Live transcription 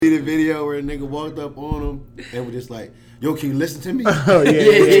The video where a nigga walked up on him and was just like, "Yo, can you listen to me?" Oh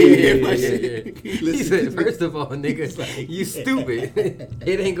yeah. He said, "First of all, nigga, you stupid.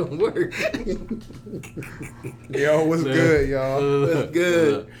 It ain't gonna work." Yo, what's good, y'all? What's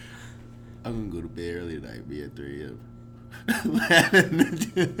good? I'm gonna go to bed early tonight. Be at 3 a.m.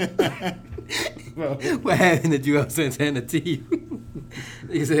 What happened to Joel Santana to you?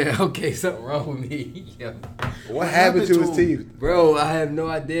 He said, "Okay, something wrong with me." Yo. What happened to his teeth? Bro, I have no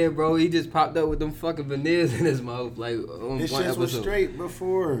idea, bro. He just popped up with them fucking veneers in his mouth. Like, on His one shit was episode. straight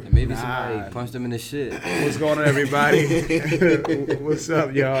before. And maybe somebody punched him in the shit. What's going on, everybody? What's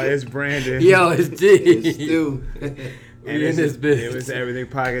up, y'all? It's Brandon. Yo, it's G. It's Stu. And We in this bitch. It was Everything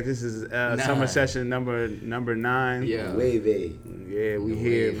Podcast. This is summer session number 9. Yeah. Wavy. Yeah, we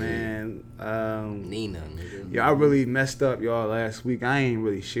here, man. Nina, nigga. Yo, I really messed up, y'all, last week. I ain't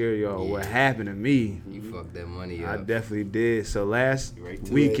really share y'all what happened to me. You fucked that money I up. definitely did. So last Right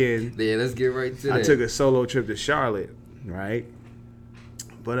to weekend, Yeah, let's get right to that. I took a solo trip to Charlotte, right?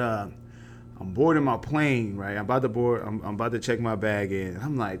 But I'm boarding my plane, right? I'm about to board. I'm about to check my bag in.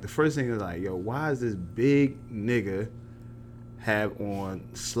 I'm like, the first thing is like, yo, why is this big nigga have on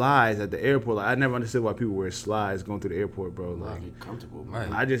slides at the airport? Like, I never understood why people wear slides going through the airport, bro. Like, Comfortable, Right.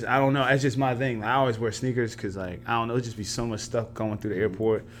 man. I don't know. That's just my thing. Like, I always wear sneakers because, like, I don't know. It just be so much stuff going through the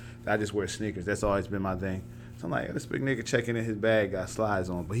airport. I just wear sneakers. That's always been my thing. So I'm like, this big nigga checking in his bag, got slides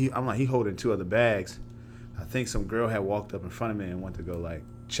on. But I'm like, he holding 2 other bags. I think some girl had walked up in front of me and went to go, like,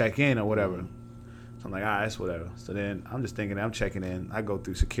 check in or whatever. So I'm like, all right, that's whatever. So then I'm just thinking, I'm checking in. I go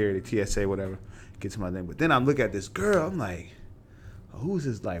through security, TSA, whatever, get to my thing. But then I look at this girl. I'm like, who's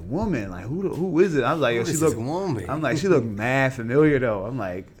this, like, woman? Like, who is it? I was like, yo, Who she is look. this woman? I'm like, she look mad familiar though. I'm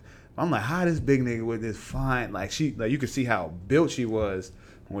like, how this big nigga with this fine, like, she, like, you could see how built she was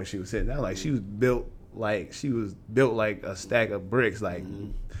when she was sitting there. Like, she was built like a stack of bricks, like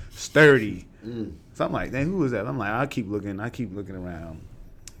sturdy. So I'm like, dang, who is that? I'm like, I keep looking around.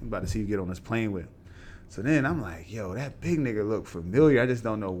 I'm about to see you get on this plane with. So then I'm like, yo, that big nigga look familiar. I just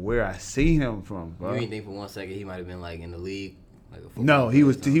don't know where I see him from, bro. You ain't think for one second he might have been like in the league? Like a football No, he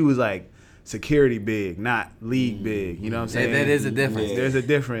player or was like security big, not league big. You know what I'm saying? That is a difference. Yeah. There's a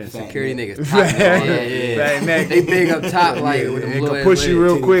difference. Security niggas top. Fat Mac. They big up top, like, with them It little can push ass you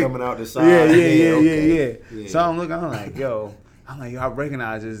legs. real quick. Coming out the side. Yeah. So I'm looking, I'm like, yo, I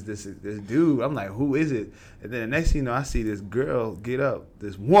recognize this dude. I'm like, who is it? And then the next thing you know, I see this girl get up,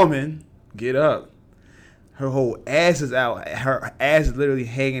 this woman get up. Her whole ass is out. Her ass is literally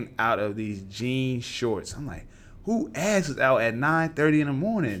hanging out of these jean shorts. I'm like, who ass is out at 9:30 in the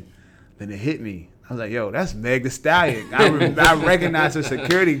morning? Then it hit me. I was like, yo, that's Meg The Stallion. I recognize her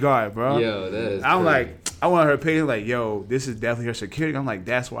security guard, bro. Yo, that is I'm crazy. like, I went on her page, like, yo, this is definitely her security. I'm like,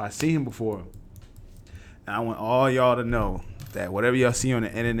 that's where I seen him before. And I want all y'all to know that whatever y'all see on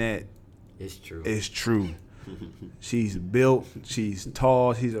the internet It's true. is true. She's built, she's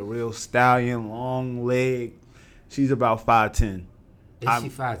tall, she's a real stallion, long leg. She's about 5'10". Is she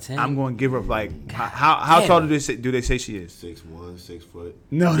 5'10"? I'm going to give her, like, how tall do they say she is? 6'1", 6 foot.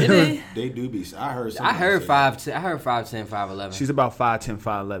 No, Did they? They do be. I heard. I heard somebody 5'10", I heard 5'10", 5'11". she's about 5'10",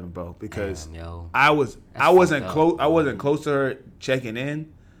 5'11", bro. Because Damn, yo. I That's wasn't fucked close. up. I wasn't close to her checking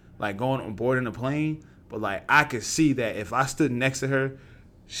in, like going on board in the plane. But like I could see that if I stood next to her,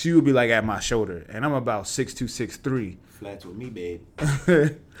 she would be like at my shoulder, and I'm about 6'2", 6'3". Flats with me, babe.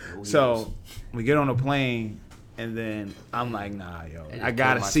 So we get on the plane, and then I'm like, nah, yo, That just I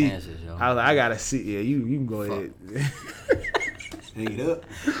gotta killed my see. chances, yo. I was like, I gotta see. Yeah, you can go ahead. Hang it up.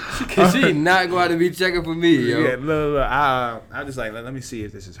 Cause she not going to be checking for me, yo. Yeah, look. I just like let me see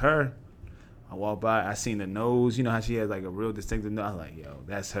if this is her. I walk by, I seen the nose. You know how she has like a real distinctive nose. I was like, yo,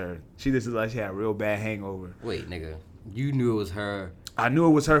 that's her. She just looked like she had a real bad hangover. Wait, nigga, you knew it was her. I knew it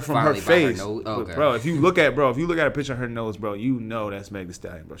was her from her Finally by her face. nose? But, Okay. bro, if you look at a picture of her nose, bro, you know that's Meg The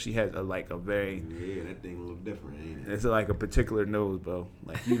Stallion, bro. She has a very, Yeah, that thing look different, ain't it? it's like a particular nose, bro.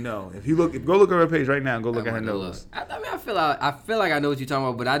 Like you know, go look at her page right now and go look at her I'm gonna nose. look. I mean, I feel like I know what you're talking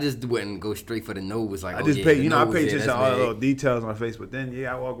about, but I just wouldn't go straight for the nose. Like, I oh, just yeah, pay, the you know, I nose, pay yeah, attention to that's all the Meg. little details on her face. But then,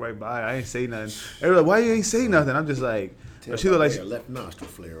 I walk right by, I ain't say nothing. Everybody like, why you ain't say nothing? I'm just like, she look like her left nostril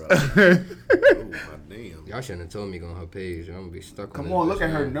flare up. Oh my damn. Y'all shouldn't have told me go on her page. I'm gonna be stuck. come this on, bitch, look at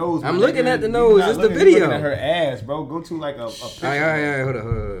her man. nose. I'm my looking nigga. at the You nose. not It's the looking, you video. looking at her ass, bro. Go to like a picture. All right, hold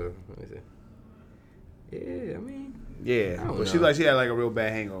on. Let me see. Yeah, I mean, Yeah, I don't but she know. had like a real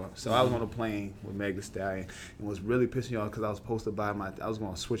bad hangover. So I was on a plane with Meg The Stallion and was really pissing me off because I was supposed to I was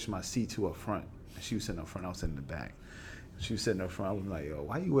going to switch my seat to up front. And she was sitting up front, I was sitting in the back. She was sitting up front. I was like, yo,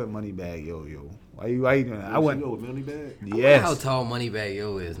 why you wear money bag, yo? Why you doing that? I went, Go with Melanie bag. how yes. tall Moneybag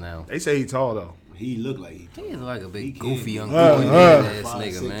Yo is now. They say he tall though. He look like he He is like a big He goofy, can. uncoordinated ass 5'6",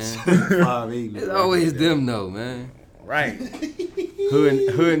 nigga, man. 5'8", It's look always like them though, man. Right.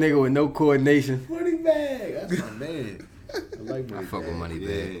 Hood nigga with no coordination. Money bag. That's my man. I like Money I fuck with Money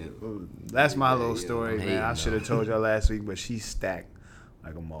Bag. That's my little story, I'm man. I hating, should have though. told y'all last week, but she's stacked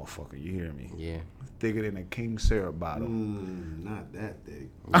like a motherfucker. You hear me? Yeah. Thicker than a king syrup bottle. Not that thick.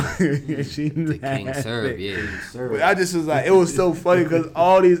 She's The that king syrup, thick. yeah. But I just was like, it was so funny because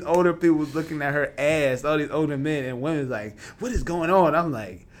all these older people was looking at her ass, all these older men and women was like, what is going on? I'm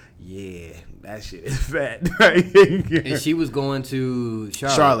like, yeah, that shit is fat. And she was going to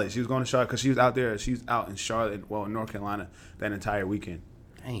Charlotte. She was going to Charlotte because she was out there. She was out in Charlotte, well, in North Carolina, that entire weekend.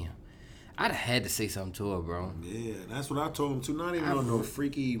 Damn. I'd have had to say something to her, bro. Yeah, that's what I told him too. Not even on no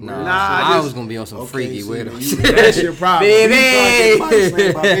freaky. Nah, I I was gonna be on some freaky with her. That's your problem. Baby. Yeah.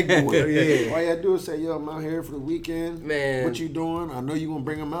 All you gotta do is say, yo, I'm out here for the weekend. Man. What you doing? I know you gonna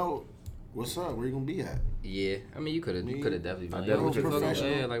bring him out. What's up? Where you gonna be at? Yeah, I mean, you could have definitely been like, definitely yo, could've fuck,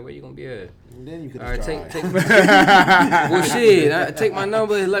 been. yeah, like, where you gonna be at? And then you could All right, have take well, shit, take my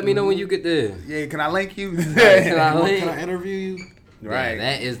number and let me know when you get there. Yeah, can I link you? Can Can I I interview you? Right. Yeah,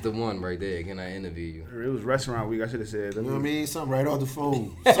 that is the one right there. Can I interview you? It was restaurant week. I should have said. You know what I mean? Something right off the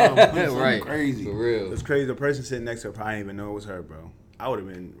phone. Something Right. crazy. For real. It's crazy. The person sitting next to her probably didn't even know it was her, bro. I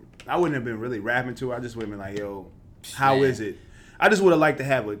wouldn't have been really rapping to her. I just would have been like, yo, how Man. is it? I just would have liked to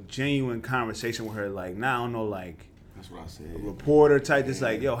have a genuine conversation with her. Like, now I don't know, like, That's what I said. reporter type. Just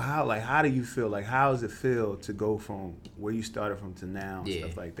like, yo, how do you feel? Like, how does it feel to go from where you started from to now and Yeah.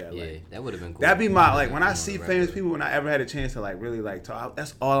 stuff like that? Yeah, Like, that would have been cool. that'd be my, like, when I You know, see the famous rapper. people, when I ever had a chance to, like, really, like, talk,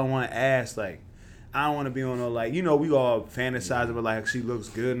 that's all I want to ask. Like, I don't want to be on no, like, you know, we all fantasize about, like, she looks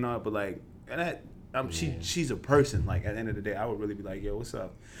good and all, but, like, and that, she's a person. Like, at the end of the day, I would really be like, yo, what's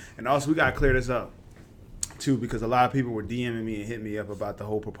up? And also, we got to clear this up, too, because a lot of people were DMing me and hitting me up about the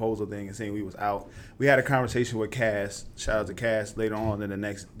whole proposal thing and saying we was out. We had a conversation with Cass. Shout out to Cass later on in the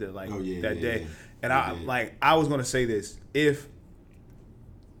next, that day. And I was going to say this. If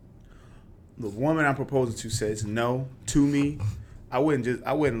the woman I'm proposing to says no to me, I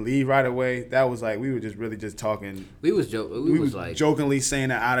wouldn't leave right away. That was like, we were just really just talking. We was like jokingly saying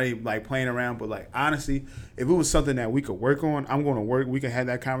that out of like playing around, but like honestly, if it was something that we could work on, I'm going to work. We can have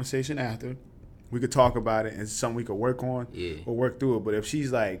that conversation after. We could talk about it and it's something we could work on or work through it. But if she's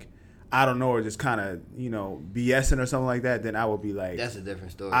like, I don't know, or just kind of, you know, BSing or something like that, then I would be like, that's a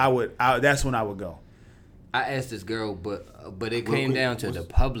different story. That's when I would go. I asked this girl, but it came down to the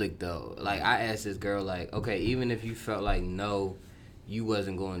public though. Like I asked this girl, like, okay, even if you felt like no, you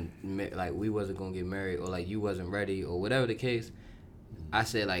wasn't going, like we wasn't going to get married, or like you wasn't ready, or whatever the case, I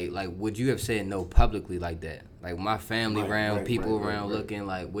said like would you have said no publicly like that? Like my family around, people around looking,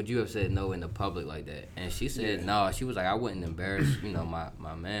 like would you have said no in the public like that? And she said no. She was like, I wouldn't embarrass, you know,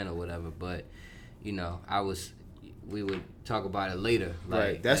 my man or whatever, but you know, we would talk about it later. Like,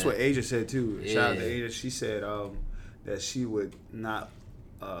 right. That's what Asia said too. Shout out to Asia. She said that she would not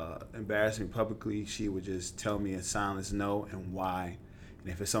embarrass me publicly. She would just tell me in silence no and why. And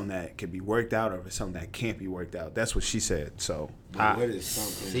if it's something that can be worked out or if it's something that can't be worked out. That's what she said. So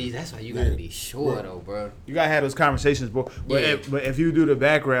see, that's why you gotta be sure though, bro. You gotta have those conversations, bro. But if you do the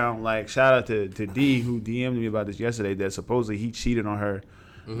background, like shout out to D who DM'd me about this yesterday, that supposedly he cheated on her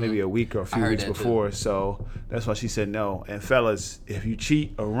maybe a week or a few weeks before. Too. So that's why she said no. And fellas, if you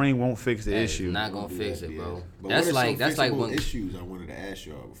cheat, a ring won't fix the issue. It's not gonna fix it, bro. But that's like one issues I wanted to ask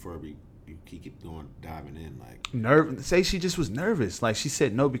y'all before we keep going diving in, like say she just was nervous. Like she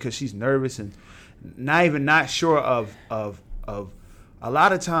said no because she's nervous and not sure of a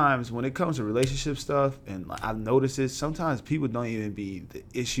lot of times when it comes to relationship stuff, and I've noticed this, sometimes people don't even be the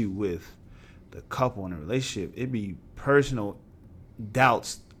issue with the couple in a relationship. It be personal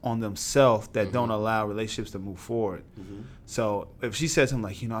doubts on themselves that don't allow relationships to move forward. So if she says something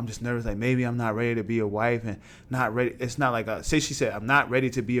like, you know, I'm just nervous, like maybe I'm not ready to be a wife and not ready. It's not like say she said, I'm not ready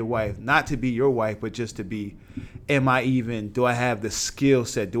to be a wife, not to be your wife, but just to be, do I have the skill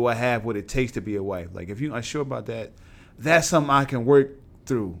set? Do I have what it takes to be a wife? Like if you're unsure about that, that's something I can work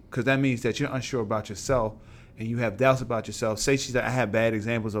through, because that means that you're unsure about yourself and you have doubts about yourself. Say she's like, I have bad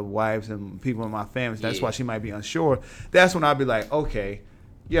examples of wives and people in my family. That's why she might be unsure. That's when I'll be like, okay,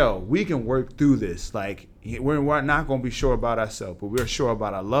 yo, we can work through this. Like, we're not going to be sure about ourselves, but we're sure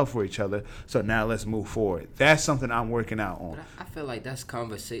about our love for each other. So now let's move forward. That's something I'm working out on. But I feel like that's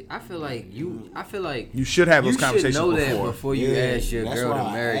conversation. I feel like you should have those conversations know before. That before you ask your girl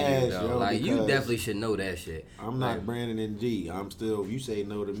to marry you, though. Yo, like you definitely should know that shit. I'm not Brandon and G. I'm still. If you say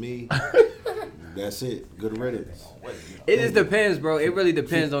no to me, that's it. Good riddance. It just depends, bro. It really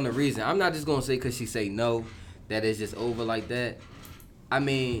depends on the reason. I'm not just gonna say because she say no that it's just over like that. I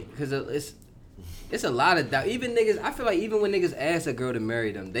mean, because It's a lot of doubt. Even niggas, I feel like even when niggas ask a girl to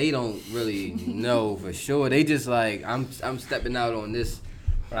marry them, they don't really know for sure. They just like, I'm stepping out on this.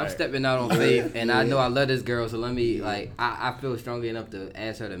 Right. I'm stepping out on faith, and I know I love this girl, so let me, like, I feel strongly enough to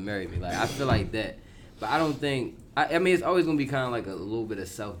ask her to marry me. Like, I feel like that. But I don't think, I mean, it's always going to be kind of like a little bit of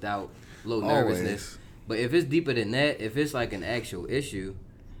self-doubt, a little nervousness. But if it's deeper than that, if it's like an actual issue,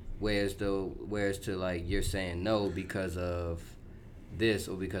 where it's to like, you're saying no because of this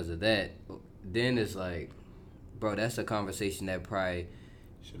or because of that, then it's like, bro, that's a conversation that probably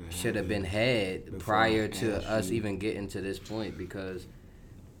should have been had prior to us even getting to this point, because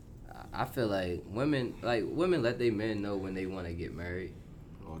I feel like women let their men know when they want to get married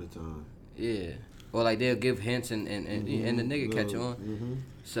all the time. Yeah, or like they'll give hints and the nigga catch on. Mm-hmm.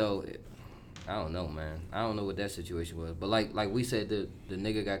 So I don't know, man. I don't know what that situation was, but like we said, the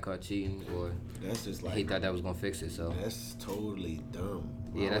nigga got caught cheating, or that's just like, he thought that was gonna fix it. So that's totally dumb.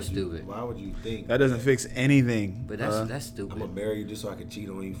 That's stupid. Why would you think that doesn't fix anything? But that's stupid. I'm gonna marry you just so I can cheat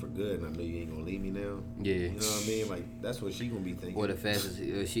on you for good, and I know you ain't gonna leave me now. Yeah, you know what I mean. Like that's what she gonna be thinking. Or the fastest,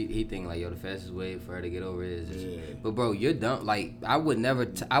 he think like, yo, the fastest way for her to get over it is. Yeah. But bro, you're dumb. Like I would never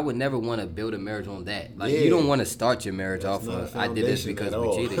want to build a marriage on that. Like you don't want to start your marriage off of I did this because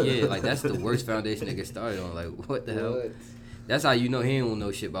we cheated. Yeah, like that's the worst foundation to get started on. Like what the hell? That's how you know he don't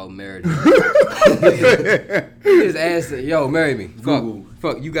know shit about marriage. He just asked, yo, marry me.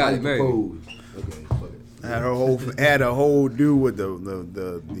 Fuck, you guys marry me. Okay, fuck it. Had a whole dude with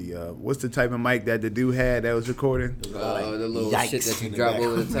the what's the type of mic that the dude had that was recording? The little shit that you drop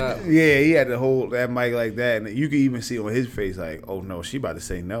over the top. Yeah, he had to hold that mic like that, and you could even see on his face like, oh no, she about to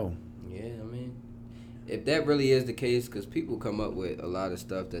say no. Yeah, I mean, if that really is the case, because people come up with a lot of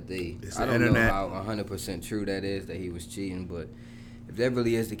stuff that I don't know how 100% true that is, that he was cheating, but if that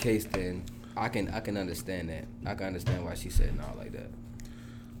really is the case, then I can understand that. I can understand why she said no like that.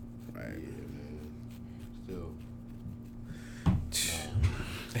 Right. Yeah, man. Still.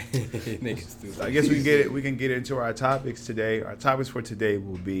 Niggas stupid. I guess we can get into our topics today. Our topics for today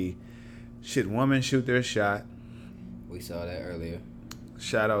will be, should women shoot their shot? We saw that earlier.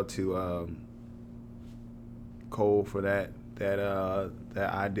 Shout out to Cole for that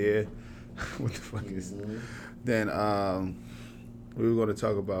idea. What the fuck is? Then we were going to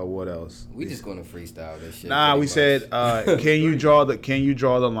talk about what else? We just going to freestyle this shit. Nah, we said can you draw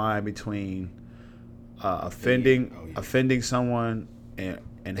the line between offending someone and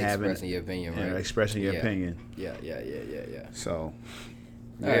expressing your opinion, right? Expressing your opinion. Yeah. So.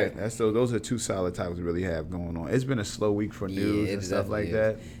 Yeah, right. Those are two solid topics we really have going on. It's been a slow week for news and stuff like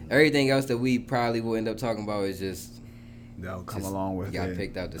that. Everything else that we probably will end up talking about is just they'll come along with it. Got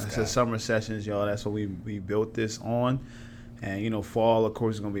picked out this. That's the summer sessions, y'all. That's what we built this on. And fall, of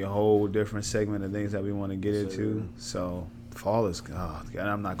course, is gonna be a whole different segment of things that we want to get into. So fall is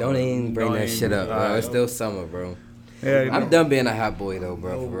I'm not. Don't even bring that shit up, bro. It's still summer, bro. Yeah, I'm done being a hot boy though,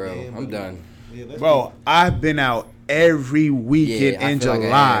 bro. For real, I'm done. Bro, I've been out every weekend in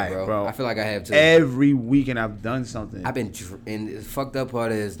July, bro. I feel like I have too. Every weekend I've done something. I've been, and the fucked up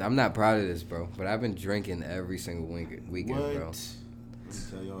part is, I'm not proud of this, bro, but I've been drinking every single weekend, bro. Let me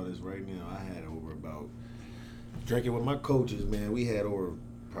tell y'all this right now. I had over about, drinking with my coaches, man, we had over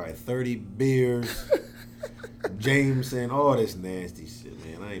probably 30 beers, Jameson, all this nasty shit,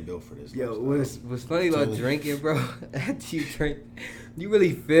 man. I ain't built for this. Yo, what's funny about drinking, bro, after you drink, you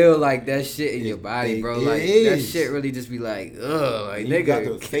really feel like that shit in your body, bro. Like that shit really just be like, ugh, like nigga. You got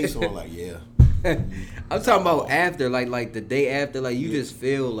the face on, like yeah. I'm talking about after, like the day after, like you just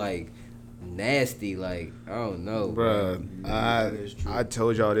feel like nasty, like I don't know, bro. I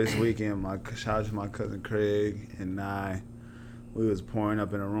told y'all this weekend. Shout out to my cousin Craig and we was pouring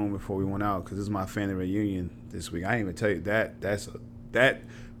up in a room before we went out because this is my family reunion this week. I didn't even tell you that.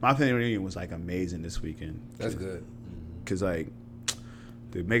 My family reunion was like amazing this weekend. That's good. Cause like,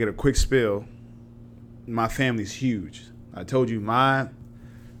 to make it a quick spill, my family's huge. I told you my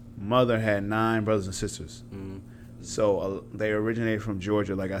mother had 9 brothers and sisters. Mm-hmm. So they originated from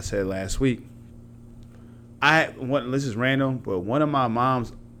Georgia, like I said last week. This is random, but one of my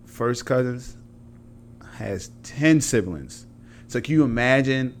mom's first cousins has 10 siblings. So can you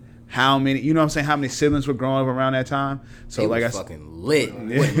imagine how many, how many siblings were growing up around that time? So they was fucking lit. Bro,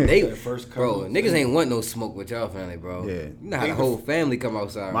 niggas ain't want no smoke with y'all family, bro. Yeah. You know how the whole family come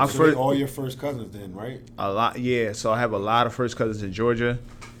outside. All your first cousins then, right? A lot, yeah. So I have a lot of first cousins in Georgia.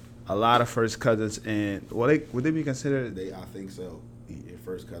 A lot of first cousins in, would they be considered? I think so. Your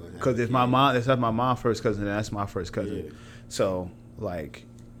first cousin. Because if my mom's first cousin, then that's my first cousin. Yeah. So like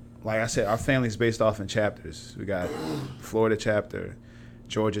I said, our family's based off in chapters. We got Florida chapter,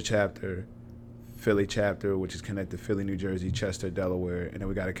 Georgia chapter, Philly chapter, which is connected to Philly, New Jersey, Chester, Delaware, and then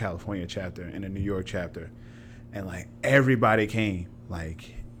we got a California chapter and a New York chapter. And like everybody came.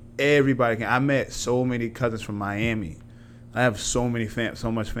 I met so many cousins from Miami. I have so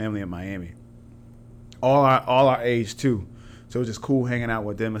much family in Miami. All our age too. So it was just cool hanging out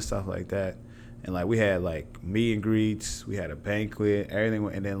with them and stuff like that. And like we had like meet and greets, we had a banquet, everything.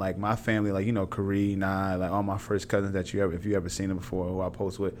 And then like my family, like Kareem, like all my first cousins that if you ever seen them before, who I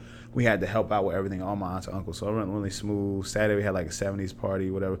post with, we had to help out with everything, all my aunts and uncles. So it went really smooth. Saturday we had like a 70s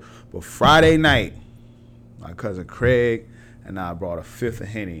party, whatever. But Friday night, my cousin Craig and I brought a fifth of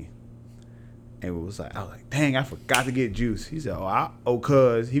Henny. And I was like, dang, I forgot to get juice. He said,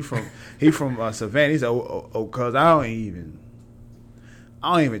 cuz he from Savannah. He said, cuz I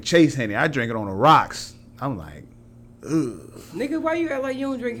don't even chase Henny. I drink it on the rocks. I'm like, ugh. Nigga, why you act like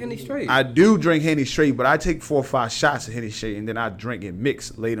you don't drink Henny straight? I do drink Henny straight, but I take 4 or 5 shots of Henny straight, and then I drink it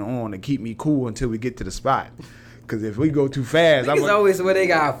mixed later on to keep me cool until we get to the spot. Because if we go too fast, it's always where they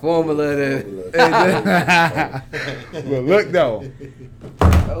got a formula to. But look though.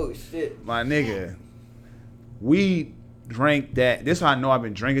 Oh shit. My nigga, we drank that. This is how I know I've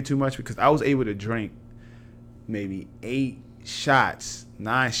been drinking too much, because I was able to drink maybe 9 shots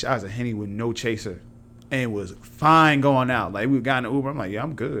of Henny with no chaser. And it was fine going out. Like we got in the Uber. I'm like, yeah,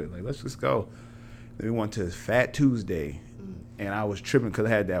 I'm good. Like, let's just go. Then we went to Fat Tuesday. And I was tripping because I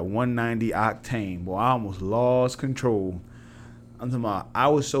had that 190 octane. Boy, I almost lost control. I'm talking about, I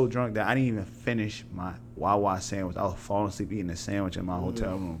was so drunk that I didn't even finish my Wawa sandwich. I was falling asleep eating a sandwich in my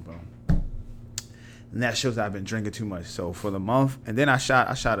hotel room, bro. And that shows that I've been drinking too much. So for the month, and then I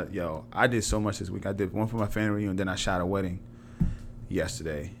did so much this week. I did one for my family reunion, then I shot a wedding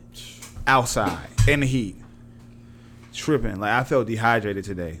yesterday. Outside, in the heat. Tripping. Like, I felt dehydrated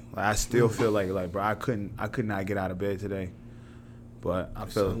today. Like, I still feel like, bro, I could not get out of bed today. But I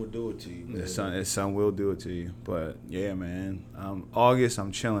feel the sun will do it to you, man. The sun will do it to you. But yeah, man. August,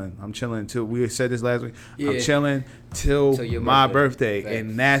 I'm chilling. Till we said this last week. Yeah. I'm chilling till my birthday, thanks.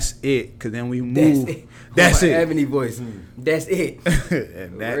 And that's it. Cause then we move. That's it. Ebony voice. That's it.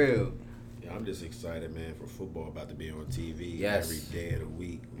 And that, real. Yeah, I'm just excited, man, for football about to be on TV every day of the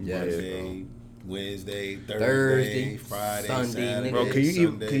week. Yes, Monday, Wednesday, Thursday, Friday, Saturday, bro.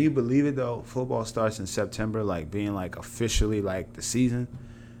 Can you believe it though? Football starts in September, like being like officially like the season.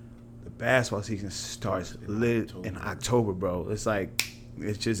 The basketball season starts in October, bro. It's like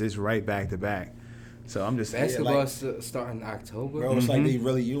it's right back to back. So I'm just basketball starting in October, bro. It's like you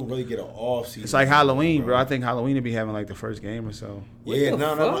don't really get an off season. It's like Halloween, bro. I think Halloween will be having like the first game or so. Yeah,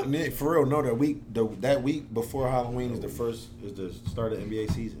 no, for real. No, that week before Halloween is the start of the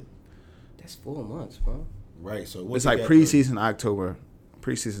NBA season. That's 4 months, bro. Right, so it's like preseason October.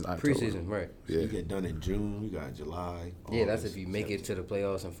 Preseason, right. So you get done in June. You got July. Yeah, that's if you make it to the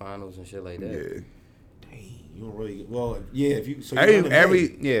playoffs and finals and shit like that. Yeah. Dang, you don't really get. Well, yeah, if you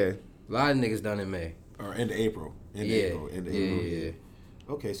yeah. A lot of niggas done in May or end of April. Yeah.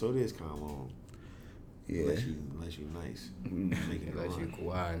 Okay, so it is kind of long. Yeah. Unless you nice. Unless you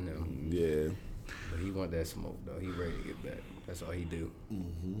Kawhi and them. Yeah. But he want that smoke though. He ready to get back. That's all he do.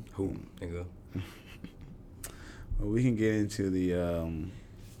 Mm-hmm. Who, nigga? Well, we can get into the.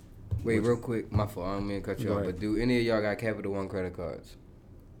 Wait, real quick. My fault. I don't mean to cut you off. But do any of y'all got Capital One credit cards?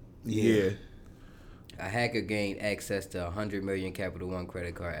 Yeah. A hacker gained access to 100 million Capital One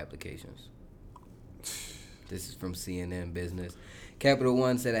credit card applications. This is from CNN Business. Capital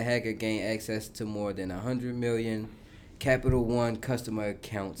One said a hacker gained access to more than 100 million Capital One customer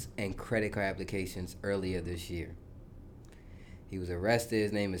accounts and credit card applications earlier this year. He was arrested.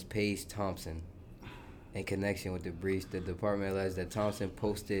 His name is Paige Thompson. In connection with the breach, the department alleged that Thompson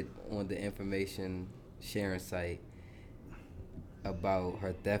posted on the information sharing site about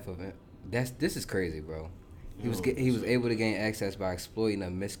her theft of it. This is crazy, bro. He was able to gain access by exploiting a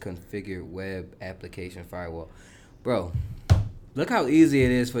misconfigured web application firewall. Bro, look how easy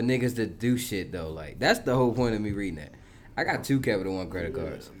it is for niggas to do shit though. Like, that's the whole point of me reading that. I got 2 Capital One credit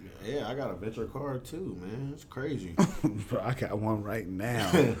cards. Yeah, I got a venture card too, man. It's crazy. Bro, I got one right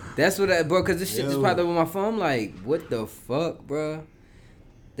now. That's what bro, because this shit just popped up on my phone. Like, what the fuck, bro?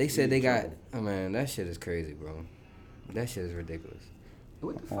 They said they got, oh man, that shit is crazy, bro. That shit is ridiculous.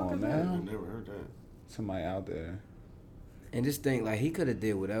 What the fuck is that? I never heard that. Somebody out there. And just think, like, he could have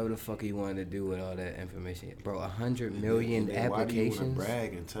did whatever the fuck he wanted to do with all that information. Bro, 100 million applications. Why do you want to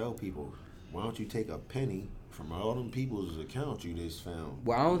brag and tell people? Why don't you take a penny from all them people's accounts you just found?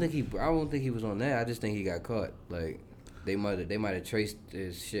 Well, I don't think he was on that. I just think he got caught. Like, they might have traced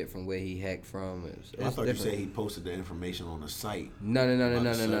his shit from where he hacked from. I thought you said he posted the information on the site. No.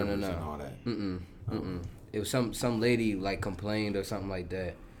 And all that. It was some lady like complained or something like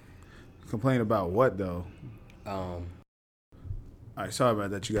that. Complain about what though? All right, sorry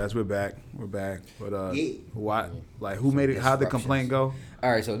about that, you guys. We're back. But why? Like, who made it? How'd the complaint go? All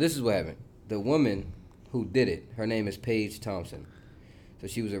right, so this is what happened. The woman who did it, her name is Paige Thompson. So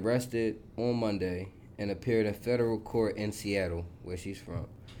she was arrested on Monday and appeared in federal court in Seattle, where she's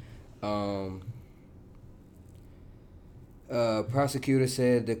from. Prosecutor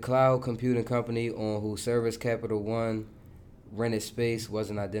said the cloud computing company on whose service Capital One rented space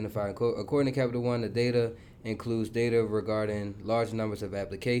wasn't identified. According to Capital One, the data includes data regarding large numbers of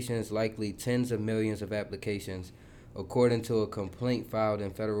applications, likely tens of millions of applications, according to a complaint filed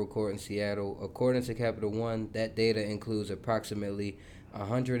in federal court in Seattle. According to Capital One, that data includes approximately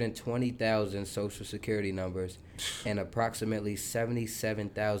 120,000 social security numbers and approximately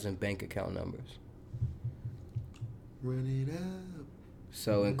 77,000 bank account numbers. Run it up.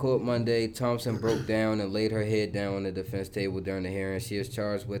 So in court Monday, Thompson broke down and laid her head down on the defense table during the hearing. She is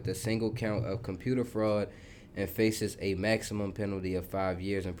charged with a single count of computer fraud and faces a maximum penalty of 5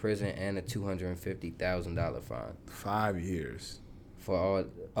 years in prison and a $250,000 fine. 5 years. For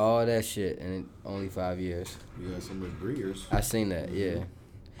all that shit, and only 5 years. We got some agreeers. I seen that, yeah.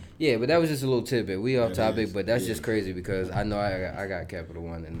 Yeah, but that was just a little tidbit. We off topic, but that's just crazy because I know I got Capital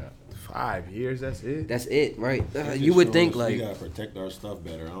One and 5 years, that's it? That's it, right? You would think like... We gotta protect our stuff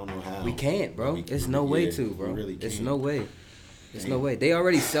better. I don't know how. We can't, bro. There's no way to, bro. Really can't. There's no way. There's no way. They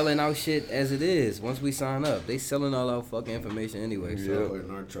already selling our shit as it is. Once we sign up, they selling all our fucking information anyway. So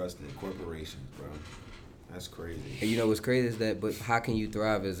putting our trust in corporations, bro. That's crazy. And you know what's crazy is that, but how can you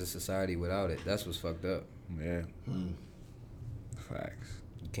thrive as a society without it? That's what's fucked up. Yeah. Facts.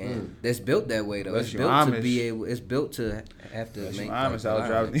 You can't. That's built that way though. Unless it's built Amish. To be able. It's built to have to Unless make. you Amish, I was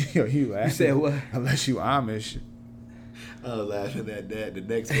driving. Yo, you said what? Unless you Amish. I was laughing at that. The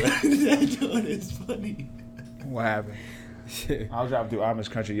next one, that joint is funny. What happened? I was driving through Amish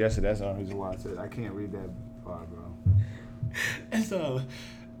country yesterday. That's the only reason why I said I can't read that far, bro. That's all.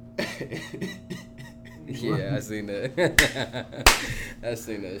 Yeah, I seen that. I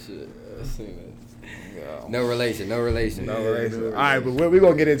seen that shit. No relation. All right, but we're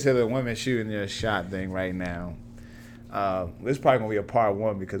going to get into the women shooting their shot thing right now. This is probably going to be a part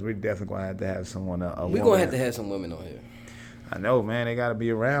one because we're definitely going to have someone. We're going to have to have some women on here. I know, man. They got to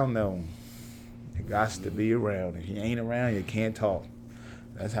be around, though. They got to be around. If you ain't around, you can't talk.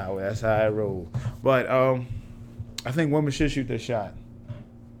 That's how it rolls. But I think women should shoot their shot.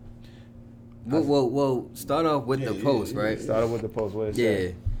 Well, start off with the post, right? Start off with the post. What it say?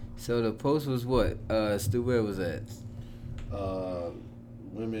 Yeah. So the post was what? Stu, where was that?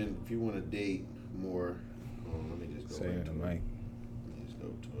 Women, if you want to date more, let me just go. Say it to Mike. Let me just go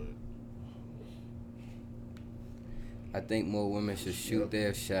to it. I think more women should shoot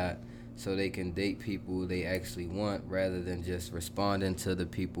their shot so they can date people they actually want rather than just responding to the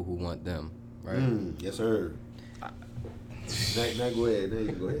people who want them, right? Yes, sir. Now go ahead. Now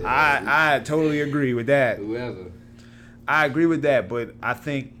you go ahead. I totally agree with that. Whoever. I agree with that, but I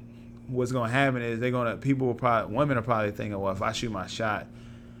think what's gonna happen is women are probably thinking, well, if I shoot my shot,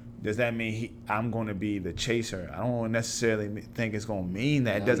 does that mean I'm gonna be the chaser? I don't necessarily think it's gonna mean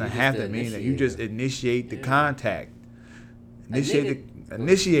that. It doesn't have to mean that. You just initiate the contact. Initiate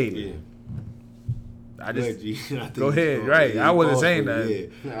it. Yeah. I just go ahead. Right. I wasn't saying that.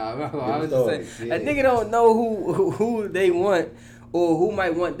 Yeah. I was just saying. A nigga don't know who they want or who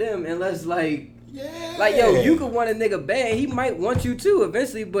might want them unless you could want a nigga bad. He might want you too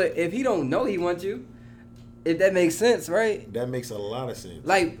eventually, but if he don't know he wants you, if that makes sense, right? That makes a lot of sense.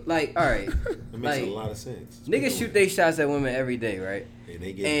 Like, all right. It makes a lot of sense. Niggas shoot their shots at women every day, right? And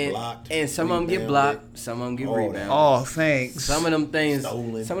they get blocked. And some of them get blocked, some of them get rebounded. Oh, thanks. Some of them things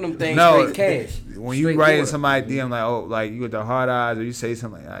Stolen. Straight cash. When you write in somebody DM like you with the hard eyes, or you say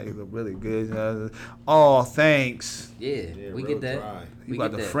something like, you look really good. Oh, thanks. Yeah, we get that. Dry. You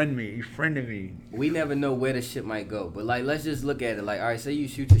about to friend me. You friended me. We never know where the shit might go. But let's just look at it. All right, say you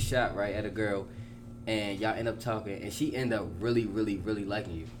shoot your shot right at a girl, and y'all end up talking, and she end up really, really, really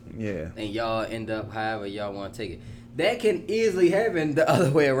liking you. Yeah. And y'all end up however y'all want to take it. That can easily happen the other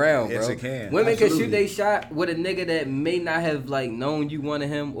way around, bro. Yes, it can. Women can shoot their shot with a nigga that may not have known you wanted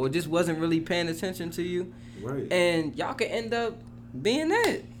him or just wasn't really paying attention to you. Right. And y'all can end up being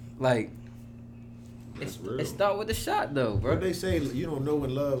that. It start with the shot though, bro. But they say you don't know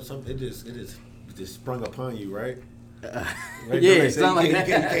when love something it just sprung upon you, right? Right? Yeah, something like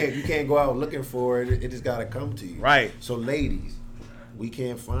that. You can't go out looking for it. It just gotta come to you. Right. So ladies, we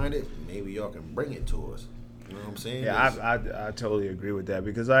can't find it. Maybe y'all can bring it to us. You know what I'm saying? Yeah, I totally agree with that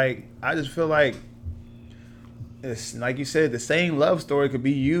because I just feel like it's like you said, the same love story could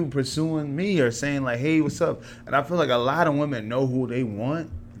be you pursuing me or saying like, hey, what's up? And I feel like a lot of women know who they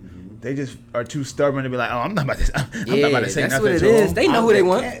want, they just are too stubborn to be like, oh, I'm not about to say nothing. That's what it is. They know who they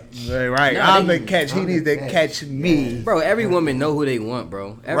want. Right. I'm the catch. He needs to catch me. Bro, every woman know who they want,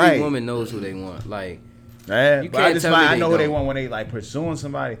 bro. Every woman knows who they want. Like, yeah, you but can't I know who they want when they like pursuing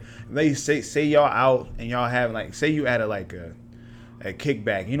somebody. They say y'all out and y'all have like, say you at a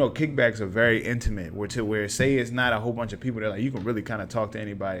kickback. You know, kickbacks are very intimate. Where say it's not a whole bunch of people that like you can really kind of talk to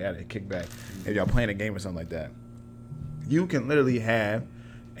anybody at a kickback if y'all playing a game or something like that. You can literally have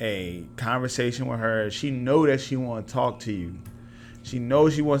a conversation with her. She know that she want to talk to you. She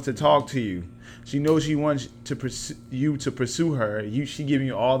knows she wants to talk to you. She knows she wants to pursue her. She giving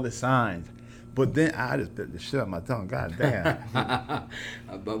you all the signs. But then I just bit the shit out of my tongue. God damn.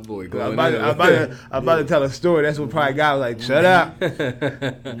 Boy, I'm about to tell a story. That's what probably got like, shut up.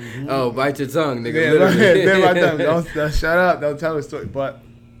 Oh, bite your tongue, nigga. Yeah, bit my tongue. Don't shut up. Don't tell a story. But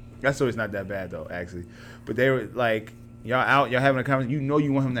that story's not that bad though, actually. But they were like, y'all out, y'all having a conversation. You know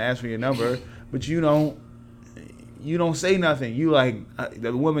you want him to ask for your number, but you don't say nothing. You like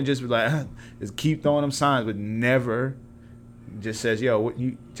the woman just be like, just keep throwing them signs, but never just says, yo,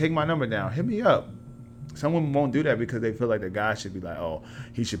 you take my number down, hit me up. Some women won't do that because they feel like the guy should be like, oh,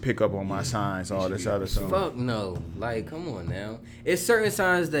 he should pick up on my signs, all this other stuff. Fuck no. Like, come on now. It's certain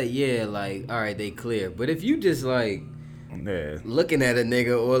signs that, yeah, like, all right, they clear. But if you just, like, looking at a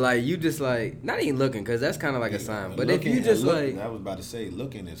nigga or, like, you just, like, not even looking because that's kind of like a sign. But if you just, like. I was about to say,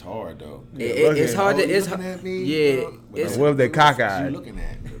 looking is hard, though. It's hard to. It's looking at me, yeah. What if they cockeyed? You looking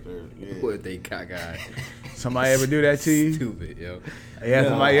at me? What if they cockeyed? Somebody ever do that to you? Stupid, yo. Yeah,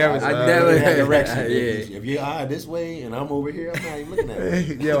 somebody ever. I never had direction. Yeah. If your eye this way and I'm over here, I'm not even looking at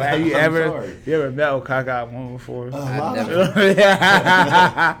you. Yo, have you ever met a cockeyed woman before? I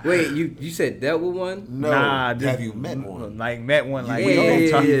never. Wait, you said dealt with one? No. Nah, have you met one? Like met one? Like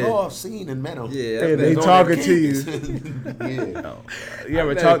I've seen and met them. Yeah, they talking to you. Yeah. You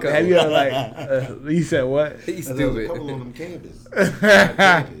ever talked? Have you ever like? You said what? He's There was stupid. a couple on them campus.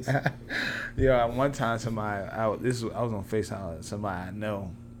 Yeah, one time somebody I was on FaceTime. Somebody I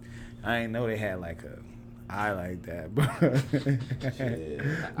know, I didn't know they had like a eye like that. But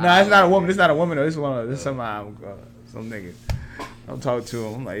no, it's not a woman. It's not a woman though. This somebody, some nigga. I'm talking to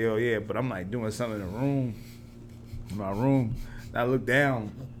him. I'm like, yo, yeah, but I'm like doing something in my room. And I look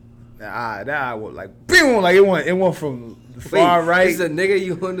down. That eye was like, boom, like it went from the far right. Is a nigga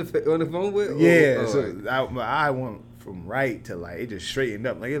you on the phone with? Yeah, so my eye went from right to like it just straightened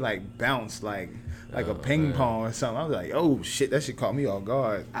up, like it like bounced like a ping pong or something. I was like, oh shit, that shit caught me off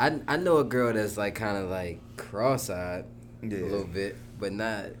guard. I know a girl that's like kind of like cross-eyed a little bit, but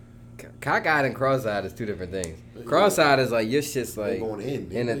not cockeyed and cross-eyed is two different things. Cross-eyed is like your shit's like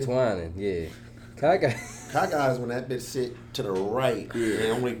intertwining. Yeah, cockeyed is when that bitch sit to the right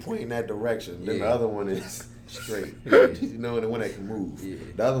and only point in that direction. Then the other one is straight. You know, the one that can move. Yeah.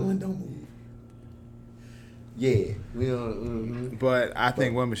 The other one don't move. Yeah, we don't. But I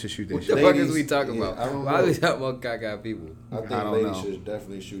think women should shoot their shot. What the fuck is we talking about? I don't Why know. are we talking about cockeyed people? I think ladies should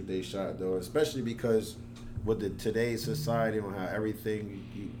definitely shoot their shot though, especially because with today's society and how everything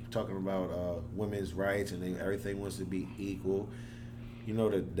you talking about women's rights and everything wants to be equal. You know,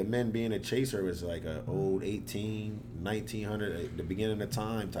 the men being a chaser is like a old 1900, the beginning of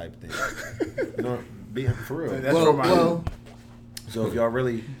time type thing. You know, being for real. That's so if y'all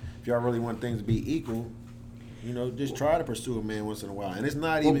really want things to be equal, you know, just try to pursue a man once in a while. And it's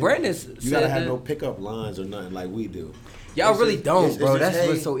not even you gotta have no pickup lines or nothing like we do. Y'all really don't, bro. That's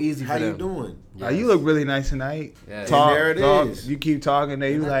what's so easy for them. How you doing? Yes. You look really nice tonight. Yeah. Talk, there it is. You keep talking.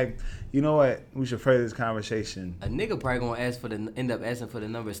 Then you like, you know what? We should further this conversation. A nigga probably gonna end up asking for the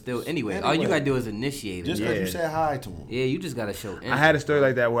number still anyway. All you gotta do is initiate it. Just because you said hi to him. Yeah, you just gotta show interest. I had a story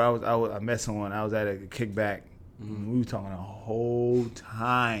like that where I met someone. I was at a kickback. We were talking the whole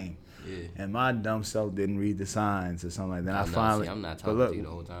time. Yeah. And my dumb self didn't read the signs or something like that. I'm not talking to you the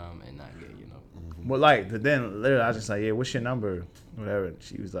whole time and not getting, you know. But then literally I was just like, yeah, what's your number? Whatever.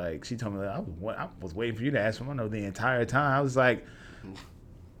 She was like, she told me that I was waiting for you to ask for my number the entire time. I was like,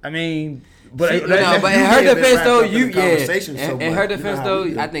 I mean, but in her defense though, in her defense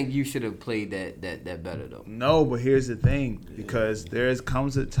though, I think you should have played that better though. No, but here's the thing, because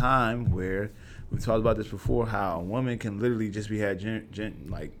comes a time where we've talked about this before, how a woman can literally just be had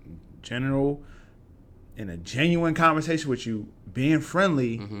general in a genuine conversation with you, being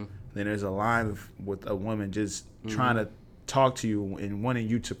friendly. Then there's a line with a woman just trying to talk to you and wanting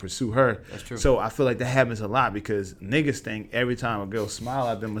you to pursue her. That's true. So I feel like that happens a lot because niggas think every time a girl smile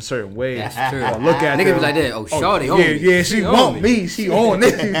at them a certain way, that's true. Or look at niggas them, be like that. Oh, shorty, on me. Yeah, she want me. She on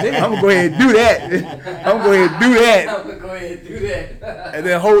it. I'm gonna go ahead and do that. I'm gonna go ahead and do that. And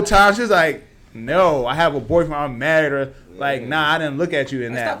then the whole time she's like, no, I have a boyfriend. I'm mad at her. Like, nah, I didn't look at you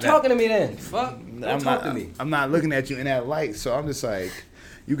in that. Stop talking to me then. Fuck. Don't talk to me. I'm not looking at you in that light. So I'm just like,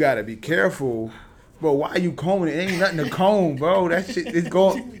 you gotta be careful, bro. Why you combing it? Ain't nothing to comb, bro. That shit is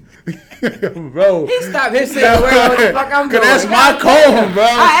going. Bro, he stopped his shit. Where the fuck I'm going? That's my comb, bro.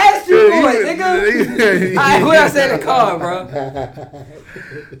 I asked you for it, nigga. What I said in the car, bro.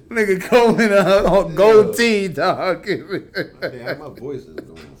 Nigga combing on gold teeth, dog. Yeah, my voice is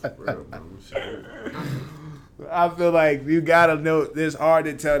going for real, bro. I feel like you gotta know. It's hard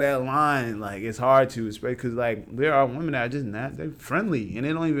to tell that line. Like it's hard to, especially because like there are women that are just not. They're friendly, and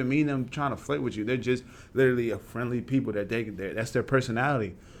they don't even mean them trying to flirt with you. They're just literally a friendly people that that's their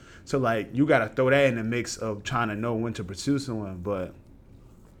personality. So like you gotta throw that in the mix of trying to know when to pursue someone. But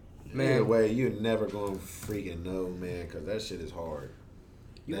man, either way, you're never gonna freaking know, man, because that shit is hard.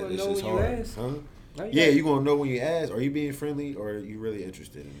 You gonna know when you ask, huh? Yeah, you gonna know when you ask. Are you being friendly or are you really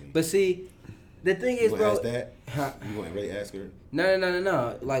interested in me? But see. The thing is, bro. Ask that? You want to really ask her?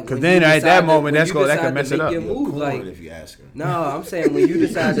 No. Like, because then at that moment, that can mess it up. Move, like, if you ask her. No, I'm saying when you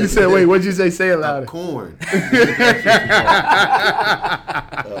decide. You said, wait, what'd you say? Say it louder. Corn.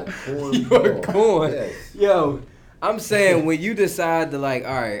 Corn. Yes. Yo, I'm saying when you decide to like,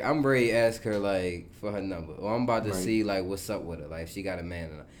 all right, I'm ready to ask her like for her number, or I'm about to see like what's up with her, like if she got a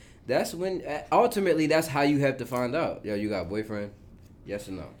man or not. That's when ultimately that's how you have to find out. Yo, you got a boyfriend? Yes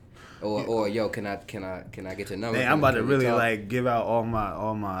or no? Or yo, can I get your number? Man, I'm about to really like give out all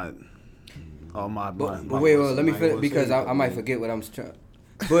my. But wait, let me finish because I might forget what I'm trying.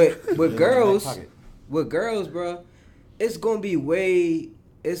 But with girls, bro, it's gonna be way.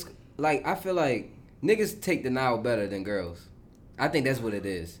 It's like I feel like niggas take denial better than girls. I think that's what it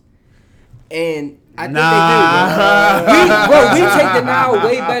is. And I think they do. We take denial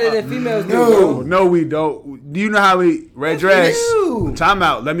way better than females do. No, we don't. Do you know how we red dress? Time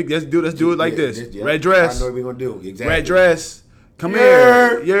out. Let's do it like this. Red dress. I know what we're gonna do. Exactly. Red dress. Come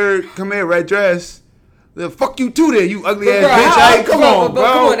here. Come here. Red dress. The fuck you too then, you ugly ass bitch. Come on, bro.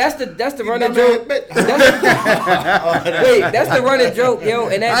 Come on, that's the running joke. Wait, that's the running joke, yo.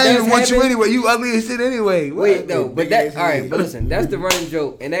 And that I didn't want you anyway. You ugly as shit anyway. Wait, no, but that all right. But listen, that's the running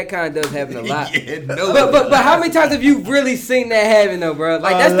joke, and that kind of does happen a lot. But how many times have you really seen that happen though, bro?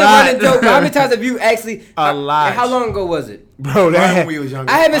 Like that's the running joke. But how many times have you actually? A lot. How long ago was it? Bro, I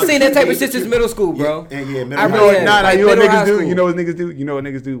haven't seen that type of shit since middle school, bro. Yeah, you know what niggas do? You know what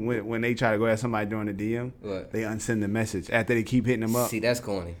niggas do when they try to go at somebody during the DM? What? They unsend the message after they keep hitting them up. See, that's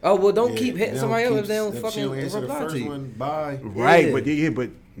corny. Oh well, don't keep hitting somebody else if they don't fucking reply to you. Bye. Right, but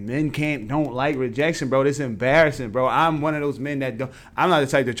men don't like rejection, bro. It's embarrassing, bro. I'm one of those men that don't. I'm not the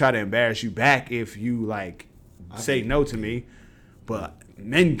type to try to embarrass you back if you like say no to me, but.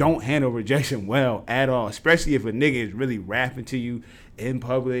 Men don't handle rejection well at all, especially if a nigga is really rapping to you in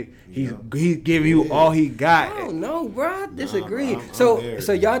public. He's giving you all he got. I don't know, bro. I disagree. So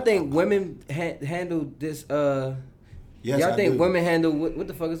y'all think women handle this? Yes, y'all think women handle what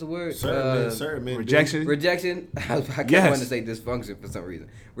the fuck is the word? Certain men rejection. Rejection. I can't want to say dysfunction for some reason.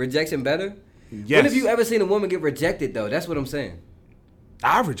 Rejection better. Yes. When have you ever seen a woman get rejected though? That's what I'm saying.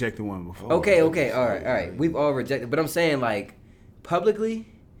 I've rejected one before. Okay. All right. We've all rejected, but I'm saying like. Publicly?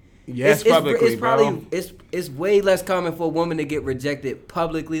 Yes, publicly, bro. It's way less common for a woman to get rejected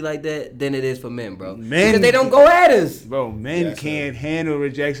publicly like that than it is for men, bro. Because they don't go at us. Bro, men can't handle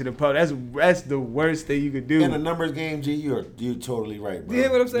rejection in public. That's the worst thing you could do. In the numbers game, G, you're totally right, bro. You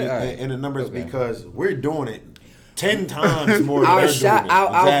hear what I'm saying? In the numbers because we're doing it 10 times more than our they're doing it.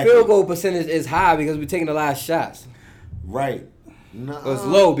 Our field goal percentage is high because we're taking a lot of shots. Right. No, it's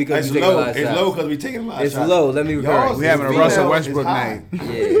low because we're taking a lot of shots. It's low because we're taking a lot of shots. It's low. Let me rephrase. We having a Russell Westbrook night. Yeah.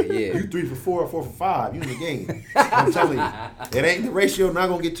 You 3 for 4 or 4 for 5. You in the game. I'm telling you. It ain't the ratio. Not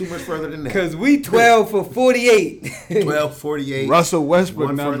going to get too much further than that. Because we 12 for 48. 12-48. Russell Westbrook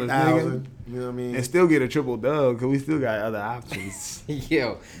 1 for numbers, 1,000. You know what I mean? And still get a triple dub because we still got other options.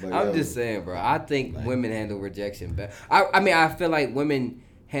 Yo, I'm just saying, bro. I think women handle rejection better. I feel like women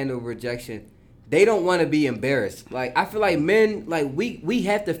handle rejection. They don't want to be embarrassed. Like I feel like men, like we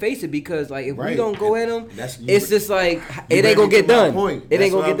have to face it because like if we don't go at them, it's just like it ain't gonna get done. It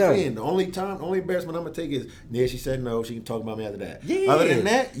ain't gonna get done. The only embarrassment I'm gonna take is she said no. She can talk about me after that. Yeah. Other than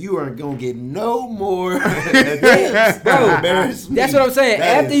that, you aren't gonna get no more. Bro, that's what I'm saying.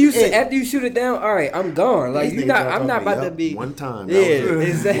 After you shoot it down, all right, I'm gone. Like I'm not about to be one time. Yeah,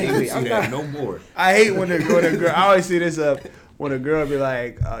 exactly. I'm not no more. I hate when a girl. I always see this up. When a girl be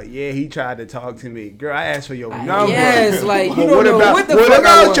like, he tried to talk to me. Girl, I asked for your number. Yes, like, you don't know what the fuck What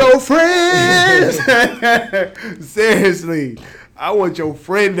about your friends? Seriously. I want your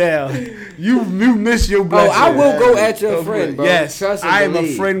friend now. You miss your blessing. I will go at your friend, bro. Yes, Trust and I am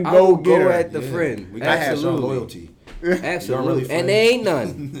believe. a friend I will go-getter. go at the friend. We gotta have some loyalty. Absolutely. And there ain't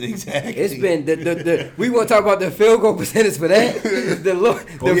none. Exactly. It's been the we want to talk about the field goal percentage for that.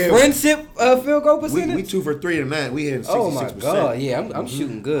 The friendship field goal percentage. We 2 for 3 tonight. We had 66%. Oh my god, yeah, I'm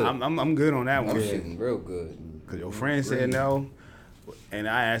shooting good. I'm good on that one. I'm shooting real good. Cause your friend said no, and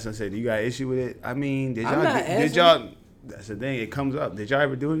I asked him, I said, "Do you got an issue with it?" I mean, did y'all? That's the thing. It comes up. Did y'all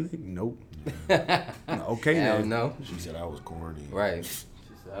ever do anything? Nope. Okay, no. She said I was corny. Right. She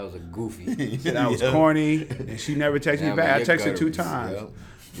said I was a goofy. She said I was corny, and she never texted me back. I texted 2 times.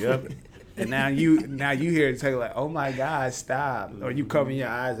 Yep. And now you hear it take like, oh my God, stop. Or you covering your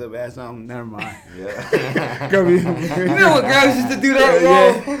eyes up at something. Never mind. Yeah. You know what girls used to do that, yo?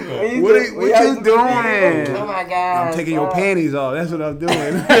 Yeah. What you doing? Oh my God. I'm taking your panties off. That's what I'm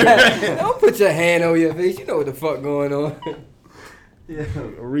doing. Don't put your hand on your face. You know what the fuck going on. Yeah.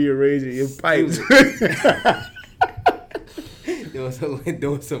 Rearranging your pipes.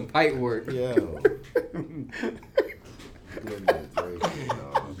 doing some pipe work. Yeah.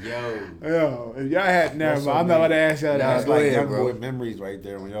 Yo, if y'all had never, I'm not gonna ask y'all that. That's go like ahead, young bro. boy memories right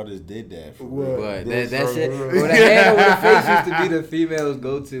there when y'all just did that. For But that shit, bro, the hand over the face used to be the female's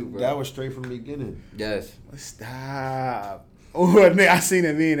go-to, bro. That was straight from the beginning. Yes. Stop. Oh, I seen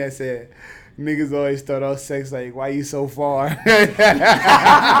a meme that said, niggas always start off sex like, why you so far?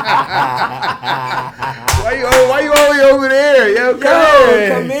 Why you always over there? Yo,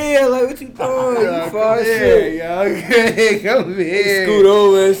 come here. Like, what you doing? You far as shit. Yo, okay, come here. Scoot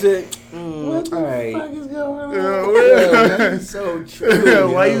over and shit. What the fuck is going on? That's so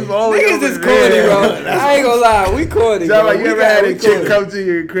true. Why you always niggas over is there? corny, bro. I ain't gonna lie. We corny, So, bro. like, you ever had a chick corny. come to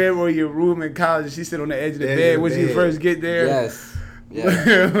your crib or your room in college and she sit on the edge of the bed when you first get there? Yes. Yeah.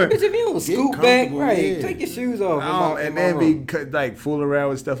 Bitch, if you don't scoot back, right, yeah. take your shoes off. And then be like fooling around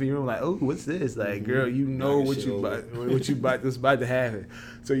with stuff in your room, like, oh, what's this? Like, girl, you know what you what's about to happen.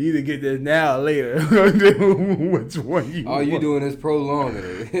 So you either get this now or later. Which one you? All you doing is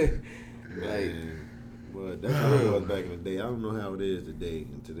prolonging it. Like, but that's how it was back in the day. I don't know how it is today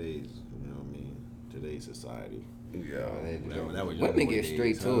in today's, today's society. Yeah, that was women get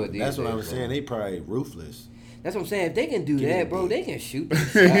straight to it. That's what I was saying. They probably ruthless. That's what I'm saying. If they can do that, bro, they can shoot.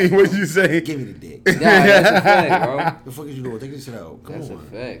 What you say? Give me the dick. Nah, that's a fact, bro. The fuck is you doing? Take this shit out. Come That's on. a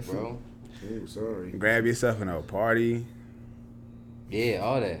fact, bro. I'm sorry. Grab yourself in a party. Yeah,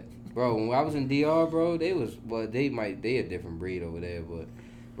 all that, bro. When I was in DR, bro, they a different breed over there, but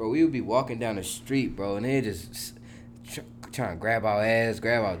bro, we would be walking down the street, bro, and they just trying to grab our ass,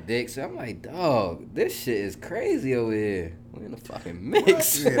 grab our dicks. I'm like, dog, this shit is crazy over here. We're in the fucking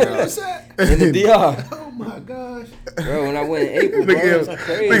mix. What is that? In the DR. Oh my gosh. Bro, when I went in April, bro, it was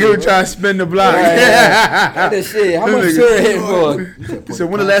crazy. Look at him trying to spin the block. That shit. How much sure hitting for? So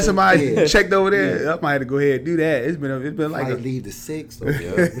when the last time I checked over there, I might have to go ahead and do that. It's been like leave the 6.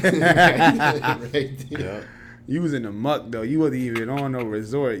 Yeah. You was in the muck though. You wasn't even on no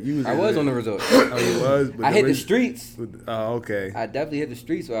resort. I was on the resort. Oh, you was. But I hit the streets. Oh, okay. I definitely hit the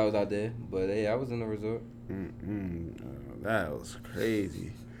streets while I was out there, but hey, I was in the resort. That was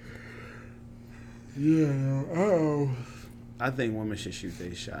crazy. Yeah. Oh. I think women should shoot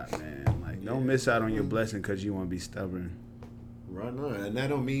their shot, man. Like, don't miss out on your blessing because you want to be stubborn. Right on, and that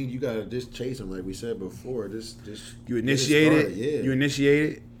don't mean you gotta just chase them like we said before. Just you initiate it. Yeah. You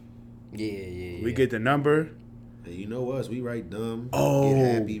initiate it. Yeah. We get the number. Hey, you know us, we write dumb. Oh,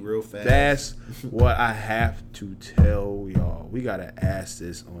 get happy real fast. That's what I have to tell y'all. We gotta ask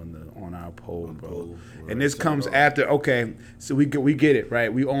this on our poll, bro. And this comes after. Okay, so we get it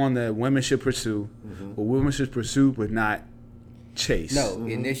right. We on the women should pursue, but women should pursue but not chase. No,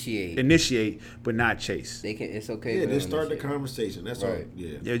 initiate. Initiate, but not chase. They can. It's okay. Yeah, just start the conversation. That's right. All.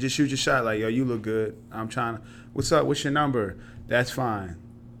 Yeah. Yeah, just shoot your shot. Like, yo, you look good. I'm trying to. What's up? What's your number? That's fine.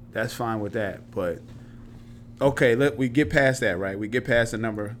 That's fine with that. But okay, we get past that, right? We get past the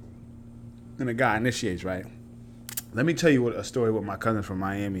number, and the guy initiates, right? Let me tell you a story with my cousin from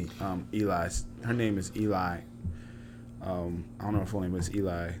Miami, Eli. Her name is Eli. I don't know her full name, but it's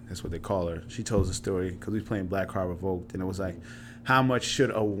Eli. That's what they call her. She told us a story because we was playing Black Card Revoked, and it was like, how much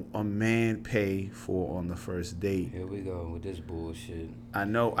should a man pay for on the first date? Here we go with this bullshit. I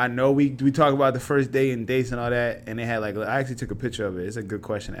know. We talk about the first date and dates and all that, and they had like, I actually took a picture of it. It's a good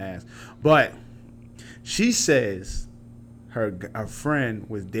question to ask, but she says her friend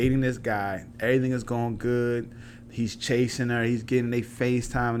was dating this guy. Everything is going good. He's chasing her. He's getting they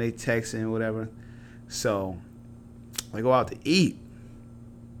FaceTime and they texting whatever. So they go out to eat.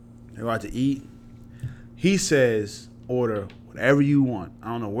 He says, order whatever you want. I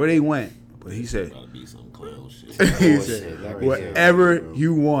don't know where they went, but he said, be some clown shit. he said, whatever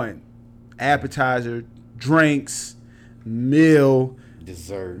you want. Appetizer, drinks, meal,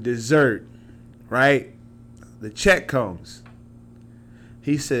 dessert. Right? The check comes.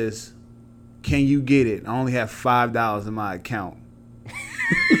 He says, "Can you get it? I only have $5 in my account."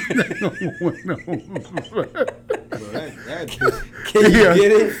 Can you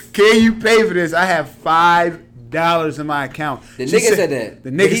get it? Can you pay for this? I have $5 in my account. The nigga said that. The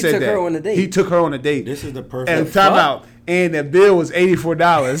nigga said that. He took her on a date. He took her on a date. This is the perfect. And time out. And the bill was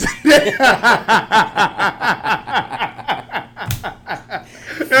 $84.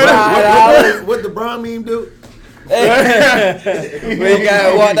 What the Bron meme do? When you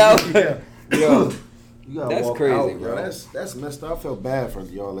got walked out. Yo. That's walk crazy, out, bro. That's messed up. I feel bad for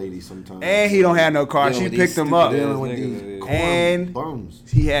y'all ladies sometimes. And he don't have no car. She picked him up. Dealing with these And bums.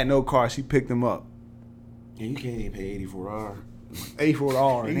 he had no car. She picked him up. Yeah, you can't even pay $84.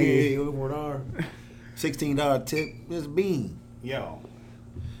 $84. $84. $16 tip. It's bean. Yo.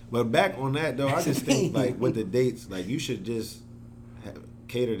 But back on that though, I just think like with the dates, like you should just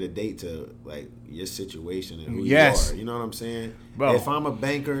cater the date to like your situation and who you are. You know what I'm saying? Bro. If I'm a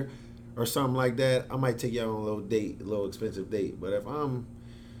banker or something like that, I might take you out on a little date, a little expensive date. But if I'm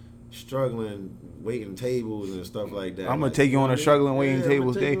struggling, waiting tables and stuff like that, I'm gonna like, take you on a struggling waiting yeah,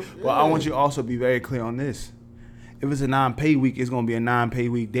 tables date. But I want you to also be very clear on this. If it's a non-pay week, it's gonna be a non-pay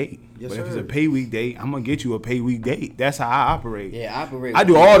week date. Yes, but if sir. it's a pay week date, I'm gonna get you a pay week date. That's how I operate. Yeah, operate. I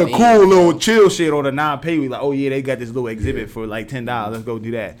do all the cool little chill shit on a non-pay week. Like, oh yeah, they got this little exhibit for like $10. Let's go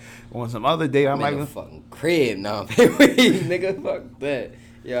do that. On some other day, I might a fucking crib non-pay week, nigga. Fuck that.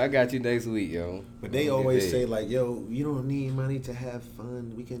 Yo, I got you next week, yo. But they always say like, yo, you don't need money to have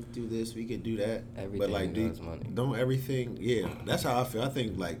fun. We can do this, we can do that. Everything but like, money. Don't everything? Yeah, that's how I feel. I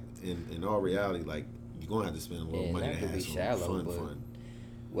think like in all reality, like you're gonna have to spend a little money to have some shallow, fun.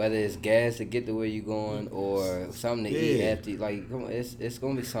 Whether it's gas to get to where you're going or something to eat after, like, come on, it's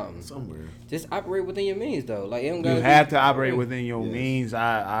gonna be something. Somewhere. Just operate within your means, though. Like, it don't You gotta have be, to operate within your means.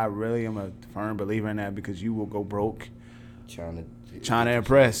 I really am a firm believer in that because you will go broke trying to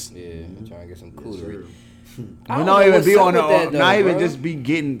impress. Yeah, trying to get some coolery. You not even be on not even just be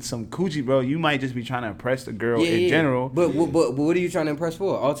getting some coochie, bro. You might just be trying to impress the girl in general. But what are you trying to impress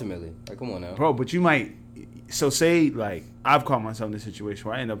for? Ultimately, like, come on now, bro. But you might. So say like I've caught myself in this situation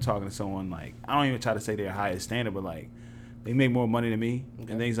where I end up talking to someone like I don't even try to say they're highest standard, but like they make more money than me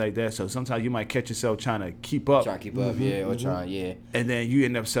and things like that. So sometimes you might catch yourself trying to keep up. Trying to keep up, or trying, And then you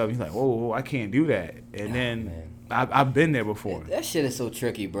end up selling. You're like, whoa, I can't do that. And then I've been there before. That shit is so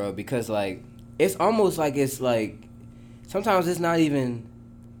tricky, bro. Because like it's almost like it's like sometimes it's not even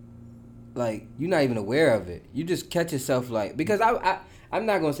like you're not even aware of it. You just catch yourself like because I'm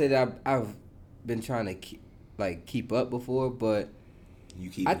not gonna say that I've been trying to keep up before, but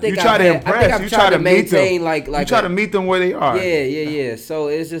I think you try to impress. You try to maintain like you try to meet them where they are. Yeah. So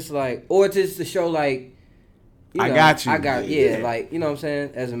it's just like, or just to show like, I got you. like you know what I'm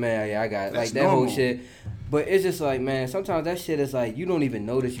saying. As a man, I got That's like that normal. whole shit. But it's just like, man, sometimes that shit is like you don't even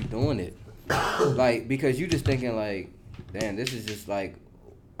notice you doing it, like because you just thinking like, damn, this is just like,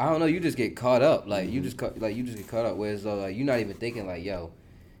 I don't know. You just get caught up. Like you just get caught up. Whereas though, like you're not even thinking like, yo.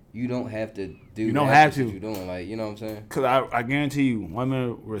 You don't have to do. You don't have to. What you're doing, like you know what I'm saying? Cause I guarantee you,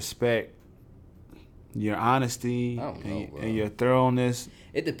 women respect your honesty and your thoroughness.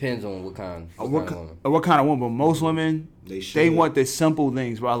 It depends on what kind of woman. What kind of woman? But most women, they want the simple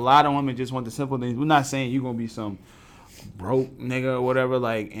things. But a lot of women just want the simple things. We're not saying you're gonna be some broke nigga or whatever.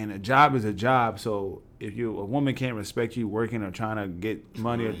 Like, and a job is a job. So if a woman can't respect you working or trying to get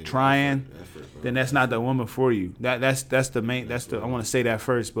money or trying, then that's not the woman for you. That's the main. I want to say that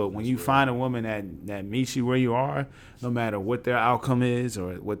first. But when you find a woman that meets you where you are, no matter what their outcome is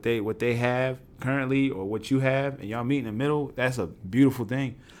or what they have currently or what you have, and y'all meet in the middle, that's a beautiful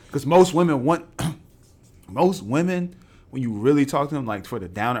thing. Because most women want, when you really talk to them, like for the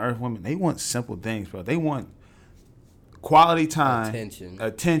down to earth women, they want simple things, bro. They want quality time,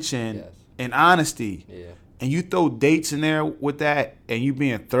 attention. Yes. And honesty. Yeah. And you throw dates in there with that and you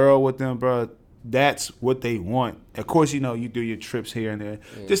being thorough with them, bro, that's what they want. Of course, you do your trips here and there.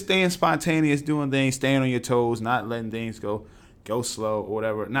 Yeah. Just staying spontaneous, doing things, staying on your toes, not letting things go slow or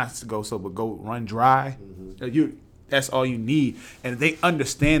whatever. Not go slow, but go run dry. Mm-hmm. That's all you need. And they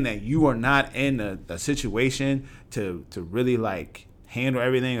understand that you are not in a situation to really like handle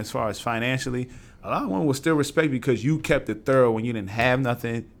everything as far as financially. A lot of women will still respect because you kept it thorough when you didn't have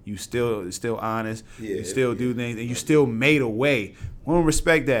nothing. You still honest. You still do things, and you still made a way. Women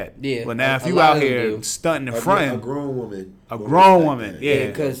respect that. Yeah. But now if you out here stunting in front, a grown woman, yeah.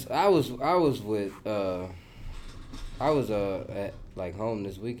 Because I was at like home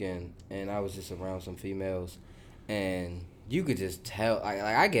this weekend, and I was just around some females, and you could just tell.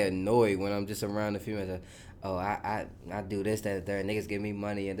 I get annoyed when I'm just around the females. Oh, I do this, that, and third. Niggas give me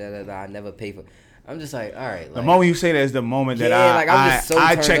money and da da da. I never pay for. I'm just like, all right. Like, the moment you say that is the moment that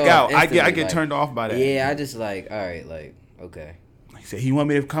I check out. I get turned off by that. Yeah, I just like, all right, like, okay. He said he want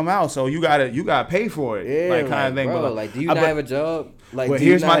me to come out, so you gotta pay for it. Yeah, like kind of thing. Bro, but like, do you not have a job? Like, but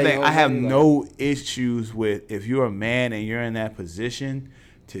here's my thing. I have no issues with if you're a man and you're in that position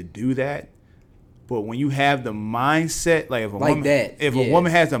to do that. But when you have the mindset, like if a woman, a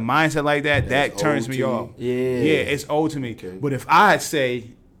woman has a mindset like that, that turns me off. Yeah, it's old to me. Okay. But if I say,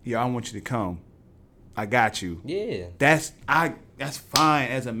 "Yo, I want you to come," I got you. Yeah, that's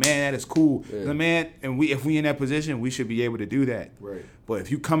fine. As a man, that is cool. As a man, and if we in that position, we should be able to do that. Right. But if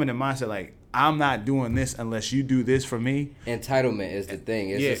you come in the mindset like, I'm not doing this unless you do this for me. Entitlement is the thing.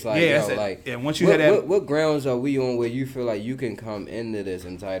 It's just like, and once you have that, what grounds are we on where you feel like you can come into this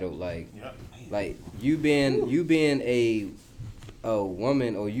entitled? Like, like you being a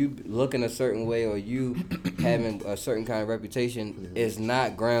woman, or you looking a certain way, or you having a certain kind of reputation is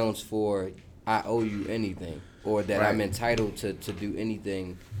not grounds for I owe you anything, or that I'm entitled to do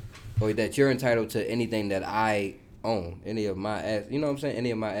anything, or that you're entitled to anything that I own, any of my you know what I'm saying,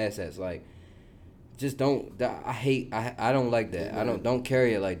 any of my assets. Like, just don't. I don't like that. I don't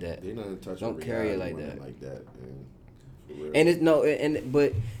carry it like that. They're not in touch. Don't carry it like that. Man. And it's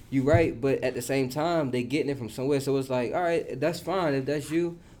but you're right. But at the same time, they getting it from somewhere. So it's like, all right, that's fine if that's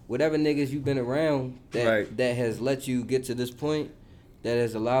you. Whatever niggas you've been around that has let you get to this point, that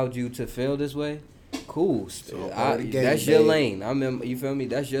has allowed you to feel this way. Cool. So that's your lane. You feel me?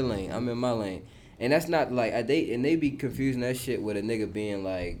 That's your lane. I'm in my lane. And that's not like they be confusing that shit with a nigga being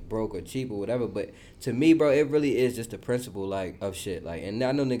like broke or cheap or whatever. But to me, bro, it really is just the principle like of shit. Like, and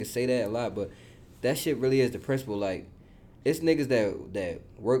I know niggas say that a lot, but that shit really is the principle. Like, it's niggas that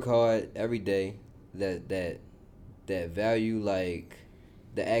work hard every day, that value like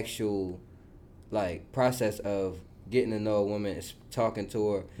the actual like process of getting to know a woman, talking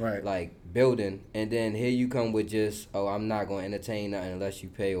to her, like building, and then here you come with just, oh, I'm not gonna entertain nothing unless you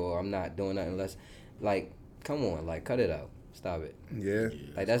pay, or I'm not doing nothing unless, like, come on, like, cut it out, stop it. Yeah.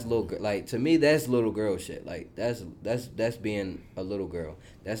 Like, that's like, to me, that's little girl shit. Like, that's being a little girl.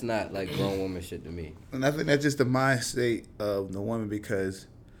 That's not like grown woman shit to me. And I think that's just the mind state of the woman, because,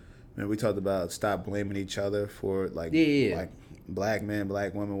 man, we talked about stop blaming each other for like black men,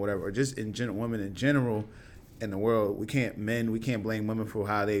 black women, whatever, or just in general, women in general. In the world, we can't blame women for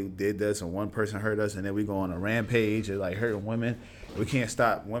how they did this, and one person hurt us, and then we go on a rampage of like hurting women. We can't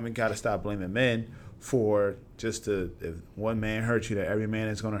stop. Women gotta stop blaming men for just if one man hurts you, that every man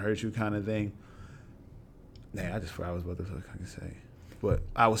is gonna hurt you, kind of thing. Man, I just forgot what I was about to fucking say. But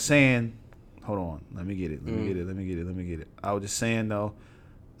I was saying, hold on, let me get it. I was just saying though,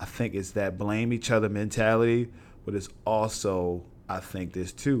 I think it's that blame each other mentality, but it's also, I think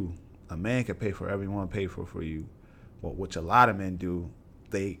this too. A man can pay for everyone pay for you. Well, which a lot of men do,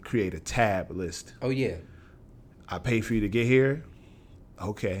 they create a tab list. Oh, yeah. I pay for you to get here.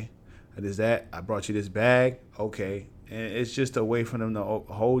 Okay. And is that, I brought you this bag. Okay. And it's just a way for them to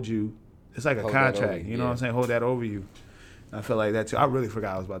hold you. It's like a contract. You know what I'm saying? Hold that over you. And I feel like that too. I really forgot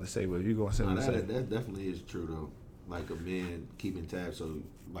what I was about to say, but if you're going to say what I said. That definitely is true, though. Like a man keeping tabs, so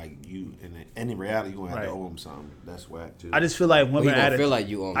like you in any reality, you gonna have to owe him something. That's whack too. I just feel like women feel like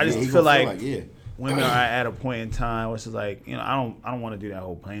you owe him. I just feel like women are at a point in time where it's like, you know, I don't want to do that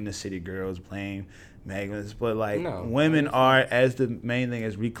whole blame the city girls, blame Magnus, but like women are, as the main thing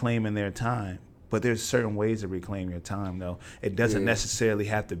is reclaiming their time. But there's certain ways to reclaim your time, though. It doesn't necessarily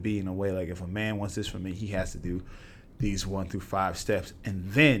have to be in a way like if a man wants this from me, he has to do these 1 through 5 steps,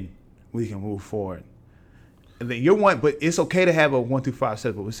 and then we can move forward. And then but it's okay to have a 1 through 5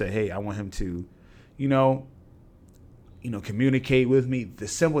 steps. But we say, hey, I want him to, you know, communicate with me. The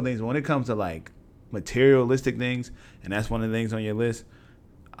simple things. When it comes to like materialistic things, and that's one of the things on your list,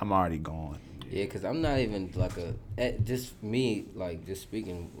 I'm already gone. Yeah, because I'm not even like just me, like just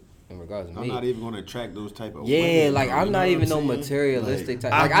speaking in regards to me. I'm not even going to attract those type of women, like I'm not even no materialistic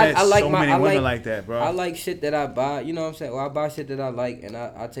type. Like I like women like that, bro. I like shit that I buy, you know what I'm saying? Or I buy shit that I like, and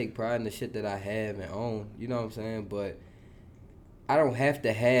I take pride in the shit that I have and own, you know what I'm saying? But I don't have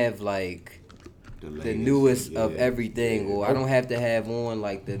to have like the newest of everything, or I don't have to have on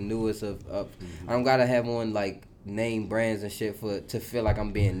like the newest of I don't gotta have on like name brands and shit to feel like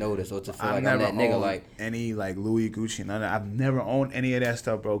I'm being noticed, or to feel like I'm that nigga. Like any like Louis, Gucci, none of that. I've never owned any of that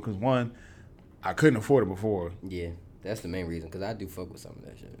stuff, bro. Because one, I couldn't afford it before. Yeah, that's the main reason. Because I do fuck with some of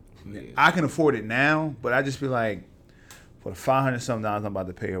that shit. Yeah. I can afford it now, but I just feel like for the $500 something I'm about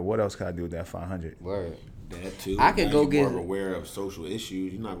to pay her, what else could I do with that $500? Word. That too. I could go get more aware of social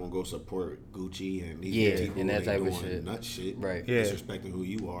issues. You're not gonna go support Gucci and these people and that type of shit. Nut shit, right? Yeah, disrespecting who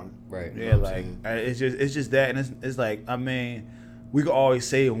you are, right? Yeah, like it's just that, and it's like, I mean, we can always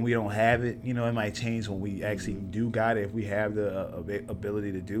say when we don't have it, you know, it might change when we actually do got it, if we have the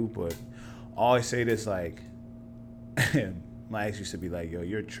ability to do. But I always say this, like, my ex used to be like, yo,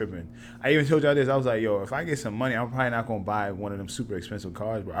 you're tripping. I even told y'all this. I was like, yo, if I get some money, I'm probably not going to buy one of them super expensive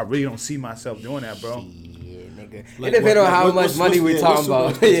cars, bro. I really don't see myself doing that, bro. Yeah, nigga. Like, it depends on how much money we talking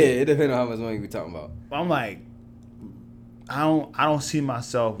what's about. Yeah, it depends on how much money we talking about. I'm like, I don't see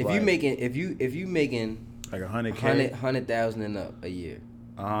myself. If like, you making if you making like 100K, 100,000 and up a year,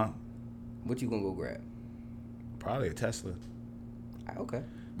 what you gonna go grab? probably a Tesla. Okay.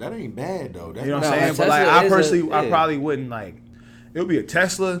 That ain't bad though. That's You know what No, I'm saying? a But like, Tesla I is personally, I yeah. probably wouldn't like. It would be a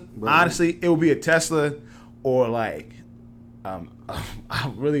Tesla. Bro. Honestly, it would be a Tesla, or like,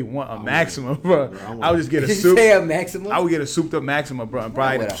 I really want a Maxima, bro. I would just get a Did you soup. say a Maxima? I would get a souped up Maxima, bro. And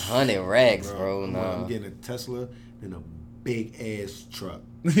Probably probably with 100 racks, bro. I'm No. getting a Tesla and a big ass truck.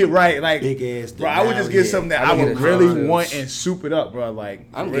 You're right, like Big ass. bro. I would just get something that I I would would get a really Honda. want and soup it up, bro. Like,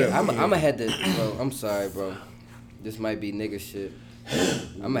 I'm gonna have to, bro. I'm sorry, bro. This might be nigga shit.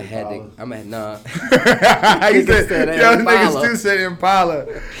 I'm gonna have to. nah. He said, said yo, Impala. niggas still said Impala.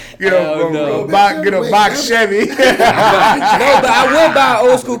 Get Hell a, no. get a box Chevy. No, but I would buy an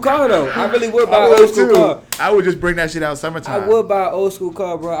old school car though. I really would buy I an would old school too. car. I would just bring that shit out summertime. I would buy an old school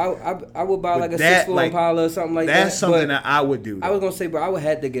car, bro. I would buy But like a that, 6'4" like, Impala or something like that. That's something but that I would do. I was gonna say, bro, I would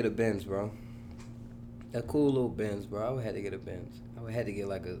have to get a Benz, bro. A cool little Benz, bro. I would have to get a Benz. I would have to get I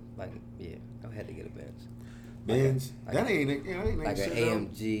would have to get a Benz. Benz. Like That ain't Like an shit, though.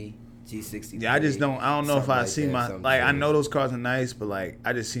 AMG G63. Yeah, I don't know if I see my something like I serious. know those cars are nice, but like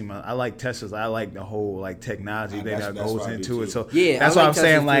I just see I like Teslas. I like the whole like technology Nah, that that's goes what I do into too. it. So Yeah, that's I why like I'm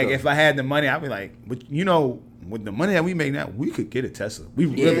saying Teslas like too, if I had the money, I'd be like, but you know, with the money that we make now, we could get a Tesla. We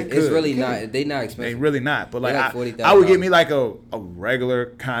Yeah, really could. it's really not. They not They expensive. really not. But They like like I would get $40,000. me like a regular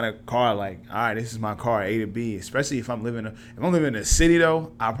kind of car. Like, all right, this is my car, A to B. Especially if I'm living in a city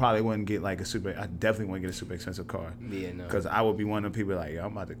though, I probably wouldn't get like I definitely wouldn't get a super expensive car. Yeah, no. Because I would be one of the people like, yo,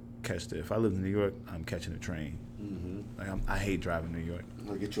 I'm about to catch the. If I lived in New York, I'm catching a train. Like I hate driving New York. I'm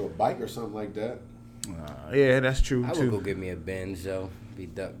gonna get you a bike or something like that. Yeah, that's true I too. would go get me a Benz, yo. Be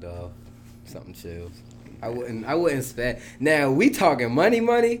ducked off. Something chills. I wouldn't spend. Now we talking money.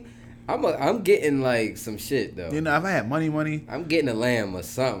 I'm getting like some shit though. You know, if I had money, I'm getting a lamb or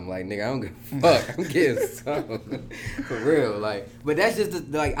something. Like, nigga, I don't give a fuck. I'm getting something. For real. Like, but that's just,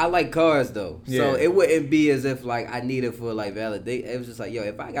 like, I like cars, though. Yeah. So it wouldn't be as if, like, I need it for, like, validate. It was just like, yo,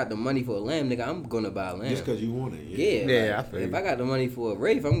 if I got the money for a lamb, nigga, I'm going to buy a lamb. Just because you want it. Yeah. Yeah, like, I feel if you. I got the money for a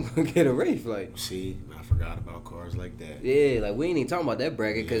Wraith, I'm going to get a Wraith. Like, See, I forgot about cars like that. yeah, like, we ain't even talking about that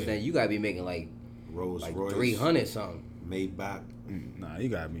bracket because Yeah. then you got to be making, like Rolls Royce, 300 something. Maybach. nah, you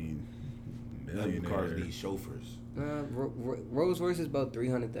got me Them cars millionaire. need chauffeurs. Rolls Royce is about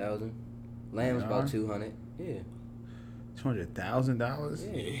 300,000. Lamb's about 200. Yeah.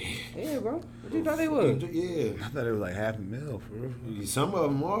 $200,000. Yeah, bro. What you thought they was? Yeah. I thought it was like $500,000 for real. Some of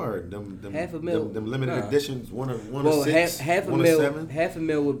them are them $500,000. Them limited Nah. editions. One of Well, six, half a one of mil. seven. Half a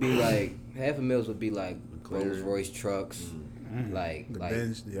mil would be like McLaren. Rolls Royce trucks, like The like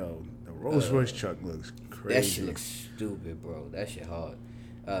Benz, yo, the Rolls Royce truck looks crazy. that shit looks stupid, bro. That shit hard.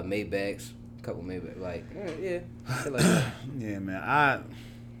 Maybachs, couple Maybach, like yeah, shit like that. Yeah, man.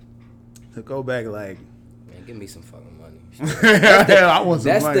 To go back like. Man, give me some fucking money. I want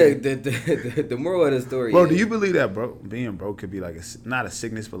some That's money. the moral of the story. Bro, is, do you believe that being broke could be like not a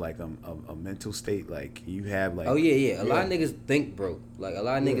sickness, but like a mental state? Like you have like. Oh yeah. A lot of niggas think broke. Like a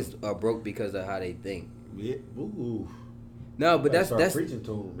lot of niggas are broke because of how they think. Yeah. Ooh. No, but that's preaching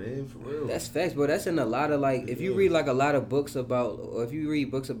to them, man, for real. that's facts, bro. That's in a lot of like if you read like a lot of books about, or if you read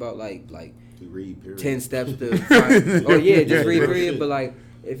books about like You read, period. 10 steps to oh yeah, just read Yeah. period. But like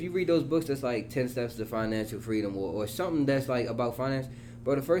if you read those books that's like 10 steps to financial freedom or something that's like about finance,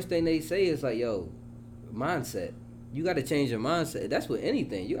 bro, the first thing they say is like, yo, mindset. You gotta change your mindset. That's with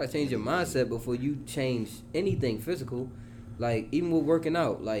anything. You gotta change your mindset before you change anything physical. Like even with working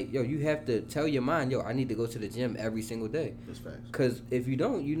out, like yo, you have to tell your mind, yo, I need to go to the gym every single day. That's facts. Cause if you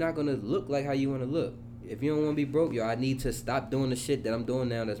don't, you're not gonna look like how you wanna look. If you don't wanna be broke, yo, I need to stop doing the shit that I'm doing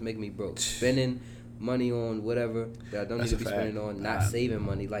now that's making me broke. Spending money on whatever that I don't That's need to a be spending fact. on, not saving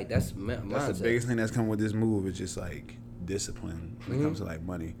money. Like that's mindset. That's the biggest thing that's come with this move is just like discipline when it comes to like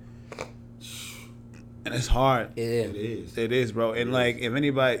money. And it's hard. Yeah. It is. It is, bro. And like if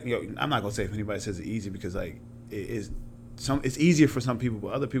anybody, I'm not gonna say if anybody says it's easy because like it is. It's easier for some people,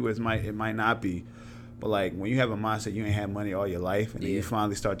 but other people it might not be. But like when you have a mindset, you ain't had money all your life, and then you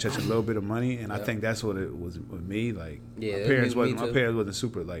finally start touching a little bit of money, and I think that's what it was with me. Like Yeah, my parents me wasn't too.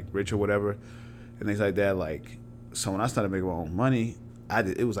 super like rich or whatever, and things like that. Like so when I started making my own money,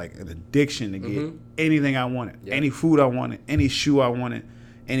 it was like an addiction to get anything I wanted, any food I wanted, any shoe I wanted,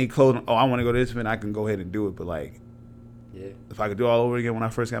 any clothing. Oh, I want to go to this event, I can go ahead and do it. But like, if I could do it all over again when I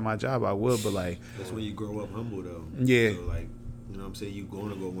first got my job, I would. But like, that's when you grow up humble though. Yeah. So like, you know what I'm saying? You're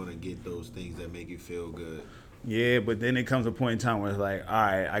gonna go want to get those things that make you feel good. Yeah, but then it comes a point in time where it's like, all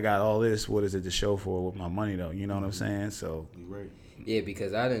right, I got all this. What is it to show for with my money though? You know what I'm saying? So You're right. Yeah,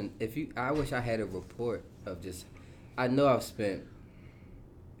 because I wish I had a report of just, I know I've spent,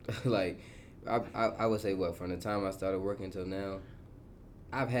 like, I would say what, from the time I started working till now,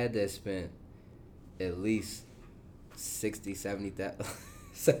 I've had that spent at least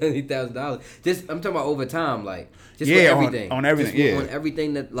 $70,000. Just, I'm talking about over time, like, just for everything. On everything, just on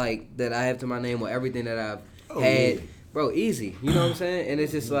everything that, like, that I have to my name, or everything that I've had, bro, easy. You know what I'm saying? And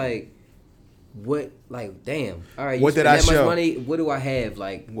it's just like, what, like, damn. All right, you what spend did I that show? much money, what do I have,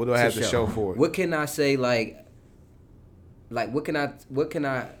 like, what do I have to show for it? What can I say, like, what do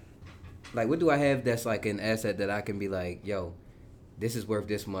I have that's like an asset that I can be like, yo, this is worth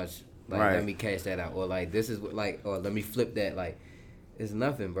this much, like, let me cash that out, or like, this is like, or let me flip that, like, it's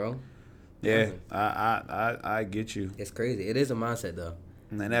nothing, bro. Yeah, nothing. I get you. It's crazy. It is a mindset though.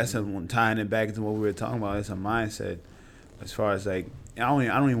 And that's tying it back into what we were talking about. It's a mindset as far as like, I don't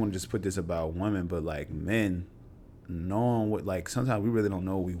even want to just put this about women, but like men knowing what, like, sometimes we really don't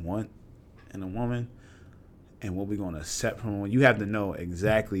know what we want in a woman and what we're going to accept from one. You have to know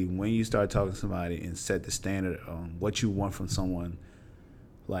exactly when you start talking to somebody and set the standard on what you want from someone.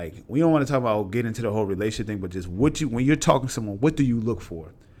 Like, we don't want to talk about get into the whole relationship thing, but just when you're talking to someone, what do you look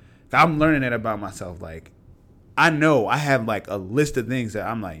for? I'm learning that about myself. Like, I know I have like a list of things that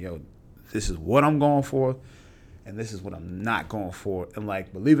I'm like, yo, this is what I'm going for, and this is what I'm not going for. And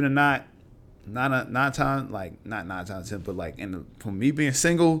like, believe it or not, not nine times out of 10, but like from me being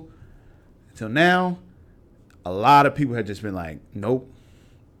single until now, a lot of people have just been like, nope,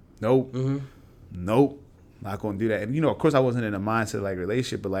 nope, nope, not gonna do that. And you know, of course, I wasn't in a mindset like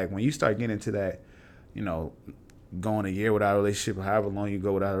relationship, but like when you start getting into that, you know, going a year without a relationship or however long you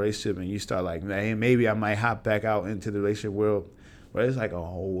go without a relationship, and you start like, hey, maybe I might hop back out into the relationship world. But it's like a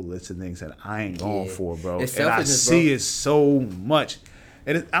whole list of things that I ain't going for, bro. It's and I see bro. it so much.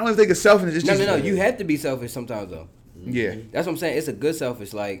 And I don't think it's selfish. It's no. You have to be selfish sometimes, though. Yeah. That's what I'm saying. It's a good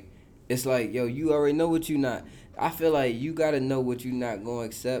selfish. Like, it's like, yo, you already know what you not. I feel like you got to know what you not going to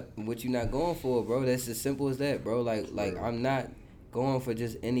accept and what you not going for, bro. That's as simple as that, bro. Like I'm not going for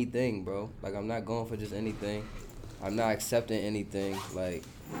just anything, bro. Like, I'm not going for just anything. I'm not accepting anything. Like,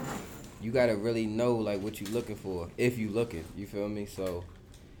 you got to really know, like, what you looking for, if you looking. You feel me? So,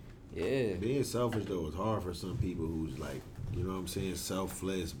 yeah. Being selfish, though, is hard for some people who's, like, you know what I'm saying,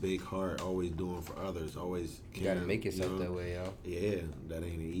 selfless, big heart, always doing for others, always caring. You got to make yourself that way, yo. Yeah, that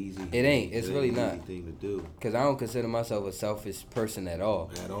ain't an easy It ain't. It's really not. Easy thing to do. Because I don't consider myself a selfish person at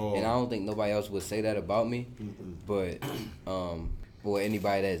all. At all. And I don't think nobody else would say that about me. But, or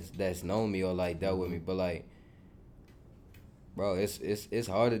anybody that's known me or, like, dealt with me. But, like, bro, it's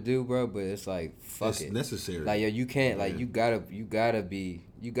hard to do, bro, but it's like, fuck it. It's necessary. Like, yo, you can't, like, you gotta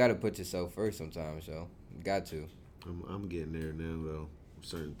put yourself first sometimes, yo. You got to. I'm getting there now, though.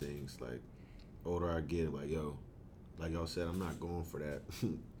 Certain things, like, older I get, I'm like, yo, like y'all said, I'm not going for that.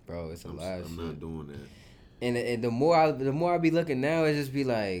 Bro, it's a lot of shit. I'm not doing that. And the more I be looking now, it just be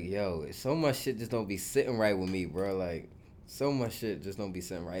like, yo, so much shit just don't be sitting right with me, bro. Like, so much shit just don't be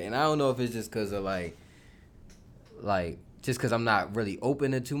sitting right. And I don't know if it's just because of, like, just because I'm not really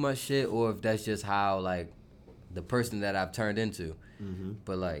open to too much shit, or if that's just how, like, the person that I've turned into.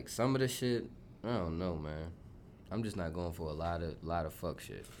 But, like, some of the shit, I don't know, man. I'm just not going for a lot of fuck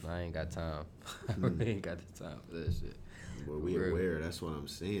shit. I ain't got time. I really ain't got the time for that shit. But we aware. That's what I'm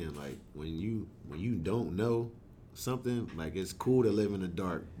saying. Like, when you don't know something, like, it's cool to live in the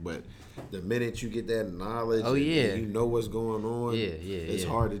dark, but the minute you get that knowledge, and you know what's going on, it's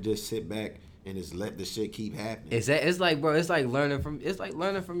hard to just sit back and just let the shit keep happening. It's like, bro, it's like learning from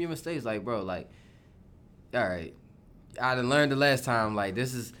your mistakes. Like, bro, like, all right, I done learned the last time. Like,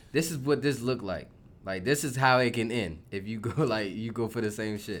 this is what this look like. Like, this is how it can end if you go for the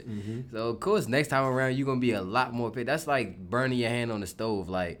same shit. So, of course, next time around, you're going to be a lot more pissed. That's like burning your hand on the stove.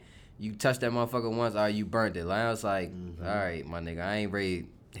 Like, you touch that motherfucker once, or you burnt it. Like, I was like, all right, my nigga, I ain't ready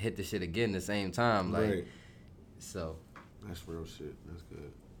to hit the shit again the same time. Like, right. So. That's real shit. That's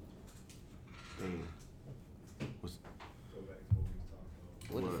good. Damn.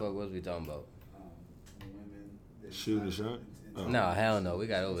 What the fuck was we talking about? Shooting a shot? Oh. No, hell no. We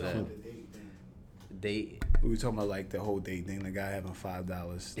got over that. Date. We were talking about like the whole date thing. The guy having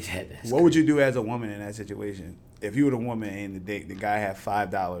 $5. Yeah, what would you do as a woman in that situation? If you were the woman and the guy had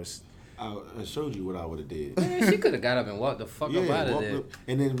 $5. I showed you what I would have did. Man, she could have got up and walked the fuck up out of there.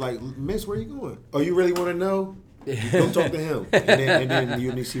 And then like, Miss, where you going? Oh, you really want to know? Go talk to him. And then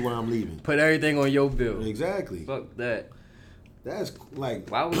you see why I'm leaving. Put everything on your bill. Exactly. Fuck that. That's like,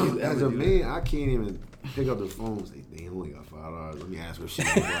 why would you as ever a do man, I can't even pick up the phone and say, "Damn, I only got $5. Let me ask her if she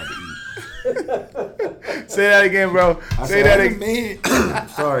want to eat." Say that again, bro. Say that again. Man.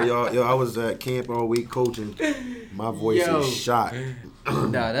 Sorry, y'all. Yo, I was at camp all week coaching. My voice is shot.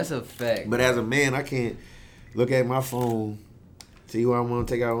 Nah, that's a fact. But as a man, I can't look at my phone, see who I want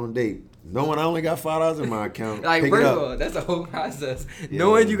to take out on a date. Knowing I only got $5 in my account. Like, pick first it of up. all, that's a whole process. Yeah.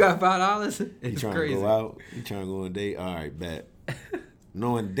 Knowing you got $5, You it's trying crazy. to go out? You trying to go on a date? All right, bet.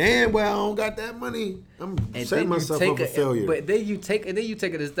 Knowing damn well I don't got that money, I'm setting myself up for failure. But then you take it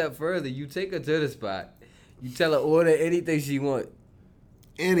a step further. You take her to the spot. You tell her order anything she want.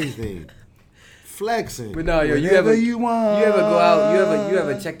 Anything. Flexing. But no, yo, you Whatever ever you want. You ever go out? You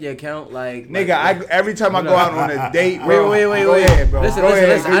ever check your account? Like Nigga, every time I go out on a date, Wait, bro. Go ahead, bro. Listen, Go ahead,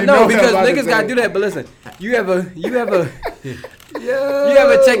 listen. I you know what I'm because about to niggas say. gotta do that. But listen, you ever you ever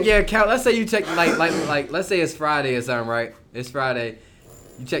check your account? Let's say you check like let's say it's Friday or something, right? It's Friday.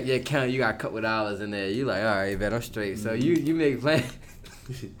 You check your account, you got a couple dollars in there. You like, all right, man, I'm straight. So you make plans.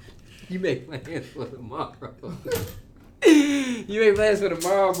 You make plans for tomorrow. You make plans for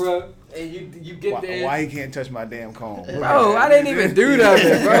tomorrow, bro. And you get there. Why you can't touch my damn comb? Bro, I didn't even do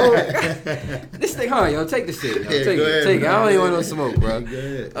nothing, bro. This thing, hold on, yo, take the shit. Yo. Take it. I don't even want no smoke, bro.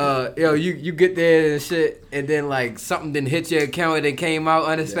 Yo, you get there and shit, and then like something didn't hit your account and it came out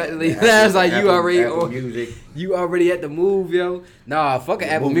unexpectedly. That's like you already Apple Music. You already at the move, yo. Nah, fuck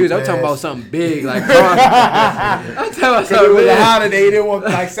Apple Music. I'm talking about something big, like. I'm talking about something It was big. a holiday. They didn't want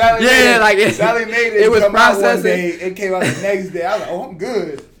like Sally. Yeah, like Sally made it. It was come out one processing. day. It came out the next day. I was like, oh, I'm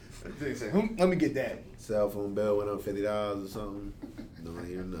good. They said, let me get that. Cell phone bill went up $50 or something. Don't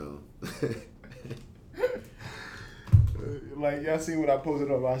even know. Like y'all see what I posted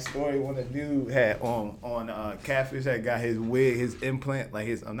on my story when the dude had on Catfish had got his wig, his implant, like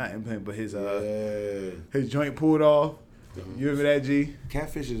his not implant, but his his joint pulled off. You remember that, G?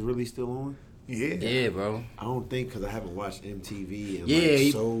 Catfish is really still on? Yeah, bro. I don't think because I haven't watched MTV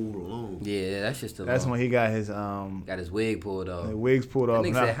Yeah, so long. Yeah, that's just That's when he got his wig pulled off. the wigs pulled off. That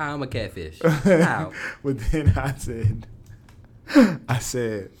nigga and said, "How I'm a catfish." How? But then I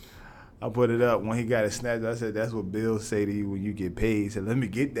said, I put it up when he got it snapped. I said, that's what Bill say to you when you get paid. He said, let me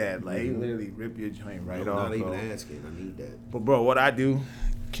get that. Like, he literally rip your joint right off. I'm not bro. even asking. I need that. But bro, what I do?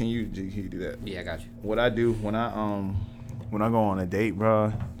 Can you do that? Yeah, I got you. What I do when I go on a date,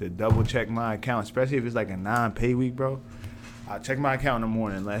 bro, to double check my account, especially if it's like a non-pay week, bro. I check my account in the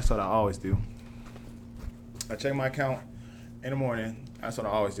morning. That's what I always do. I check my account in the morning. That's what I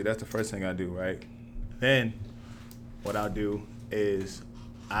always do. That's the first thing I do, right? Then what I'll do is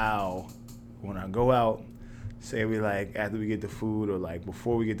when I go out, say we like after we get the food or like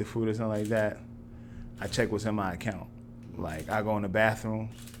before we get the food or something like that, I check what's in my account. Like I go in the bathroom,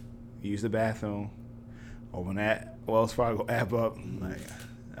 use the bathroom, open that Wells Fargo app up. Like,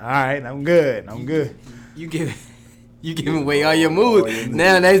 all right, I'm good. You giving away all your moves.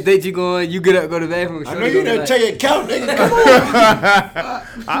 Now next date you get up, go to the bathroom. I know you done check your account, nigga. Come on.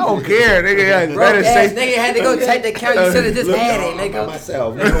 I don't care, nigga. Broke ass nigga had to go check the account. You should have just had it, nigga.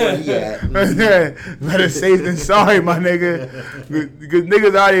 Myself. You know where he at. Better safe than sorry, my nigga. Because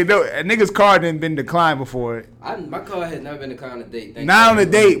niggas already know. A nigga's card done been declined before. My card has never been declined on a date. Not on a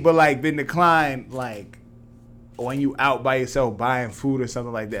date, but like been declined like when you out by yourself buying food or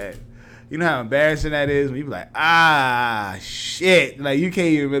something like that. You know how embarrassing that is when you be like, shit. Like, you can't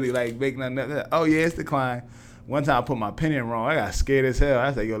even really, like, make nothing. Oh, yeah, it's declined. One time I put my pen in wrong. I got scared as hell. I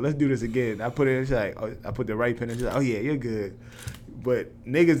was like, yo, let's do this again. I put it in. She's like, I put the right pen in. She's like, oh, yeah, you're good. But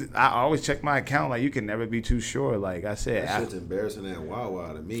niggas, I always check my account. Like, you can never be too sure. Like I said. That shit's embarrassing at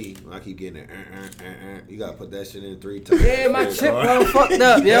Wawa to me. When I keep getting it. You got to put that shit in 3 times. Yeah, my chip all fucked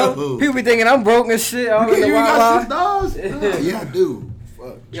up, yo. People be thinking I'm broke and shit. All in the You Wawa. got $6? Yeah, I do.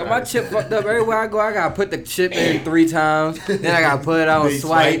 Yo, my chip fucked up everywhere I go. I gotta put the chip in 3 times. Then I gotta put it on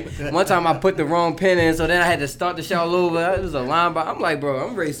swipe. One time I put the wrong pin in, so then I had to start the shit all over. It was a line, but I'm like, bro,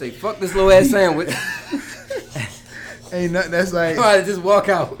 I'm ready to say, fuck this little ass sandwich. Ain't nothing. That's like. I'm about to just walk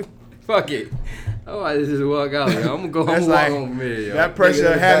out. Fuck it. I'm about to just walk out. Yo. I'm gonna go home. Walk home from here, yo. That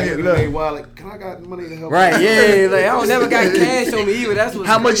pressure have you look. Wallet. Can I got money to help? Right? Yeah. Like I don't never got cash on me either. That's what.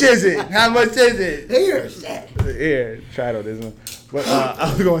 How much is it? How much is it? Here, shit. Here, try it on this one. But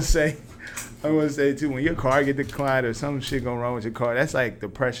I was gonna say too, when your car get declined or some shit going wrong with your car, that's like the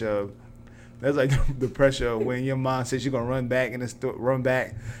pressure of That's like the pressure of when your mom says you're gonna run back in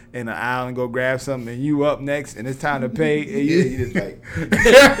the aisle and go grab something, and you up next, and it's time to pay. And you just like, you be looking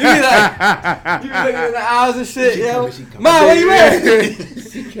in the aisles and shit, yo. Mom, where you at?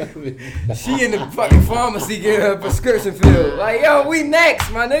 She in the fucking pharmacy getting her prescription filled. Like, yo, we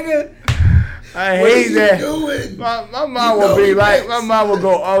next, my nigga. I hate that. My mom will be like, my mom will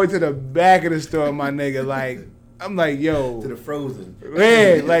go all the way to the back of the store, my nigga. Like, I'm like, yo. To the frozen.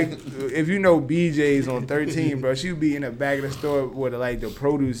 Man, like, if you know BJ's on 13, bro, she'd be in the back of the store where, like, the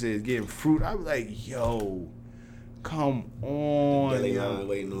produce is getting fruit. I'm like, yo, come on. Belly line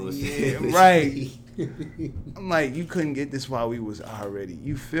waiting on us. Yeah, right. I'm like, you couldn't get this while we was already.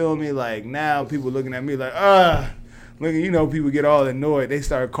 You feel me? Like, now people looking at me like, look, you know, people get all annoyed. They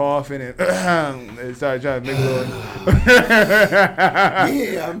start coughing and they start trying to make a little.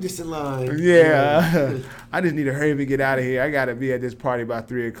 Yeah, I'm just in line. Yeah, I just need to hurry up and get out of here. I gotta be at this party by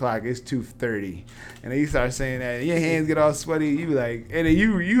 3:00. It's 2:30, and then you start saying that, and your hands get all sweaty. You be like, and then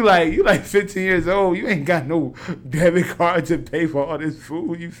you like 15 years old. You ain't got no debit card to pay for all this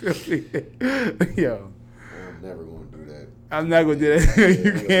food. You feel me? Yo, I'm never gonna do that. I'm not gonna do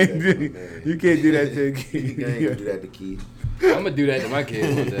that. You can't do that to a kid. I ain't gonna do that to Keith. I'm gonna do that to my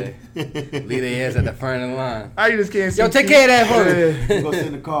kids one day. Leave their ass at the front of the line. I just can't see. Yo, take care of that for me. Go sit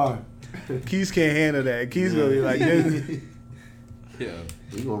in the car. Keys can't handle that. Keys gonna be like this. Yeah.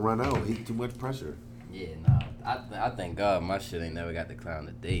 He gonna run out. He too much pressure. Yeah, nah. I thank God my shit ain't never got the clown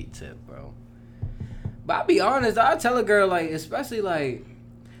the date tip, bro. But I'll be honest, I tell a girl, like, especially like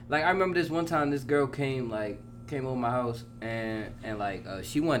I remember this one time this girl came over my house and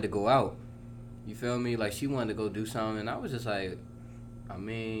she wanted to go out. You feel me? Like, she wanted to go do something, and I was just like, I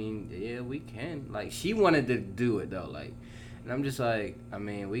mean, yeah, we can. Like, she wanted to do it though, like, and I'm just like, I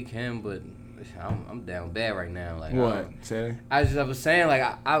mean, we can, but I'm down bad right now. Like, what? Say? I was saying, like,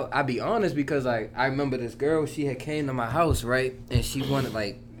 I be honest, because like I remember this girl, she had came to my house, right, and she wanted,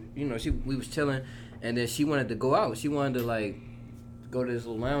 like, you know, we was chilling, and then she wanted to go out. She wanted to, like, go to this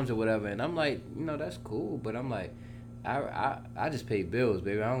little lounge or whatever, and I'm like, you know, that's cool, but I'm like, I just pay bills,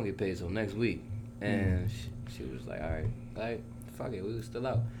 baby. I don't get paid till next week. And she was like, all right, like, fuck it, we was still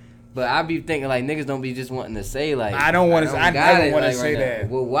out. But I be thinking, like, niggas don't be just wanting to say, like, I never want to say that.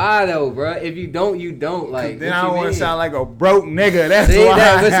 Well, why though, bro? If you don't, you don't. Like, then I don't want to sound like a broke nigga. That's why.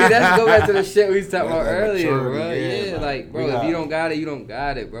 That's go back to the shit we was talking about earlier, bro. Yeah, like, bro, if you don't got it, you don't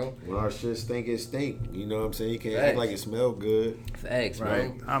got it, bro. When our shit stink, it stink. You know what I'm saying? You can't act Facts. like it smell good. Facts,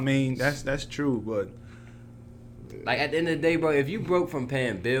 right. bro. I mean, that's true, but like, at the end of the day, bro, if you broke from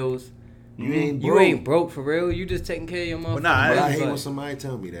paying bills, You ain't broke for real. You just taking care of your motherfucker. But I hate when somebody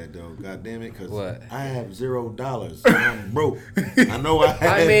tell me that though. God damn it, because I have $0. I'm broke. I know I have.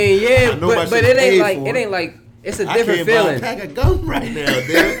 I mean, yeah, but it ain't like it's a different feeling. I can't buy a pack of gum right now,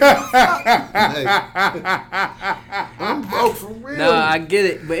 dude. I'm broke for real. Nah, I get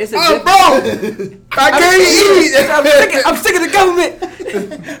it, but it's a I'm different. broke. I can't eat. I'm sick of the government.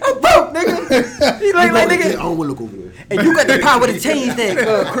 I'm broke, nigga. You like nigga. I don't want to look over there. And you got the power to change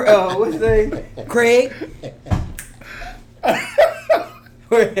that. What's his name? Craig.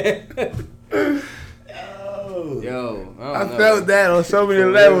 Yo, I felt that on so many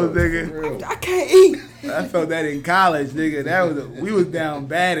levels, nigga. I can't eat. I felt that in college, nigga. We was down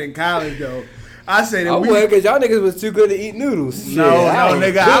bad in college though. I say that because y'all niggas was too good to eat noodles. No,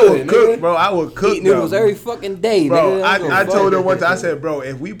 nigga, I would cook, bro. I would cook eat noodles every fucking day, bro. Nigga. I told her one time. I said, bro,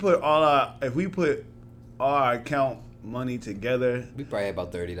 if we put all our account money together, we probably had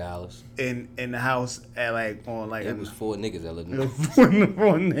about $30 in the house at like it was 4 niggas that lived in four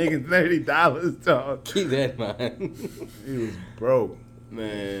niggas, $30, dog. Keep that in mind. He was broke,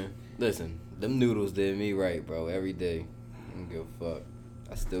 man. Listen, them noodles did me right, bro. Every day, I don't give a fuck.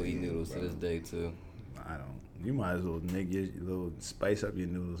 I still eat noodles to this day too. I don't. You might as well, nigga, spice up your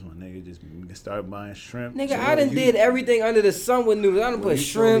noodles, my nigga. Just start buying shrimp. Nigga, I done did everything under the sun with noodles. I done put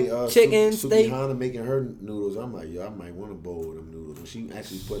shrimp, chicken, steak. Hana making her noodles. I'm like, yo, I might want a bowl of them noodles. When she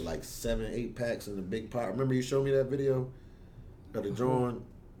actually put like 7-8 packs in a big pot. Remember you showed me that video of the drawing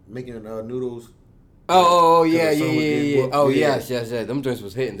making noodles. Oh yeah. Oh yes. Them joints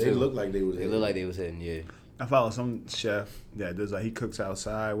was hitting too. They looked like they was. They looked like they was hitting. Yeah. I follow some chef that does he cooks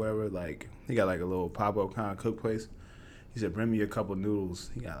outside, whatever. Like he got like a little pop up kind of cook place. He said, "Bring me a couple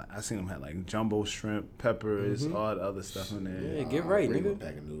noodles." He got I seen him had like jumbo shrimp, peppers, all the other stuff in there. Yeah, get right, bring nigga. A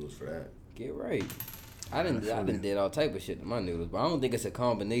pack of noodles for that. Get right. I done did all type of shit to my noodles, but I don't think it's a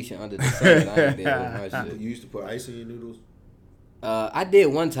combination under the sun that I ain't did with my shit. You used to put ice in your noodles? I did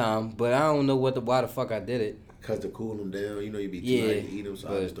one time, but I don't know why the fuck I did it. Cause to cool them down, you know, you be too light to eat them,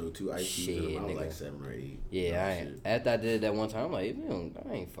 so I just throw 2 ice cubes in them. I was like 7 or 8. Yeah, I ain't. After I did it that one time, I'm like,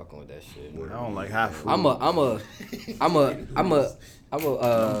 I ain't fucking with that shit. I don't like hot food. I'm a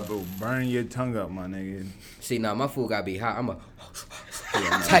Bro, burn your tongue up, my nigga. See, now my food gotta be hot. I'm a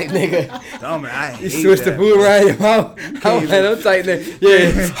type nigga. Dumb, I hate You switch that, the food bro. around your mouth. I'm type nigga.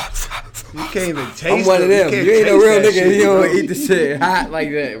 Yeah. You can't even taste I'm one of them. You ain't no real nigga. You don't eat the shit hot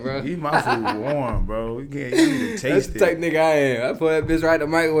like that, bro. Eat my food warm, bro. You can't even taste That's it. the type nigga I am. I put that bitch right in the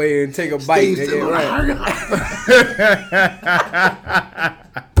microwave and take a bite. Nigga, right.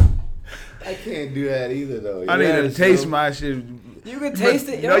 I can't do that either, though. I need to taste my shit. You can taste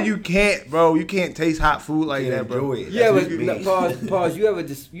it, yo. No, you can't, bro. You can't taste hot food like that, bro. Yeah, but pause. You ever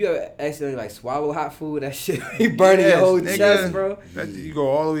accidentally like swallow hot food? That shit be burning your whole chest, bro. You go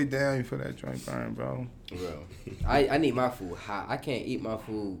all the way down, you feel that joint burn, bro. Bro, I need my food hot. I can't eat my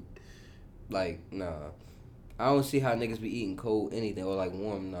food like nah. I don't see how niggas be eating cold anything or like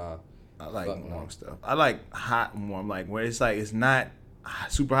warm. Nah, I like warm stuff. I like hot and warm, like where it's like it's not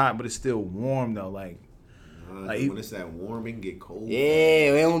super hot, but it's still warm though. Like when it's that warm, it can get cold.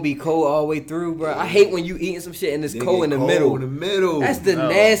 Yeah, it won't be cold all the way through, bro. I hate when you eating some shit and it's cold in the middle. That's the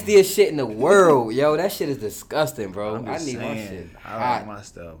nastiest shit in the world, yo. That shit is disgusting, bro. I need my shit hot. I like my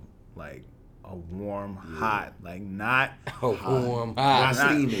stuff like a warm, hot, like not warm, hot,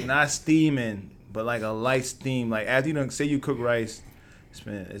 not steaming, but like a light steam. Like after you say you cook rice, it's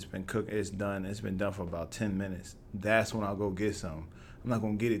been cooked, it's done. It's been done for about 10 minutes. That's when I'll go get some. I'm not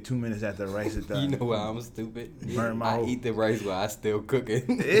gonna get it 2 minutes after the rice is done. You know why I'm stupid? I eat the rice while I still cooking.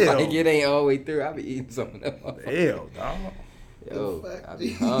 Ew. Like it ain't all the way through. I be eating some of them. Ew, dog. Yo, I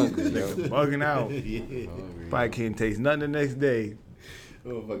be hungry, yo. Bugging out. Yeah. Probably can't taste nothing the next day.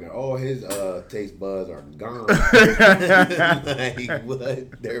 Oh, fucking all his taste buds are gone. Like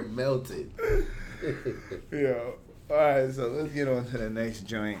what? They're melted. Yeah. All right, so let's get on to the next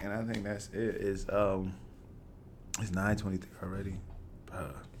joint, and I think that's it. It's 9:23 already.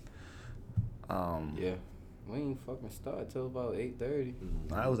 Yeah, we ain't fucking start till about 8:30.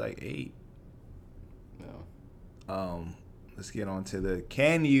 I was like 8. No. Let's get on to the.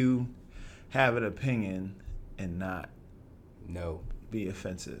 Can you have an opinion and not be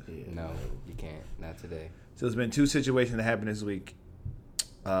offensive? Yeah, no, you can't. Not today. So there's been 2 situations that happened this week.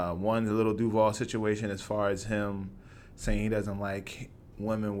 One, the little Duval situation, as far as him saying he doesn't like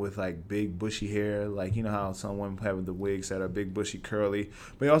women with like big bushy hair, like you know how some women have the wigs that are big bushy curly.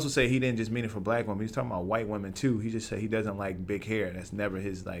 But he also said he didn't just mean it for black women. He's talking about white women too. He just said he doesn't like big hair. That's never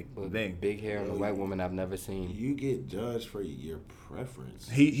his like thing. Big hair on a white woman I've never seen. You get judged for your preference.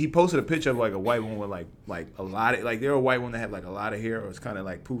 He posted a picture of like a white woman with like a lot of like there are white women that have like a lot of hair or it's kind of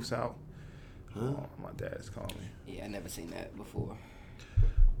like poofs out. Huh? Oh, my dad's calling me. Yeah, I never seen that before.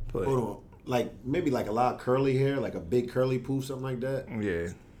 But, hold on, like maybe like a lot of curly hair, like a big curly poof, something like that.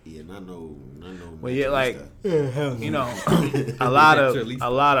 Yeah. Yeah, not no. Well, yeah, like you know, a lot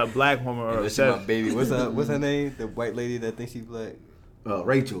of black women are upset. My baby, what's her name? The white lady that thinks she's black.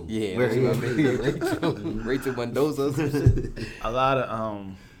 Rachel. Yeah, that's my baby, Rachel Mendoza. A lot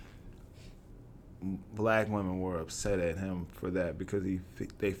of black women were upset at him for that because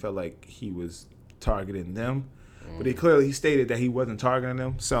they felt like he was targeting them. But he stated that he wasn't targeting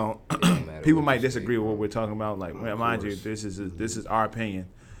them. So people might disagree with what we're talking about. Like, mind you, this is our opinion.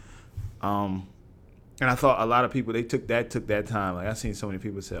 And I thought a lot of people they took that time. Like I seen so many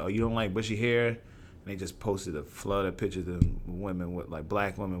people say, "Oh, you don't like bushy hair," and they just posted a flood of pictures of women with like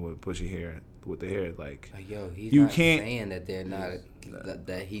black women with bushy hair with the hair like. Yo, he's you not can't, saying that they're not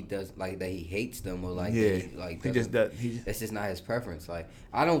that he does like that he hates them or like yeah like he just does. That's just not his preference. Like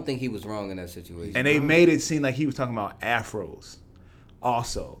I don't think he was wrong in that situation. And they made it seem like he was talking about afros.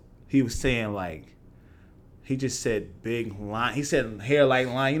 Also, he was saying like. He just said big line. He said hair like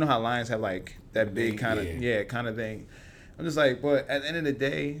line. You know how lions have like that big kind of kind of thing. I'm just like, but at the end of the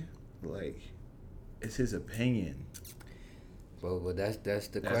day, like, it's his opinion. Bro, but that's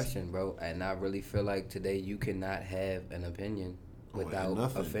the question, bro. And I really feel like today you cannot have an opinion without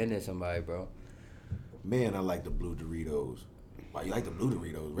offending somebody, bro. Man, I like the blue Doritos. Why you like the blue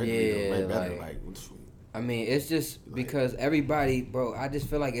Doritos? Red Doritos, right better. Like, I mean, it's just because everybody, bro. I just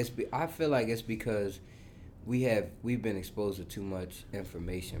feel like it's because. We've been exposed to too much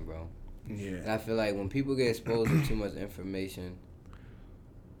information, bro. Yeah. And I feel like when people get exposed to too much information,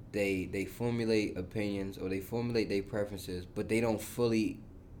 they formulate opinions or they formulate their preferences, but they don't fully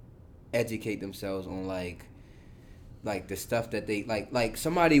educate themselves on like the stuff that they like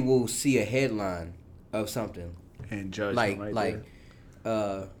somebody will see a headline of something and judge fucking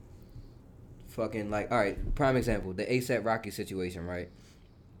like all right, prime example, the ASAP Rocky situation, right?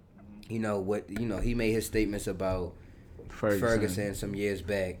 he made his statements about Ferguson some years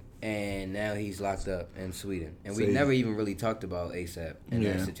back, and now he's locked up in Sweden. And we never even really talked about ASAP in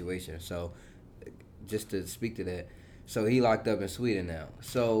that situation. So just to speak to that, so he locked up in Sweden now.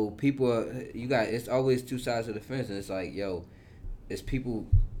 So it's always two sides of the fence, and it's like, yo, is people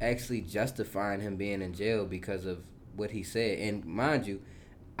actually justifying him being in jail because of what he said? And mind you,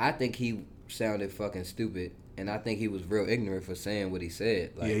 I think he sounded fucking stupid, and I think he was real ignorant for saying what he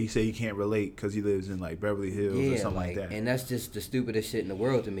said. Like, he said he can't relate because he lives in like Beverly Hills or something like that. And that's just the stupidest shit in the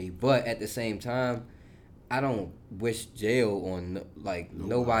world to me. But at the same time, I don't wish jail on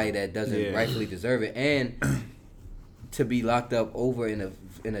nobody that doesn't rightfully deserve it, and to be locked up over in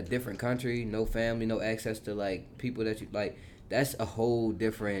a different country, no family, no access to like people that you like. That's a whole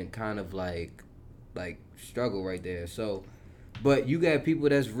different kind of like struggle right there. So. But you got people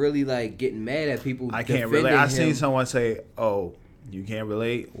that's really like getting mad at people. I can't relate. I seen someone say, "Oh, you can't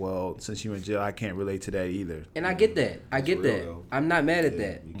relate." Well, since you're in jail, I can't relate to that either. And I get that. I'm not mad at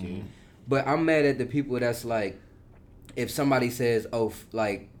that. You can. But I'm mad at the people that's like, if somebody says, "Oh,"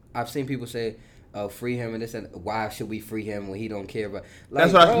 like I've seen people say, "Oh, free him," and this and why should we free him when he don't care about?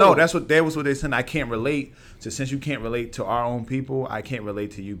 Like, that was what they said. I can't relate. So since you can't relate to our own people, I can't relate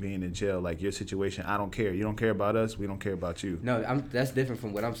to you being in jail. Like your situation, I don't care. You don't care about us. We don't care about you. No, that's different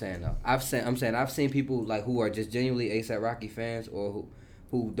from what I'm saying though. I've seen people like who are just genuinely ASAP Rocky fans or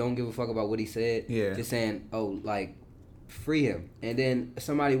who don't give a fuck about what he said. Yeah. Just saying, oh, like free him, and then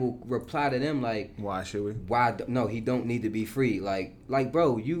somebody will reply to them like, why should we? Why? No, he don't need to be free. Like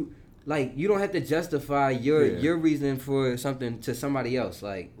bro, you don't have to justify your reason for something to somebody else.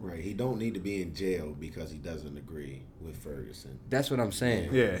 Like, right, he don't need to be in jail because he doesn't agree with Ferguson. That's what I'm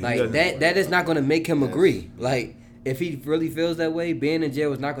saying. Yeah, like that is not going to make him agree. Like, if he really feels that way, being in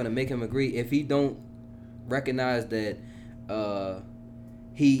jail is not going to make him agree. If he don't recognize that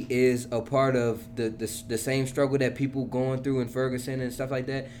he is a part of the same struggle that people going through in Ferguson and stuff like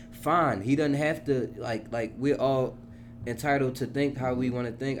that, fine. He doesn't have to like we're all entitled to think how we want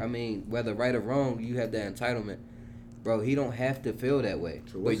to think. I mean, whether right or wrong, you have that entitlement, bro. He don't have to feel that way,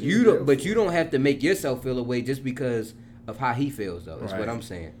 so but you don't have to make yourself feel a way just because of how he feels, though. That's what I'm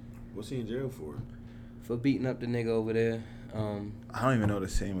saying. What's he in jail for? For beating up the nigga over there. I don't even know the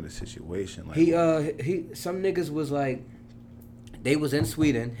same of the situation. Like, he some niggas was like, they was in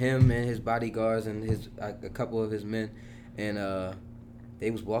Sweden, him and his bodyguards and a couple of his men, and they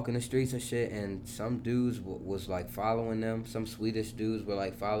was walking the streets and shit, and some dudes was like following them. Some Swedish dudes were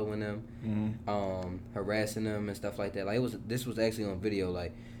like following them, harassing them and stuff like that. Like this was actually on video.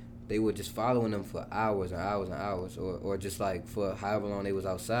 Like they were just following them for hours and hours and hours, or just like for however long they was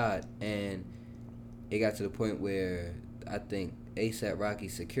outside. And it got to the point where I think ASAP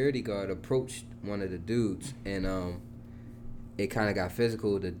Rocky's security guard approached one of the dudes, and it kind of got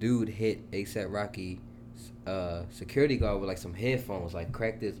physical. The dude hit ASAP Rocky security guard with like some headphones, like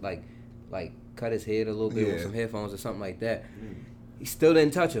cracked his like cut his head a little bit with some headphones or something like that. He still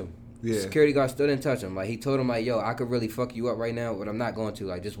didn't touch him. The security guard still didn't touch him. Like, he told him like, yo, I could really fuck you up right now, but I'm not going to.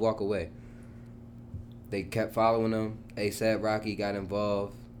 Like, just walk away. They kept following him. ASAP Rocky got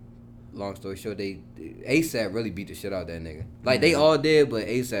involved. Long story short, ASAP really beat the shit out of that nigga. Like, they all did, but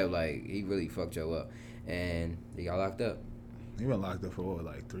ASAP, like, he really fucked Joe up, and they got locked up. He been locked up for what,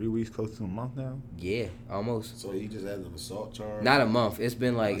 like 3 weeks, close to a month now? Yeah, almost. So he just had an assault charge? Not a month. It's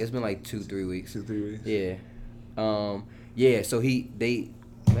been like 2-3 weeks. 2-3 weeks. Yeah. Yeah, so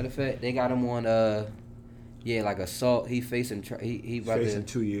matter of fact, they got him on like assault. He facing he about facing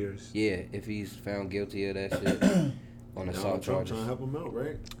 2 years. Yeah, if he's found guilty of that shit on assault charges. Trying to help him out,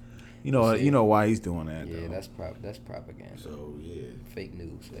 right? You know why he's doing that. Yeah, though. that's propaganda. So yeah, fake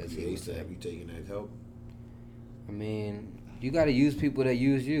news. Have you taken that help? I mean, you got to use people that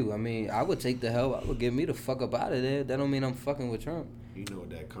use you. I mean, I would take the help. I would get me the fuck up out of there. That don't mean I'm fucking with Trump. You know what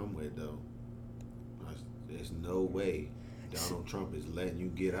that come with, though. There's no way Donald Trump is letting you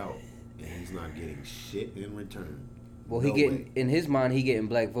get out, and he's not getting shit in return. Well, in his mind, he getting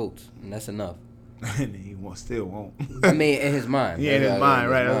black votes, and that's enough. And he still won't. I mean, in his mind. Yeah, in his mind,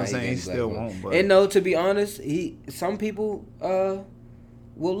 right? That's what I'm saying. He still won't. But. And no, to be honest, some people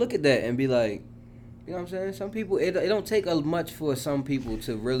will look at that and be like, you know what I'm saying? Some people, it don't take much for some people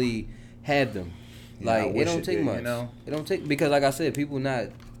to really have them. Like, it don't take much. You know? It don't take, because like I said, people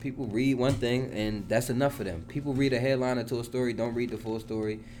read one thing and that's enough for them. People read a headliner to a story, don't read the full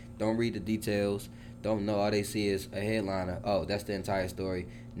story, don't read the details, don't know, all they see is a headliner. Oh, that's the entire story.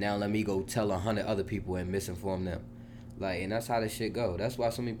 Now let me go tell 100 other people and misinform them. Like, and that's how this shit go. That's why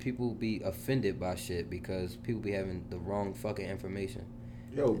so many people be offended by shit, because people be having the wrong fucking information.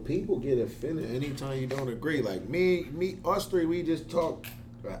 Yo, people get offended anytime you don't agree. Like us three, we just talk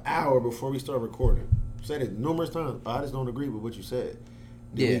an hour before we start recording. Said it numerous times. I just don't agree with what you said.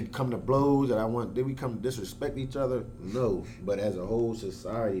 Did we come to blows? Did we come to disrespect each other? No. But as a whole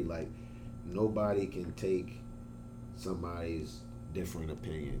society, like, nobody can take somebody's different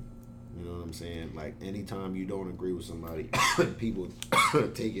opinion. You know what I'm saying? Like, anytime you don't agree with somebody, people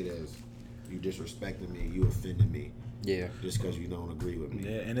take it as you disrespecting me, you offending me. Yeah. Just because you don't agree with me.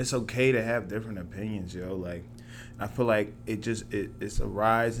 Yeah, and it's okay to have different opinions, yo. Like, I feel like it's a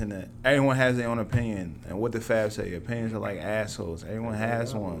rise in it. Everyone has their own opinion. And what the Fab say, opinions are like assholes. Everyone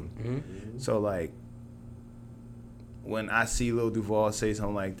has one. Mm-hmm. So, like, when I see Lil Duval say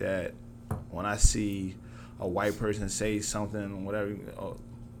something like that, when I see a white person say something,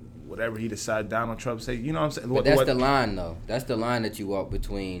 whatever he decided Donald Trump say, you know what I'm saying? But that's the line, though. That's the line that you walk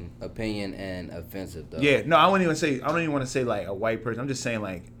between opinion and offensive, though. Yeah, no, I don't even want to say like a white person. I'm just saying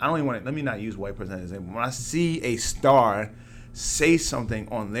like I don't even want to. Let me not use white person as an example. When I see a star say something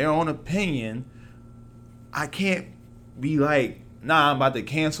on their own opinion, I can't be like, nah, I'm about to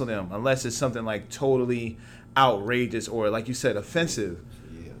cancel them unless it's something like totally outrageous or like you said, offensive.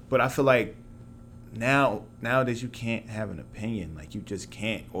 Yeah. But I feel like nowadays you can't have an opinion, like you just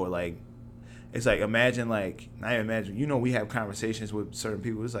can't, or like it's like imagine we have conversations with certain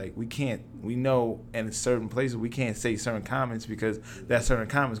people. It's like we know in certain places we can't say certain comments because that certain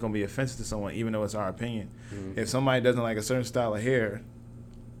comment is gonna be offensive to someone, even though it's our opinion. Mm-hmm. If somebody doesn't like a certain style of hair,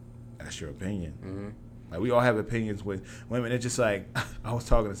 that's your opinion. Mm-hmm. Like we all have opinions with women. It's just like I was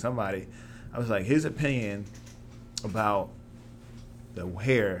talking to somebody, I was like, his opinion about the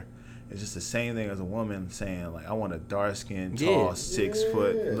hair. It's just the same thing as a woman saying, like, I want a dark-skinned, tall, 6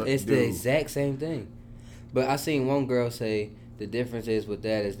 foot It's dude. the exact same thing. But I seen one girl say the difference is with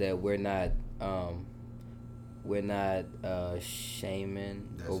that is that we're not shaming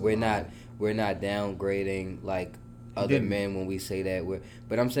or we're not downgrading like other men when we say that.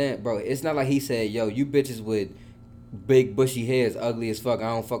 But I'm saying, bro, it's not like he said, yo, you bitches with big bushy hairs, ugly as fuck. I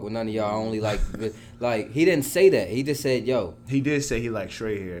don't fuck with none of y'all. I only like he didn't say that. He just said, yo. He did say he liked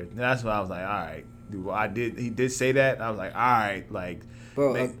straight hair. That's why I was like, all right, dude. He did say that. I was like, all right, like,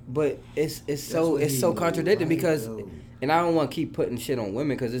 bro. But it's so contradicting because, and I don't want to keep putting shit on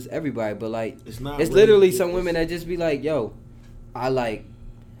women because it's everybody. But like, it's literally some women that just be like, yo,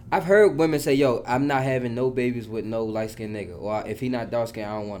 I've heard women say, yo, I'm not having no babies with no light-skinned nigga. Or if he not dark-skinned,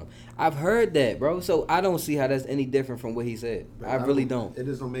 I don't want him. I've heard that, bro. So I don't see how that's any different from what he said. I really don't. It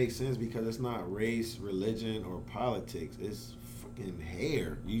just don't make sense because it's not race, religion, or politics. It's fucking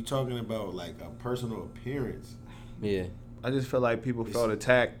hair. You talking about like a personal appearance. Yeah. I just feel like people felt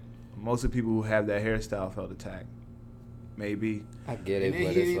attacked. Most of the people who have that hairstyle felt attacked. Maybe. I get it, but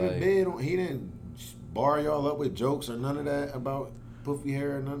it's like... He didn't bar y'all up with jokes or none of that about... puffy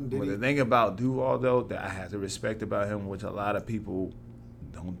hair or nothing, But the thing about Duval, though, that I have to respect about him, which a lot of people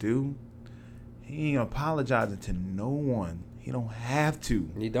don't do, he ain't apologizing to no one. He don't have to.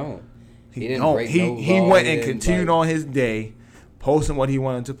 He don't. He didn't break no law. He went and continued on his day, posting what he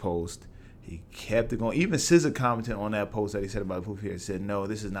wanted to post. He kept it going. Even SZA commented on that post that he said about poofy hair. Said, "No,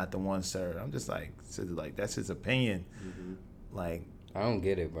 this is not the one, sir." I'm just like, SZA, like that's his opinion. Mm-hmm. Like, I don't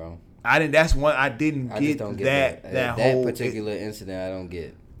get it, bro. I didn't. That's one I didn't get. That whole particular incident. I don't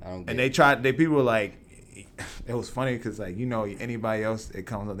get. And they tried. People were like, it was funny because like anybody else it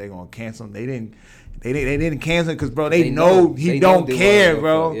comes up, they gonna cancel him. They didn't cancel him because bro, they know he don't care,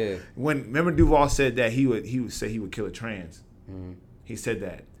 bro. Yeah. Remember Duval said that he would say he would kill a trans. Mm-hmm. He said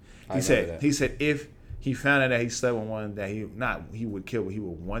that. He said if he found out that he slept with one that he would kill, but he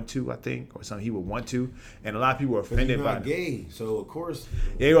would want to, I think, or something. He would want to, and a lot of people were offended by that. Gay, so of course.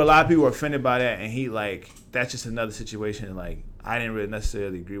 Yeah, a lot of people were offended by that, and he that's just another situation. Like I didn't really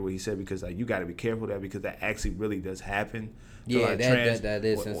necessarily agree with what he said because like you got to be careful of that because that actually really does happen. Yeah, that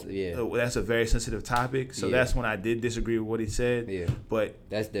is sensitive. Yeah, that's a very sensitive topic. So that's when I did disagree with what he said. Yeah, but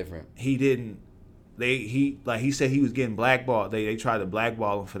that's different. He didn't. He said he was getting blackballed. They tried to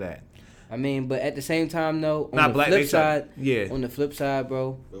blackball him for that. I mean, but at the same time, though, on the flip side,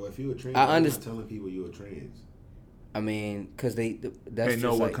 bro. But if you a trans, I'm not telling people you a trans. I mean, because they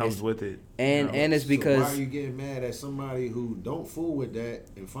know what comes with it, and it's because why are you getting mad at somebody who don't fool with that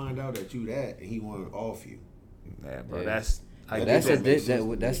and find out that you that and he want to off you? Yeah, bro, that's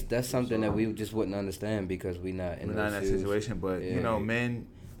something that we just wouldn't understand because we're not in that situation. But men.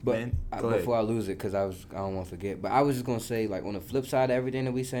 But before I lose it, because I don't want to forget. But I was just gonna say, like, on the flip side of everything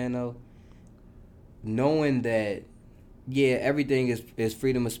that we saying though, knowing that, yeah, everything is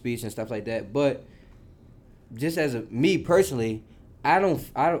freedom of speech and stuff like that. But just me personally,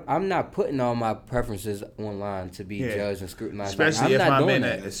 I'm not putting all my preferences online to be judged and scrutinized. Especially like, if I'm in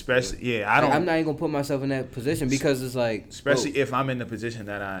that. Especially, I don't. I'm not even gonna put myself in that position because it's like. Especially if I'm in the position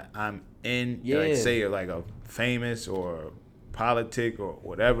that I'm in, like say like a famous or politic or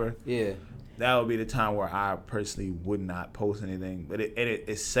whatever. Yeah. That would be the time where I personally would not post anything. But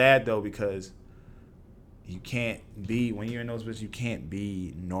it's sad though because you can't be when you're in those positions. You can't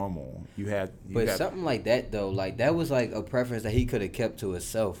be normal. But something like that though, like that was like a preference that he could have kept to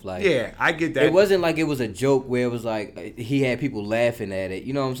himself. Like I get that. It wasn't like it was a joke where it was like he had people laughing at it.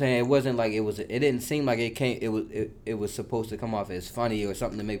 You know what I'm saying? It wasn't like it was. It didn't seem like it came. It was supposed to come off as funny or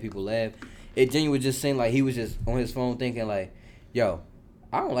something to make people laugh. It genuinely just seemed like he was just on his phone thinking like, "Yo,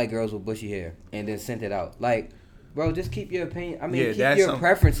 I don't like girls with bushy hair," and then sent it out like. Bro, just keep your opinion. I mean, keep your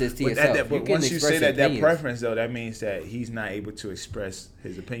preferences to yourself. But once you say that preference, though, that means that he's not able to express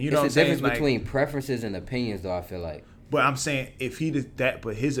his opinion. You know what I'm saying? There's a difference between preferences and opinions, though, I feel like. But I'm saying, if he did that,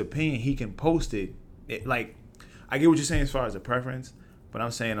 but his opinion, he can post it. Like, I get what you're saying as far as a preference, but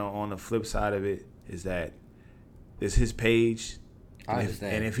I'm saying on the flip side of it is that it's his page. I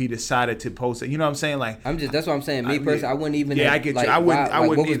understand. And if he decided to post it, you know what I'm saying? Like, that's what I'm saying. Me personally, I wouldn't even. Yeah, I get you. I wouldn't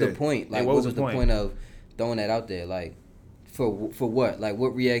what was either. The point? Like, what was the point of throwing that out there? Like, for what? Like,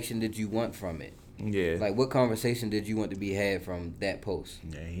 what reaction did you want from it? Yeah. Like, what conversation did you want to be had from that post?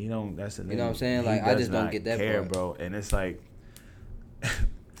 Yeah, he don't. That's the thing. You know what I'm saying? Like, I just don't get that part, bro. And it's like,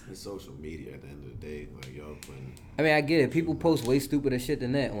 it's social media at the end of the day. Like y'all putting. I mean, I get it. People post way stupider shit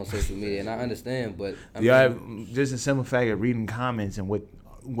than that on social media, and I understand. But just a simple fact of reading comments and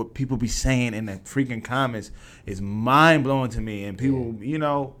what people be saying in the freaking comments is mind blowing to me. And people, you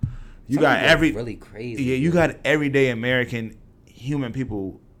know. You got really crazy. Yeah, you got everyday American human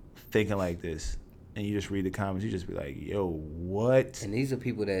people thinking like this, and you just read the comments. You just be like, "Yo, what?" And these are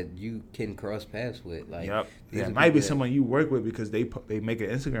people that you can cross paths with. Like, yep, yeah, it might be someone you work with because they make an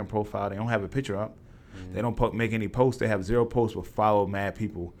Instagram profile. They don't have a picture up. Mm-hmm. They don't make any posts. They have 0 posts but follow mad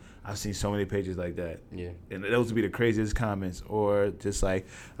people. I've seen so many pages like that. Yeah, and those would be the craziest comments, or just like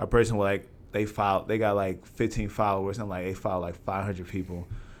a person with like they got like 15 followers and like they follow like 500 people.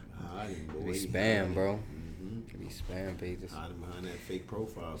 It be spam, bro. It be spam pages. Hiding behind that fake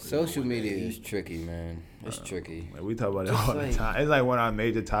profile. Social media is tricky, man. It's tricky. We talk about it all the time. It's like one of our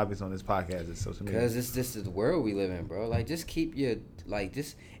major topics on this podcast is social media. Because it's just the world we live in, bro. Like, just keep your,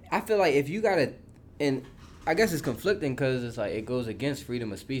 I feel like if you gotta, and I guess it's conflicting because it's like it goes against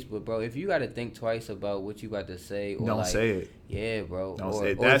freedom of speech. But, bro, if you gotta think twice about what you got to say, or don't say it. Yeah, bro. Don't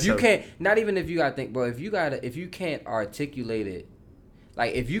say it. Or if you can't, not even if you gotta think, bro. If you can't articulate it.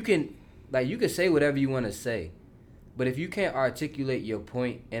 Like, if you can, like, you can say whatever you want to say, but if you can't articulate your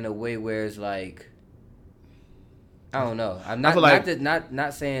point in a way where it's like, I don't know. I'm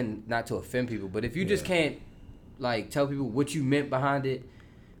not saying not to offend people, but if you just can't, like, tell people what you meant behind it,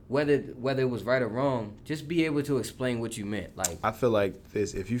 whether it was right or wrong, just be able to explain what you meant. Like, I feel like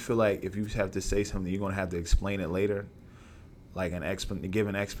this. If you feel like if you have to say something, you're gonna have to explain it later, like give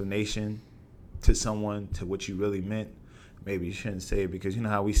an explanation to someone to what you really meant. Maybe you shouldn't say it because you know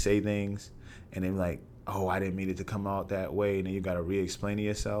how we say things and then like, oh, I didn't mean it to come out that way, and then you got to re-explain to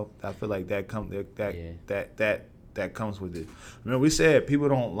yourself. I feel like that comes with it. Remember, we said people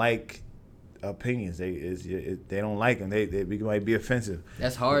don't like opinions. They don't like them. They might be offensive.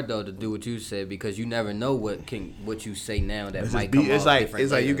 That's hard though to do what you said because you never know what you say now that might come off different.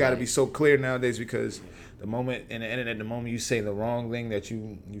 It's like you got to be so clear nowadays because the moment in the internet, the moment you say the wrong thing that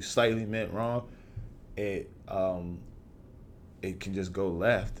you slightly meant wrong, it can just go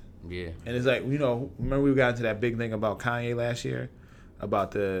left. Yeah. And it's like, you know, remember we got into that big thing about Kanye last year?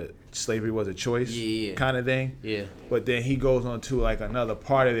 About the slavery was a choice kind of thing? Yeah. But then he goes on to like another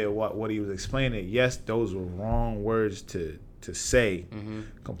part of it, what he was explaining. Yes, those were wrong words to say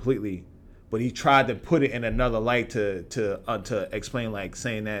completely. But he tried to put it in another light to explain, like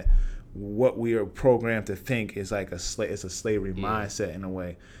saying that what we are programmed to think is like it's a slavery mindset in a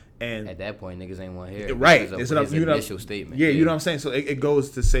way. And at that point, niggas ain't want to hear it. Right. It's an initial statement. Yeah, you know what I'm saying? So it goes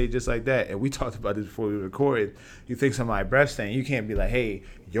to say just like that. And we talked about this before we recorded. You think somebody breath stink, you can't be like, hey,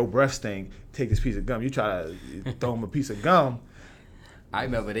 your breath stink, take this piece of gum. You try to throw him a piece of gum. I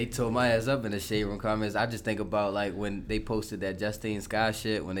remember they tore my ass up in the shade room comments. I just think about like when they posted that Justine Scott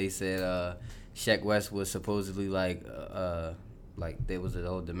shit when they said Sheck West was supposedly like there was a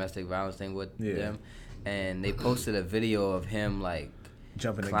whole domestic violence thing with them. And they posted a video of him like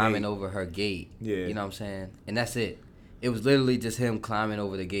climbing over her gate. Yeah. You know what I'm saying? And that's it. It was literally just him climbing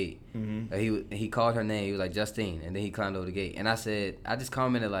over the gate. Mm-hmm. He called her name. He was like, Justine. And then he climbed over the gate. And I just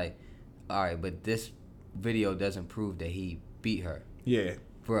commented like, all right, but this video doesn't prove that he beat her. Yeah.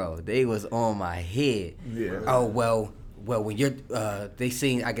 Bro, they was on my head. Yeah. Oh, well, well, when you're, they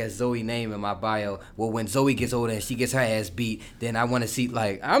seen, I guess, Zoe name in my bio. Well, when Zoe gets older and she gets her ass beat, then I want to see,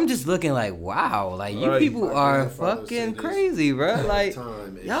 like, I'm just looking like, wow, like, you people are fucking crazy, bro. Like,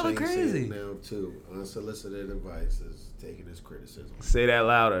 y'all are crazy. Now, too, unsolicited advice is taken as criticism. Say that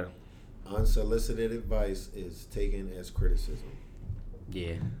louder. Unsolicited advice is taken as criticism.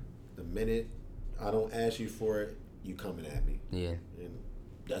 Yeah. The minute I don't ask you for it, you coming at me. Yeah. And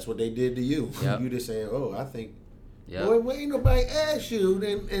that's what they did to you. Yep. You just saying, oh, I think, yep. boy, why ain't nobody ask you?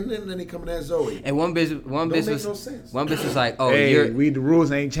 And then they coming at Zoe. And one bitch was no sense. One bitch was like, oh, hey, the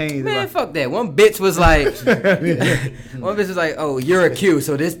rules ain't changed. Man, fuck that. One bitch was like, one bitch was like, oh, you're a Q,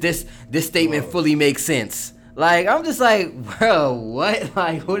 so this statement fully makes sense. Like, I'm just like, bro, what?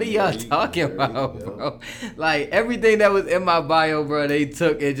 Like, what are y'all talking about, bro? Like, everything that was in my bio, bro, they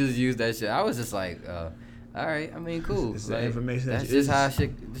took and just used that shit. I was just like, all right, I mean, cool. It's like, the information that's just how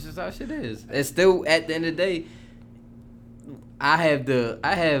shit. This is how shit is. And still, at the end of the day, I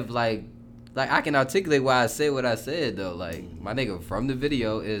have like I can articulate why I said what I said though. Like, my nigga from the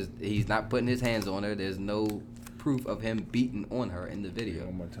video is he's not putting his hands on her. There's no proof of him beating on her in the video.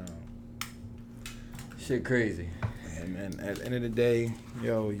 One more time. Shit crazy. Yeah, man. At the end of the day,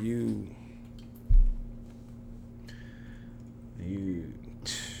 yo, you.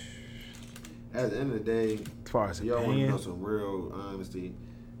 At the end of the day, As far as y'all want to opinion, know some real honesty,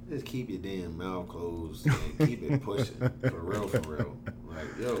 just keep your damn mouth closed and keep it pushing. For real. Like,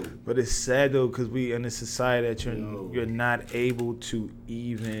 yo. but it's sad though, because we in a society that Yo. you're not able to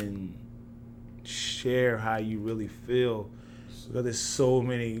even share how you really feel, because there's so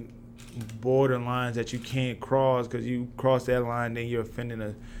many borderlines that you can't cross, because you cross that line, then you're offending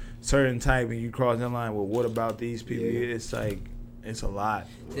a certain type, and you cross that line. Well, what about these people? Yeah. It's like, it's a lot.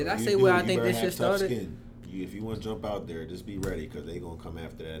 Did I say where I think this shit started? If you want to jump out there, just be ready, because they going to come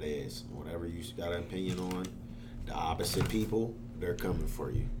after that ass. Whatever you got an opinion on, the opposite people, they're coming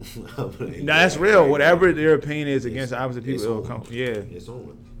for you. No, that's real. Whatever their opinion is against the opposite people, it'll come. Yeah. It's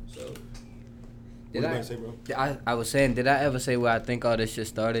on. So, Did what you say, bro? I was saying, did I ever say where I think all this shit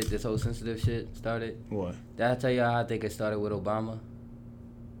started? This whole sensitive shit started? What? Did I tell you how I think it started with Obama?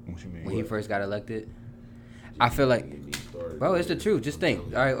 What you mean? When he first got elected? I feel like, bro, it's the truth. Just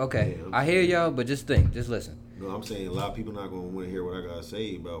think. All right, okay. I hear y'all, but just think. Just listen. No, I'm saying a lot of people not going to want to hear what I got to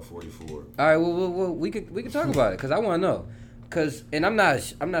say about 44. All right, well, we could talk about it, because I want to know. And I'm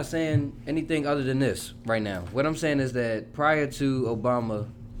not saying anything other than this right now. What I'm saying is that prior to Obama,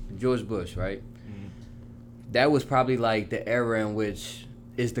 George Bush, right? Mm-hmm. That was probably like the era in which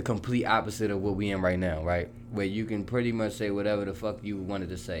is the complete opposite of what we in right now, right? Where you can pretty much say whatever the fuck you wanted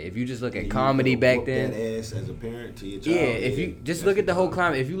to say. If you just look at comedy back then, that ass as a parent to your child. yeah. If you just look at the whole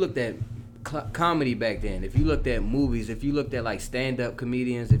climate, if you looked at comedy back then, if you looked at movies, if you looked at like stand-up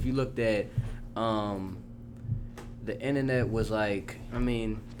comedians, if you looked at the internet was like, I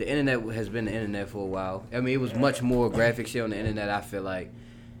mean, the internet has been the internet for a while. I mean, it was much more graphic shit on the internet. I feel like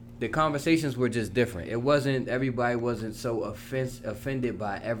the conversations were just different. Everybody wasn't so offended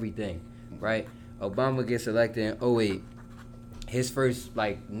by everything, right? Obama gets elected in 2008. His first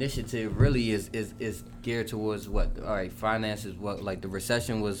like initiative really is geared towards what? All right, finances. What, like the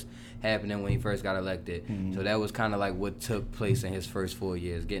recession was happening when he first got elected. Mm-hmm. So that was kind of like what took place in his first 4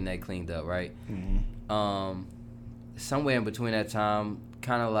 years, getting that cleaned up, right? Mm-hmm. Somewhere in between that time,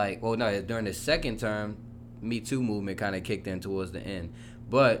 kind of like, well, no, during the second term, Me Too movement kind of kicked in towards the end.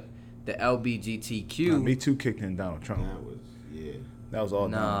 But the LBGTQ... Me Too kicked in Donald Trump. That was all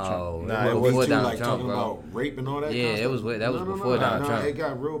Donald Trump. Nah, it was before Donald Trump, bro. About rape and all that. Yeah, it was. That was before Donald Trump. It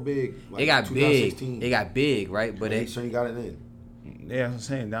got real big. Like it got big. It got big, right? But so you got it in. Yeah, I'm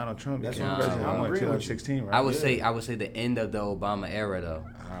saying Donald Trump. That's became president in 2016, right? I would say the end of the Obama era though,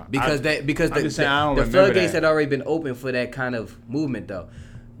 because the floodgates had already been open for that kind of movement though.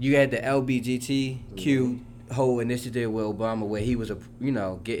 You had the LBGTQ whole initiative with Obama, where he was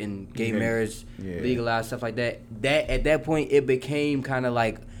getting gay marriage legalized, stuff like that. That at that point it became kind of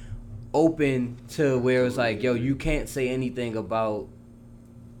like open to where it was like, yo, you can't say anything about.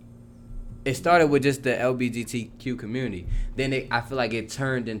 It started with just the LGBTQ community. Then I feel like it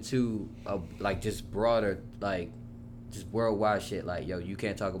turned into just broader, like just worldwide shit. Like, yo, you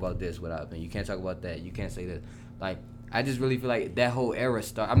can't talk about this without me. You can't talk about that. You can't say this. Like, I just really feel like that whole era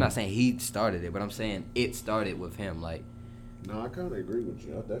started. I'm not saying he started it, but I'm saying it started with him. Like, no, I kind of agree with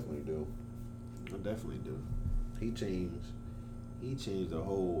you. I definitely do. He changed the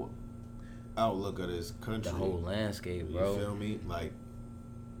whole outlook of this country. The whole landscape, bro. You feel me? Like,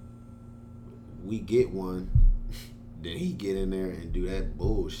 we get one, then he get in there and do that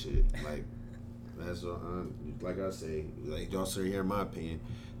bullshit. Like, that's like I say, like y'all sit here, in my opinion,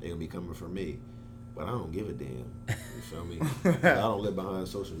 they gonna be coming for me. but I don't give a damn. You feel me? 'Cause I don't live behind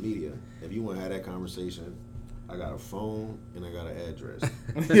social media. If you want to have that conversation, I got a phone and I got an address.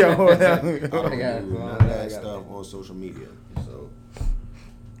 Yo, I don't do got a none phone, of I that got stuff on social media. So,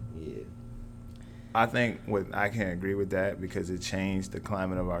 yeah. I think I can't agree with that because it changed the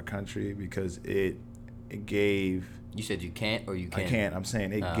climate of our country because it gave. You said you can't or you can? I can't. I'm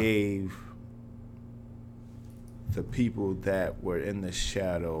saying it gave the people that were in the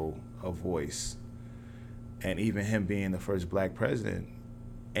shadow a voice. And even him being the first black president,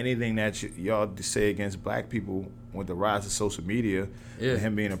 anything that y'all say against black people with the rise of social media, and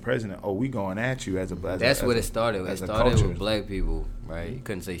him being a president, we going at you as a black. That's what it started. It started culture. with black people, right? You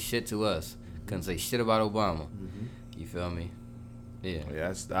couldn't say shit to us. Couldn't say shit about Obama. You feel me?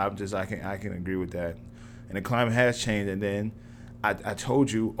 Yeah. I can agree with that. And the climate has changed. And then I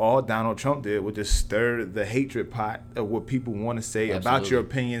told you all Donald Trump did was just stir the hatred pot of what people want to say about your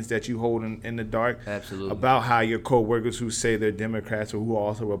opinions that you hold in the dark. Absolutely. About how your co-workers who say they're Democrats or who are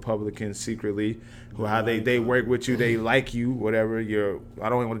also Republicans secretly, how they work with you, they like you, whatever. I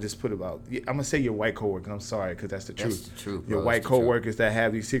don't want to just put about. I'm gonna say your white co-workers. I'm sorry because that's the truth. That's the truth, your bro. white co-workers that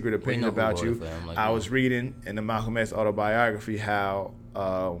have these secret opinions about you. I was reading in the Malcolm X autobiography how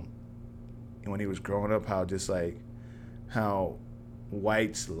when he was growing up, how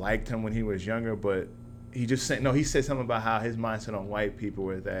whites liked him when he was younger, but he said something about how his mindset on white people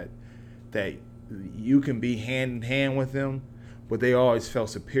was that you can be hand in hand with them, but they always felt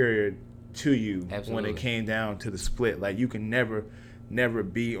superior to you. Absolutely. When it came down to the split. Like you can never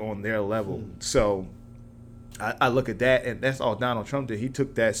be on their level. So I look at that, and that's all Donald Trump did. He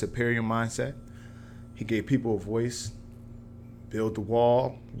took that superior mindset. He gave people a voice. Build the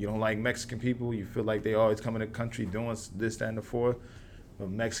wall. You don't like Mexican people. You feel like they always come in the country doing this, that, and the fourth. But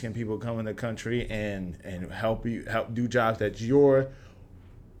Mexican people come in the country and help do jobs that your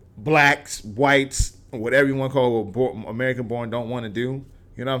blacks, whites, whatever you want to call it, American born don't want to do.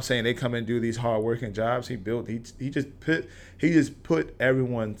 You know what I'm saying? They come and do these hard working jobs. He just put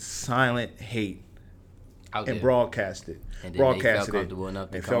everyone's silent hate out and broadcasted. And then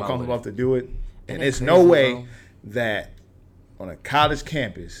they felt comfortable enough to do it. And it's no way that on a college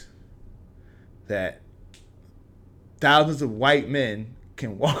campus that thousands of white men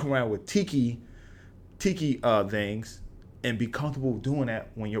can walk around with tiki things and be comfortable doing that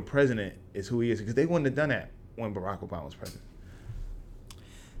when your president is who he is, because they wouldn't have done that when Barack Obama was president.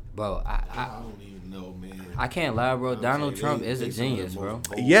 Bro, I don't even know, man. I can't lie, bro. Donald Trump is a genius, bro.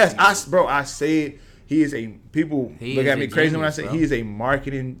 Yes, I say it. He is people look at me crazy when I say he is a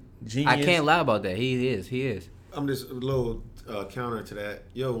marketing genius. I can't lie about that. He is. I'm just a little counter to that.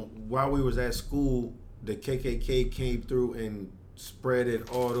 Yo, while we was at school, the KKK came through and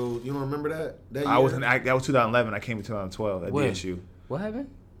spreaded all those. You don't remember that? That was 2011. I came in 2012 at DSU. What happened?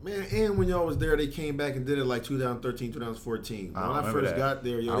 Man, and when y'all was there, they came back and did it like 2013, 2014. When I first got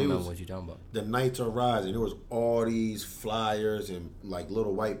there, yo, I don't know what you're talking about. The Knights Are Rising. There was all these flyers and like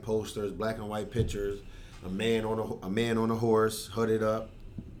little white posters, black and white pictures. A man on a horse, hooded up.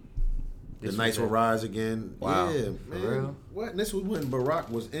 The Knights will rise again. Wow. Yeah, For man. real? What? And this was when Barack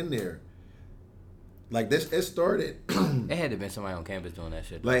was in there. Like this, it started. It had to been somebody on campus doing that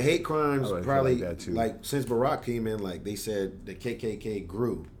shit. Like hate crimes, probably like that too. Like since Barack came in, like they said the KKK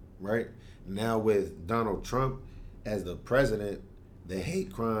grew, right? Now with Donald Trump as the president, the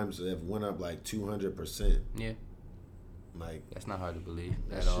hate crimes have went up like 200%. Yeah. Like that's not hard to believe.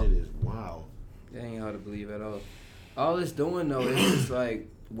 That shit is wild. That ain't hard to believe at all. All it's doing though is just like,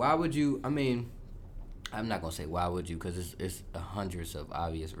 why would you? I mean, I'm not gonna say why would you, because it's hundreds of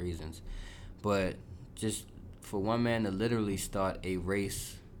obvious reasons, but just for one man to literally start a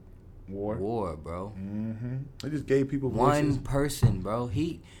race war, bro. Mm-hmm. They just gave people voices. One person, bro.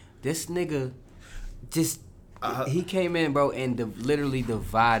 This nigga just. He came in, bro, and literally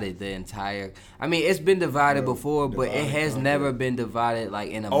divided the entire. I mean, it's been divided before, but it has never been divided like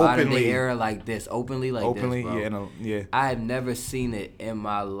in a modern day era like this, openly, this, bro. Yeah. I have never seen it in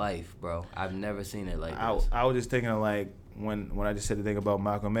my life, bro. I've never seen it like this. I was just thinking of like when I just said the thing about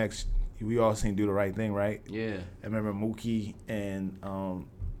Malcolm X, we all seen Do the Right Thing, right? Yeah. I remember Mookie and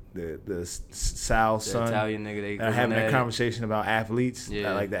the Sal's son, Italian nigga, they having that conversation about athletes,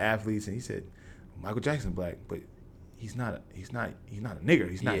 like the athletes, and he said, Michael Jackson black, but he's not a nigger.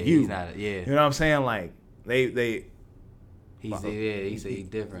 He's not you. He's not. Yeah. You know what I'm saying? Like they. He's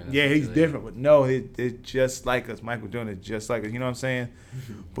different. Yeah, he's different, but no, it's just like us. Michael Jordan is just like us. You know what I'm saying?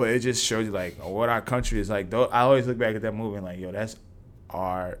 But it just shows you like what our country is like. Though I always look back at that movie and like, yo, that's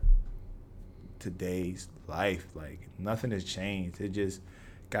our today's life. Like nothing has changed. It just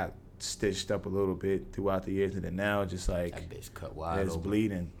got stitched up a little bit throughout the years, and then now just like that bitch cut wide it's open.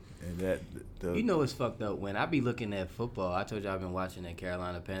 bleeding. And that you know what's fucked up? When I be looking at football, I told you I've been watching that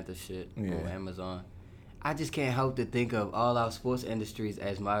Carolina Panthers shit on Amazon. I just can't help to think of all our sports industries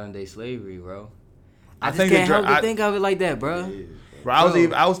as modern day slavery, bro. I just can't help to think of it like that, bro. Yeah. Bro,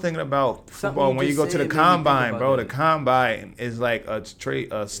 I was thinking about football when you go to the combine, bro. The combine is like a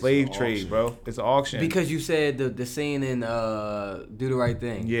slave trade, bro. It's an auction. Because you said the scene in Do the Right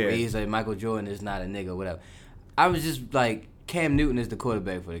Thing, where he's like Michael Jordan is not a nigga, whatever. I was just like, Cam Newton is the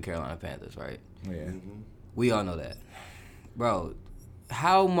quarterback for the Carolina Panthers, right? Yeah, we all know that, bro.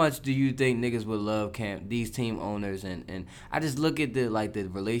 How much do you think niggas would love these team owners and I just look at the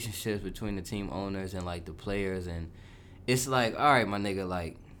relationships between the team owners and like the players, and it's like, all right, my nigga,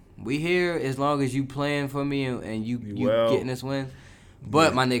 like, we here as long as you playing for me and you getting this win.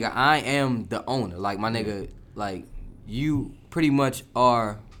 But my nigga, I am the owner. Like, my nigga, like, you pretty much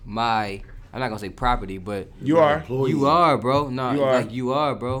are my, I'm not gonna say property, but you are, bro. No, like, you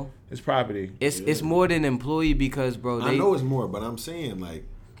are, bro. It's property. It's more than employee because, bro. I know it's more, but I'm saying, like,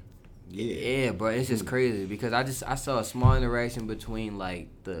 yeah, bro. It's just crazy because I saw a small interaction between like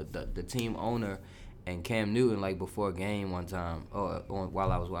the team owner and Cam Newton like before a game one time or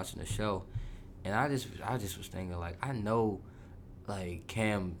while I was watching the show, and I just was thinking like, I know like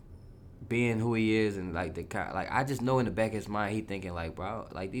Cam being who he is and like I just know in the back of his mind he thinking like, bro,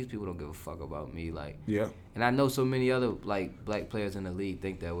 like, these people don't give a fuck about me, like, yeah. And I know so many other like black players in the league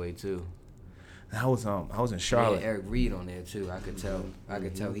think that way too. I was in Charlotte. Yeah, Eric Reed on there too. I could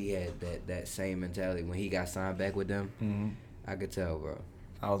tell he had that same mentality when he got signed back with them. Mm-hmm. I could tell, bro.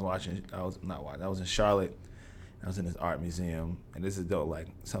 I was in Charlotte. I was in this art museum, and this is dope. Like,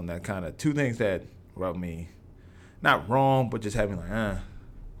 something that kind of, two things that rubbed me, not wrong, but just having like,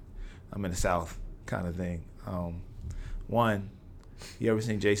 I'm in the South kind of thing. One, you ever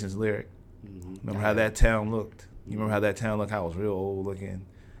seen Jason's Lyric? Mm-hmm. Remember how that town looked? You remember how that town looked? How it was real old looking.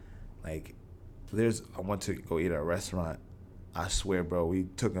 Like, I went to go eat at a restaurant. I swear, bro, we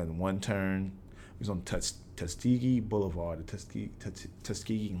took a one turn. We was on Tuskegee Boulevard,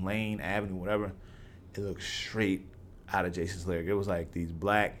 Tuskegee Lane Avenue, whatever. It looked straight out of Jason's Lyric. It was like these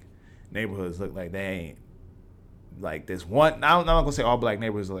black neighborhoods look like they ain't like this one. I'm not gonna say all black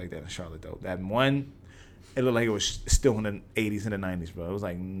neighborhoods look like that in Charlotte though. That one, it looked like it was still in the 80s and the 90s, bro. It was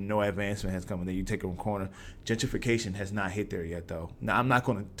like no advancement has come in there. You take a corner. Gentrification has not hit there yet, though. Now, I'm not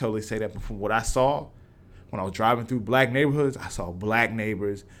going to totally say that, but from what I saw, when I was driving through black neighborhoods, I saw black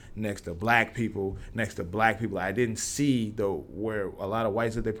neighbors next to black people, I didn't see, though, where a lot of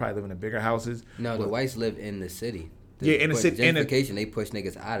whites live. They probably live in the bigger houses. No, the whites live in the city. In the city. Gentrification, they push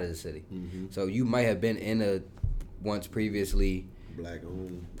niggas out of the city. Mm-hmm. So you might have been in a once previously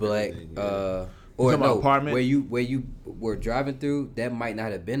black-owned, or no, apartment where you were driving through, that might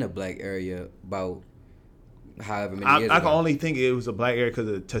not have been a black area about however many years ago. I can only think it was a black area because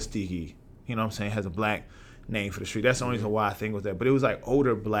of Tuskegee. You know what I'm saying? It has a black name for the street. That's the only reason why I think it was that. But it was like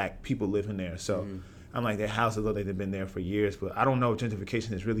older black people living there. So I'm like, their houses look like they've been there for years. But I don't know if gentrification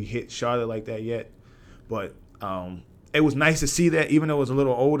has really hit Charlotte like that yet. But it was nice to see that, even though it was a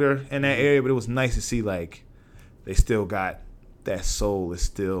little older in that area. But it was nice to see, like, they still got that soul is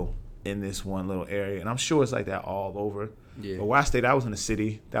still in this one little area, and I'm sure it's like that all over. Yeah. But where I stayed, I was in a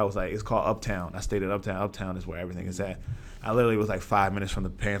city that was like, it's called Uptown. I stayed at Uptown. Uptown is where everything is at. I literally was like 5 minutes from the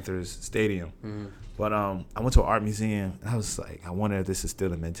Panthers stadium. Mm-hmm. But I went to an art museum, and I was like, I wonder if this is still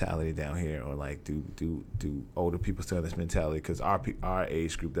the mentality down here, or like, do older people still have this mentality? Because our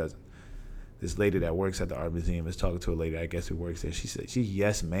age group doesn't. This lady that works at the art museum is talking to a lady, I guess, who works there. She said she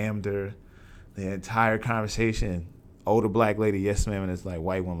yes ma'amed her the entire conversation. Older black lady, yes ma'am, and it's like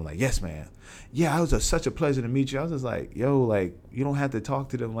white woman, like, yes ma'am. Yeah, it was such a pleasure to meet you. I was just like, yo, like, you don't have to talk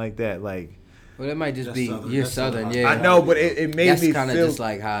to them like that. Like, well, that might just be you're Southern, yeah. I know, but it made that's me kind of just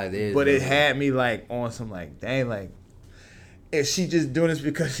like how it is. But it had me like on some like, dang, like, is she just doing this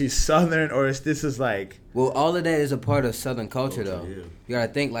because she's Southern, or is this is like? Well, all of that is a part of Southern culture, though. Yeah. You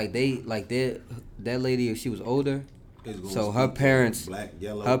gotta think like that lady, if she was older, so her parents,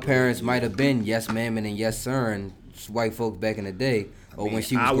 might have been yes ma'am and yes sir and white folks back in the day, or when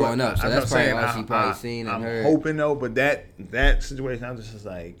she was growing up. So that's probably all she probably seen and heard. I'm hoping though, but that situation, I'm just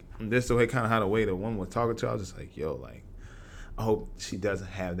like, this the way kind of how the way the woman was talking to her, I was just like, yo, like, I hope she doesn't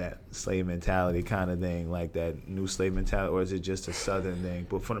have that slave mentality kind of thing, like that new slave mentality, or is it just a Southern thing?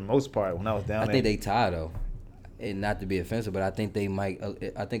 But for the most part, when I was down there, I think they tie though, and not to be offensive, but I think they might.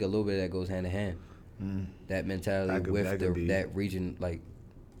 I think a little bit of that goes hand in hand. That mentality that region, like,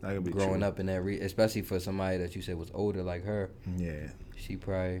 growing up in that region, especially for somebody that you said was older like her. Yeah, she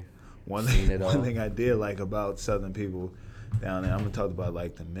probably one thing I did like about Southern people down there. I'm gonna talk about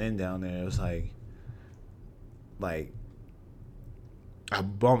like the men down there. It was like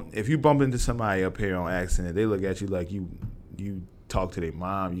If you bump into somebody up here on accident, they look at you like you talk to their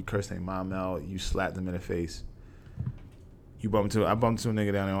mom, you curse their mom out, you slap them in the face. I bumped into a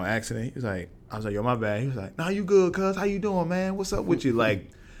nigga down there on accident. I was like, yo, my bad. He was like, nah, you good, cuz? How you doing, man? What's up with you? Like,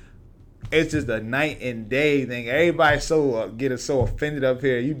 it's just a night and day thing. Everybody getting so offended up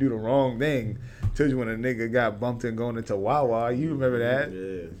here. You do the wrong thing. Told you when a nigga got bumped and going into Wawa. You remember that?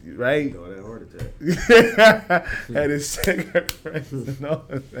 Yeah. Right? Got that heart attack. Had his cigarette friends and all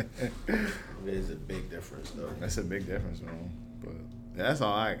that. It's a big difference, though. That's a big difference, man. But that's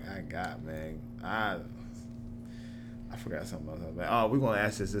all I got, man. I forgot something else. Man. Oh, we're going to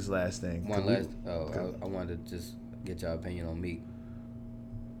ask this last thing. I wanted to just get your opinion on Meek.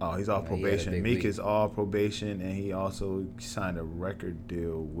 Oh, he's off probation. Meek is off probation, and he also signed a record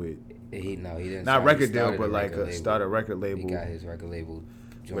deal with... He didn't. Not record deal, but like start a record label. He got his record label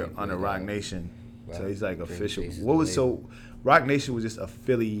under Rock Nation. So he's like official. Chases Rock Nation was just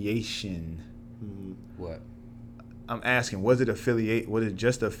affiliation. Mm-hmm. What? I'm asking, was it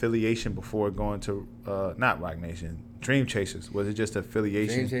just affiliation before going to not Rock Nation, Dream Chasers? Was it just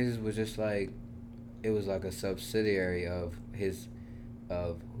affiliation? Dream Chasers was just like, it was like a subsidiary of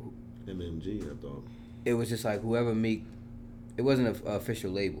MMG, I thought. It was just like whoever Meek. It wasn't an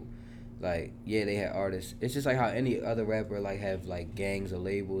official label. Like, yeah, they had artists. It's just like how any other rapper like have like gangs or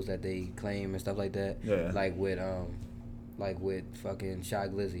labels that they claim and stuff like that. Yeah. Like with fucking Shy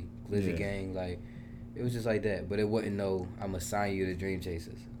Glizzy gang. Like, it was just like that. But it wasn't I'ma sign you to Dream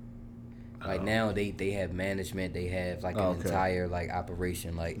Chasers. Like now they have management. They have like an entire like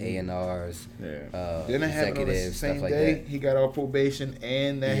operation, like A&Rs, Didn't it happen on the executives, same stuff like day? that. He got off probation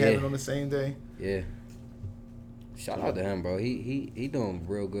and that happened on the same day. Yeah. Shout out to him, bro. He doing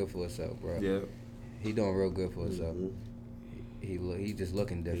real good for himself, bro. Yeah. He doing real good for himself. Mm-hmm. He just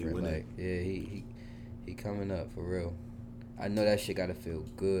looking different. Like, yeah, he coming up for real. I know that shit gotta feel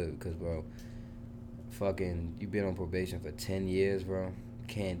good because, bro, fucking you been on probation for 10 years, bro.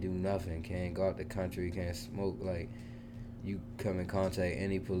 Can't do nothing. Can't go out the country. Can't smoke. Like, you come in contact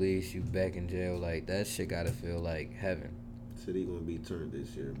any police, you back in jail. Like, that shit gotta feel like heaven. Said he gonna be turned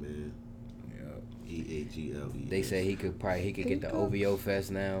this year, man. EAGLE. They say he could get the OVO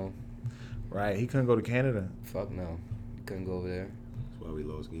Fest now. Right, he couldn't go to Canada. Fuck no, he couldn't go over there. That's why we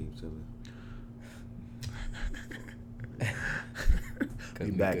lost Game 7.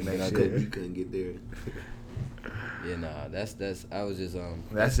 Be back next year. You couldn't get there. Yeah, nah, that's. I was just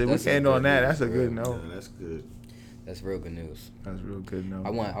That's it. We can end on that. That's a good note. Nah, that's good. That's real good news. That's real good note. I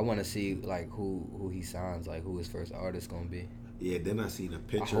want to see like who he signs, like who his first artist gonna be. Yeah, then I seen a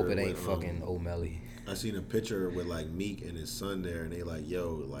picture. I hope it ain't fucking O'Malley. I seen a picture with like Meek and his son there, and they like,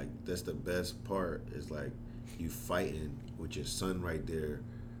 yo, like that's the best part is like you fighting with your son right there,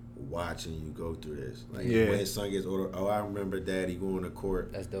 watching you go through this. Like when his son gets older, I remember Daddy going to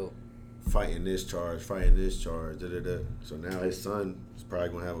court. That's dope. Fighting this charge. So now his son is probably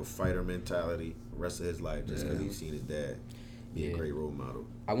gonna have a fighter mentality the rest of his life just because he's seen his dad be a great role model.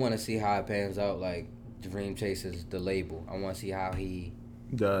 I want to see how it pans out. Like Dream Chasers, the label. I want to see how he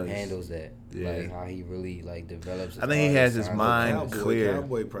handles that. Yeah. Like how he really like develops. I think he has his mind clear.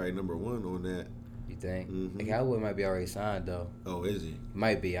 Cowboy probably number one on that. You think? Mm-hmm. The Cowboy might be already signed though. Oh, is he?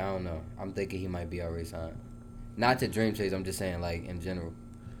 Might be. I don't know. I'm thinking he might be already signed. Not to Dream Chase. I'm just saying like in general.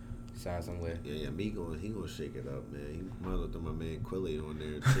 Sign somewhere. Yeah, he gonna shake it up, man. He might as well throw my man Quilly on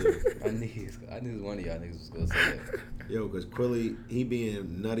there too. I knew one of y'all niggas was gonna say that. Yo, cause Quilly, he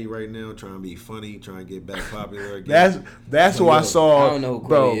being nutty right now, trying to be funny, trying to get back popular again. That's who I saw. I don't know who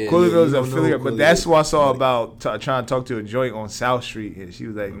Quilly is. Quillyville's an affiliate, but that's who I saw about trying to talk to a joint on South Street, and she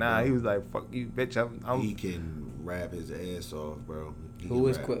was like, "Nah," he was like, "Fuck you, bitch." He can rap his ass off, bro. Who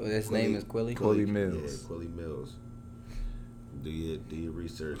is Quilly? His name is Quilly. Quilly Mills. Yeah, Quilly Mills. Do your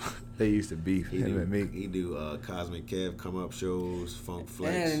research. They used to beef. He do Cosmic Kev come up shows, Funk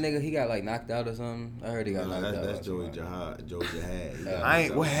Flex. And the nigga, he got like knocked out or something. I heard he got knocked out. That's Joey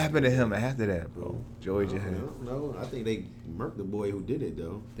Jihad. What happened to him after that, bro? Joey Jihad. I don't know. I think they murked the boy who did it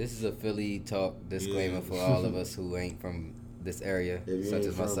though. This is a Philly talk disclaimer for all of us who ain't from this area, such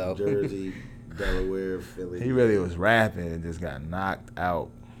as myself. Jersey, Delaware, Philly. He really was rapping and just got knocked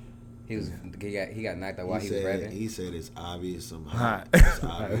out. He got knocked out while he was rapping. He said it's obvious I'm hot. It's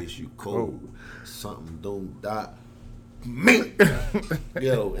obvious you cold. Something don't dot me.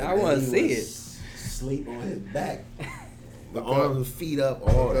 Yo, I want to see it. Sleep on his back. The arms and feet up.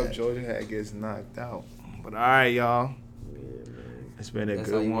 All that. Georgia had gets knocked out. But all right, y'all. Yeah, man. It's been a That's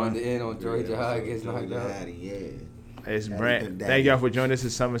good how you one. wanted to end on Georgia High gets knocked out. Yeah. It's Brent. Thank y'all for joining us in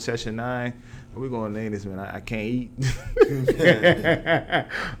Summer Session 9. We're going to name this, man. I can't eat.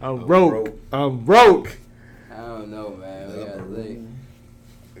 I'm broke. I don't know, man. We gotta think.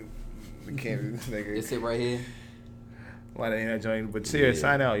 can't this nigga. Just sit right here. Why they ain't that joint? But here,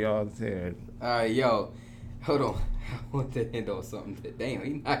 sign out, y'all. Here. All right, yo. Hold on. I want to end on something. Damn, he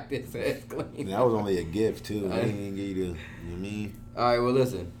knocked his ass clean. That was only a gift, too. I didn't even give you the, you know what I mean? All right, well,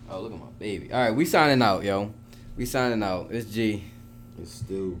 listen. Oh, look at my baby. All right, we signing out, yo. We signing out. It's G. It's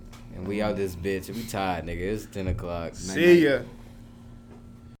Stu. And we out this bitch. We tired, nigga. It's 10 o'clock. See ya.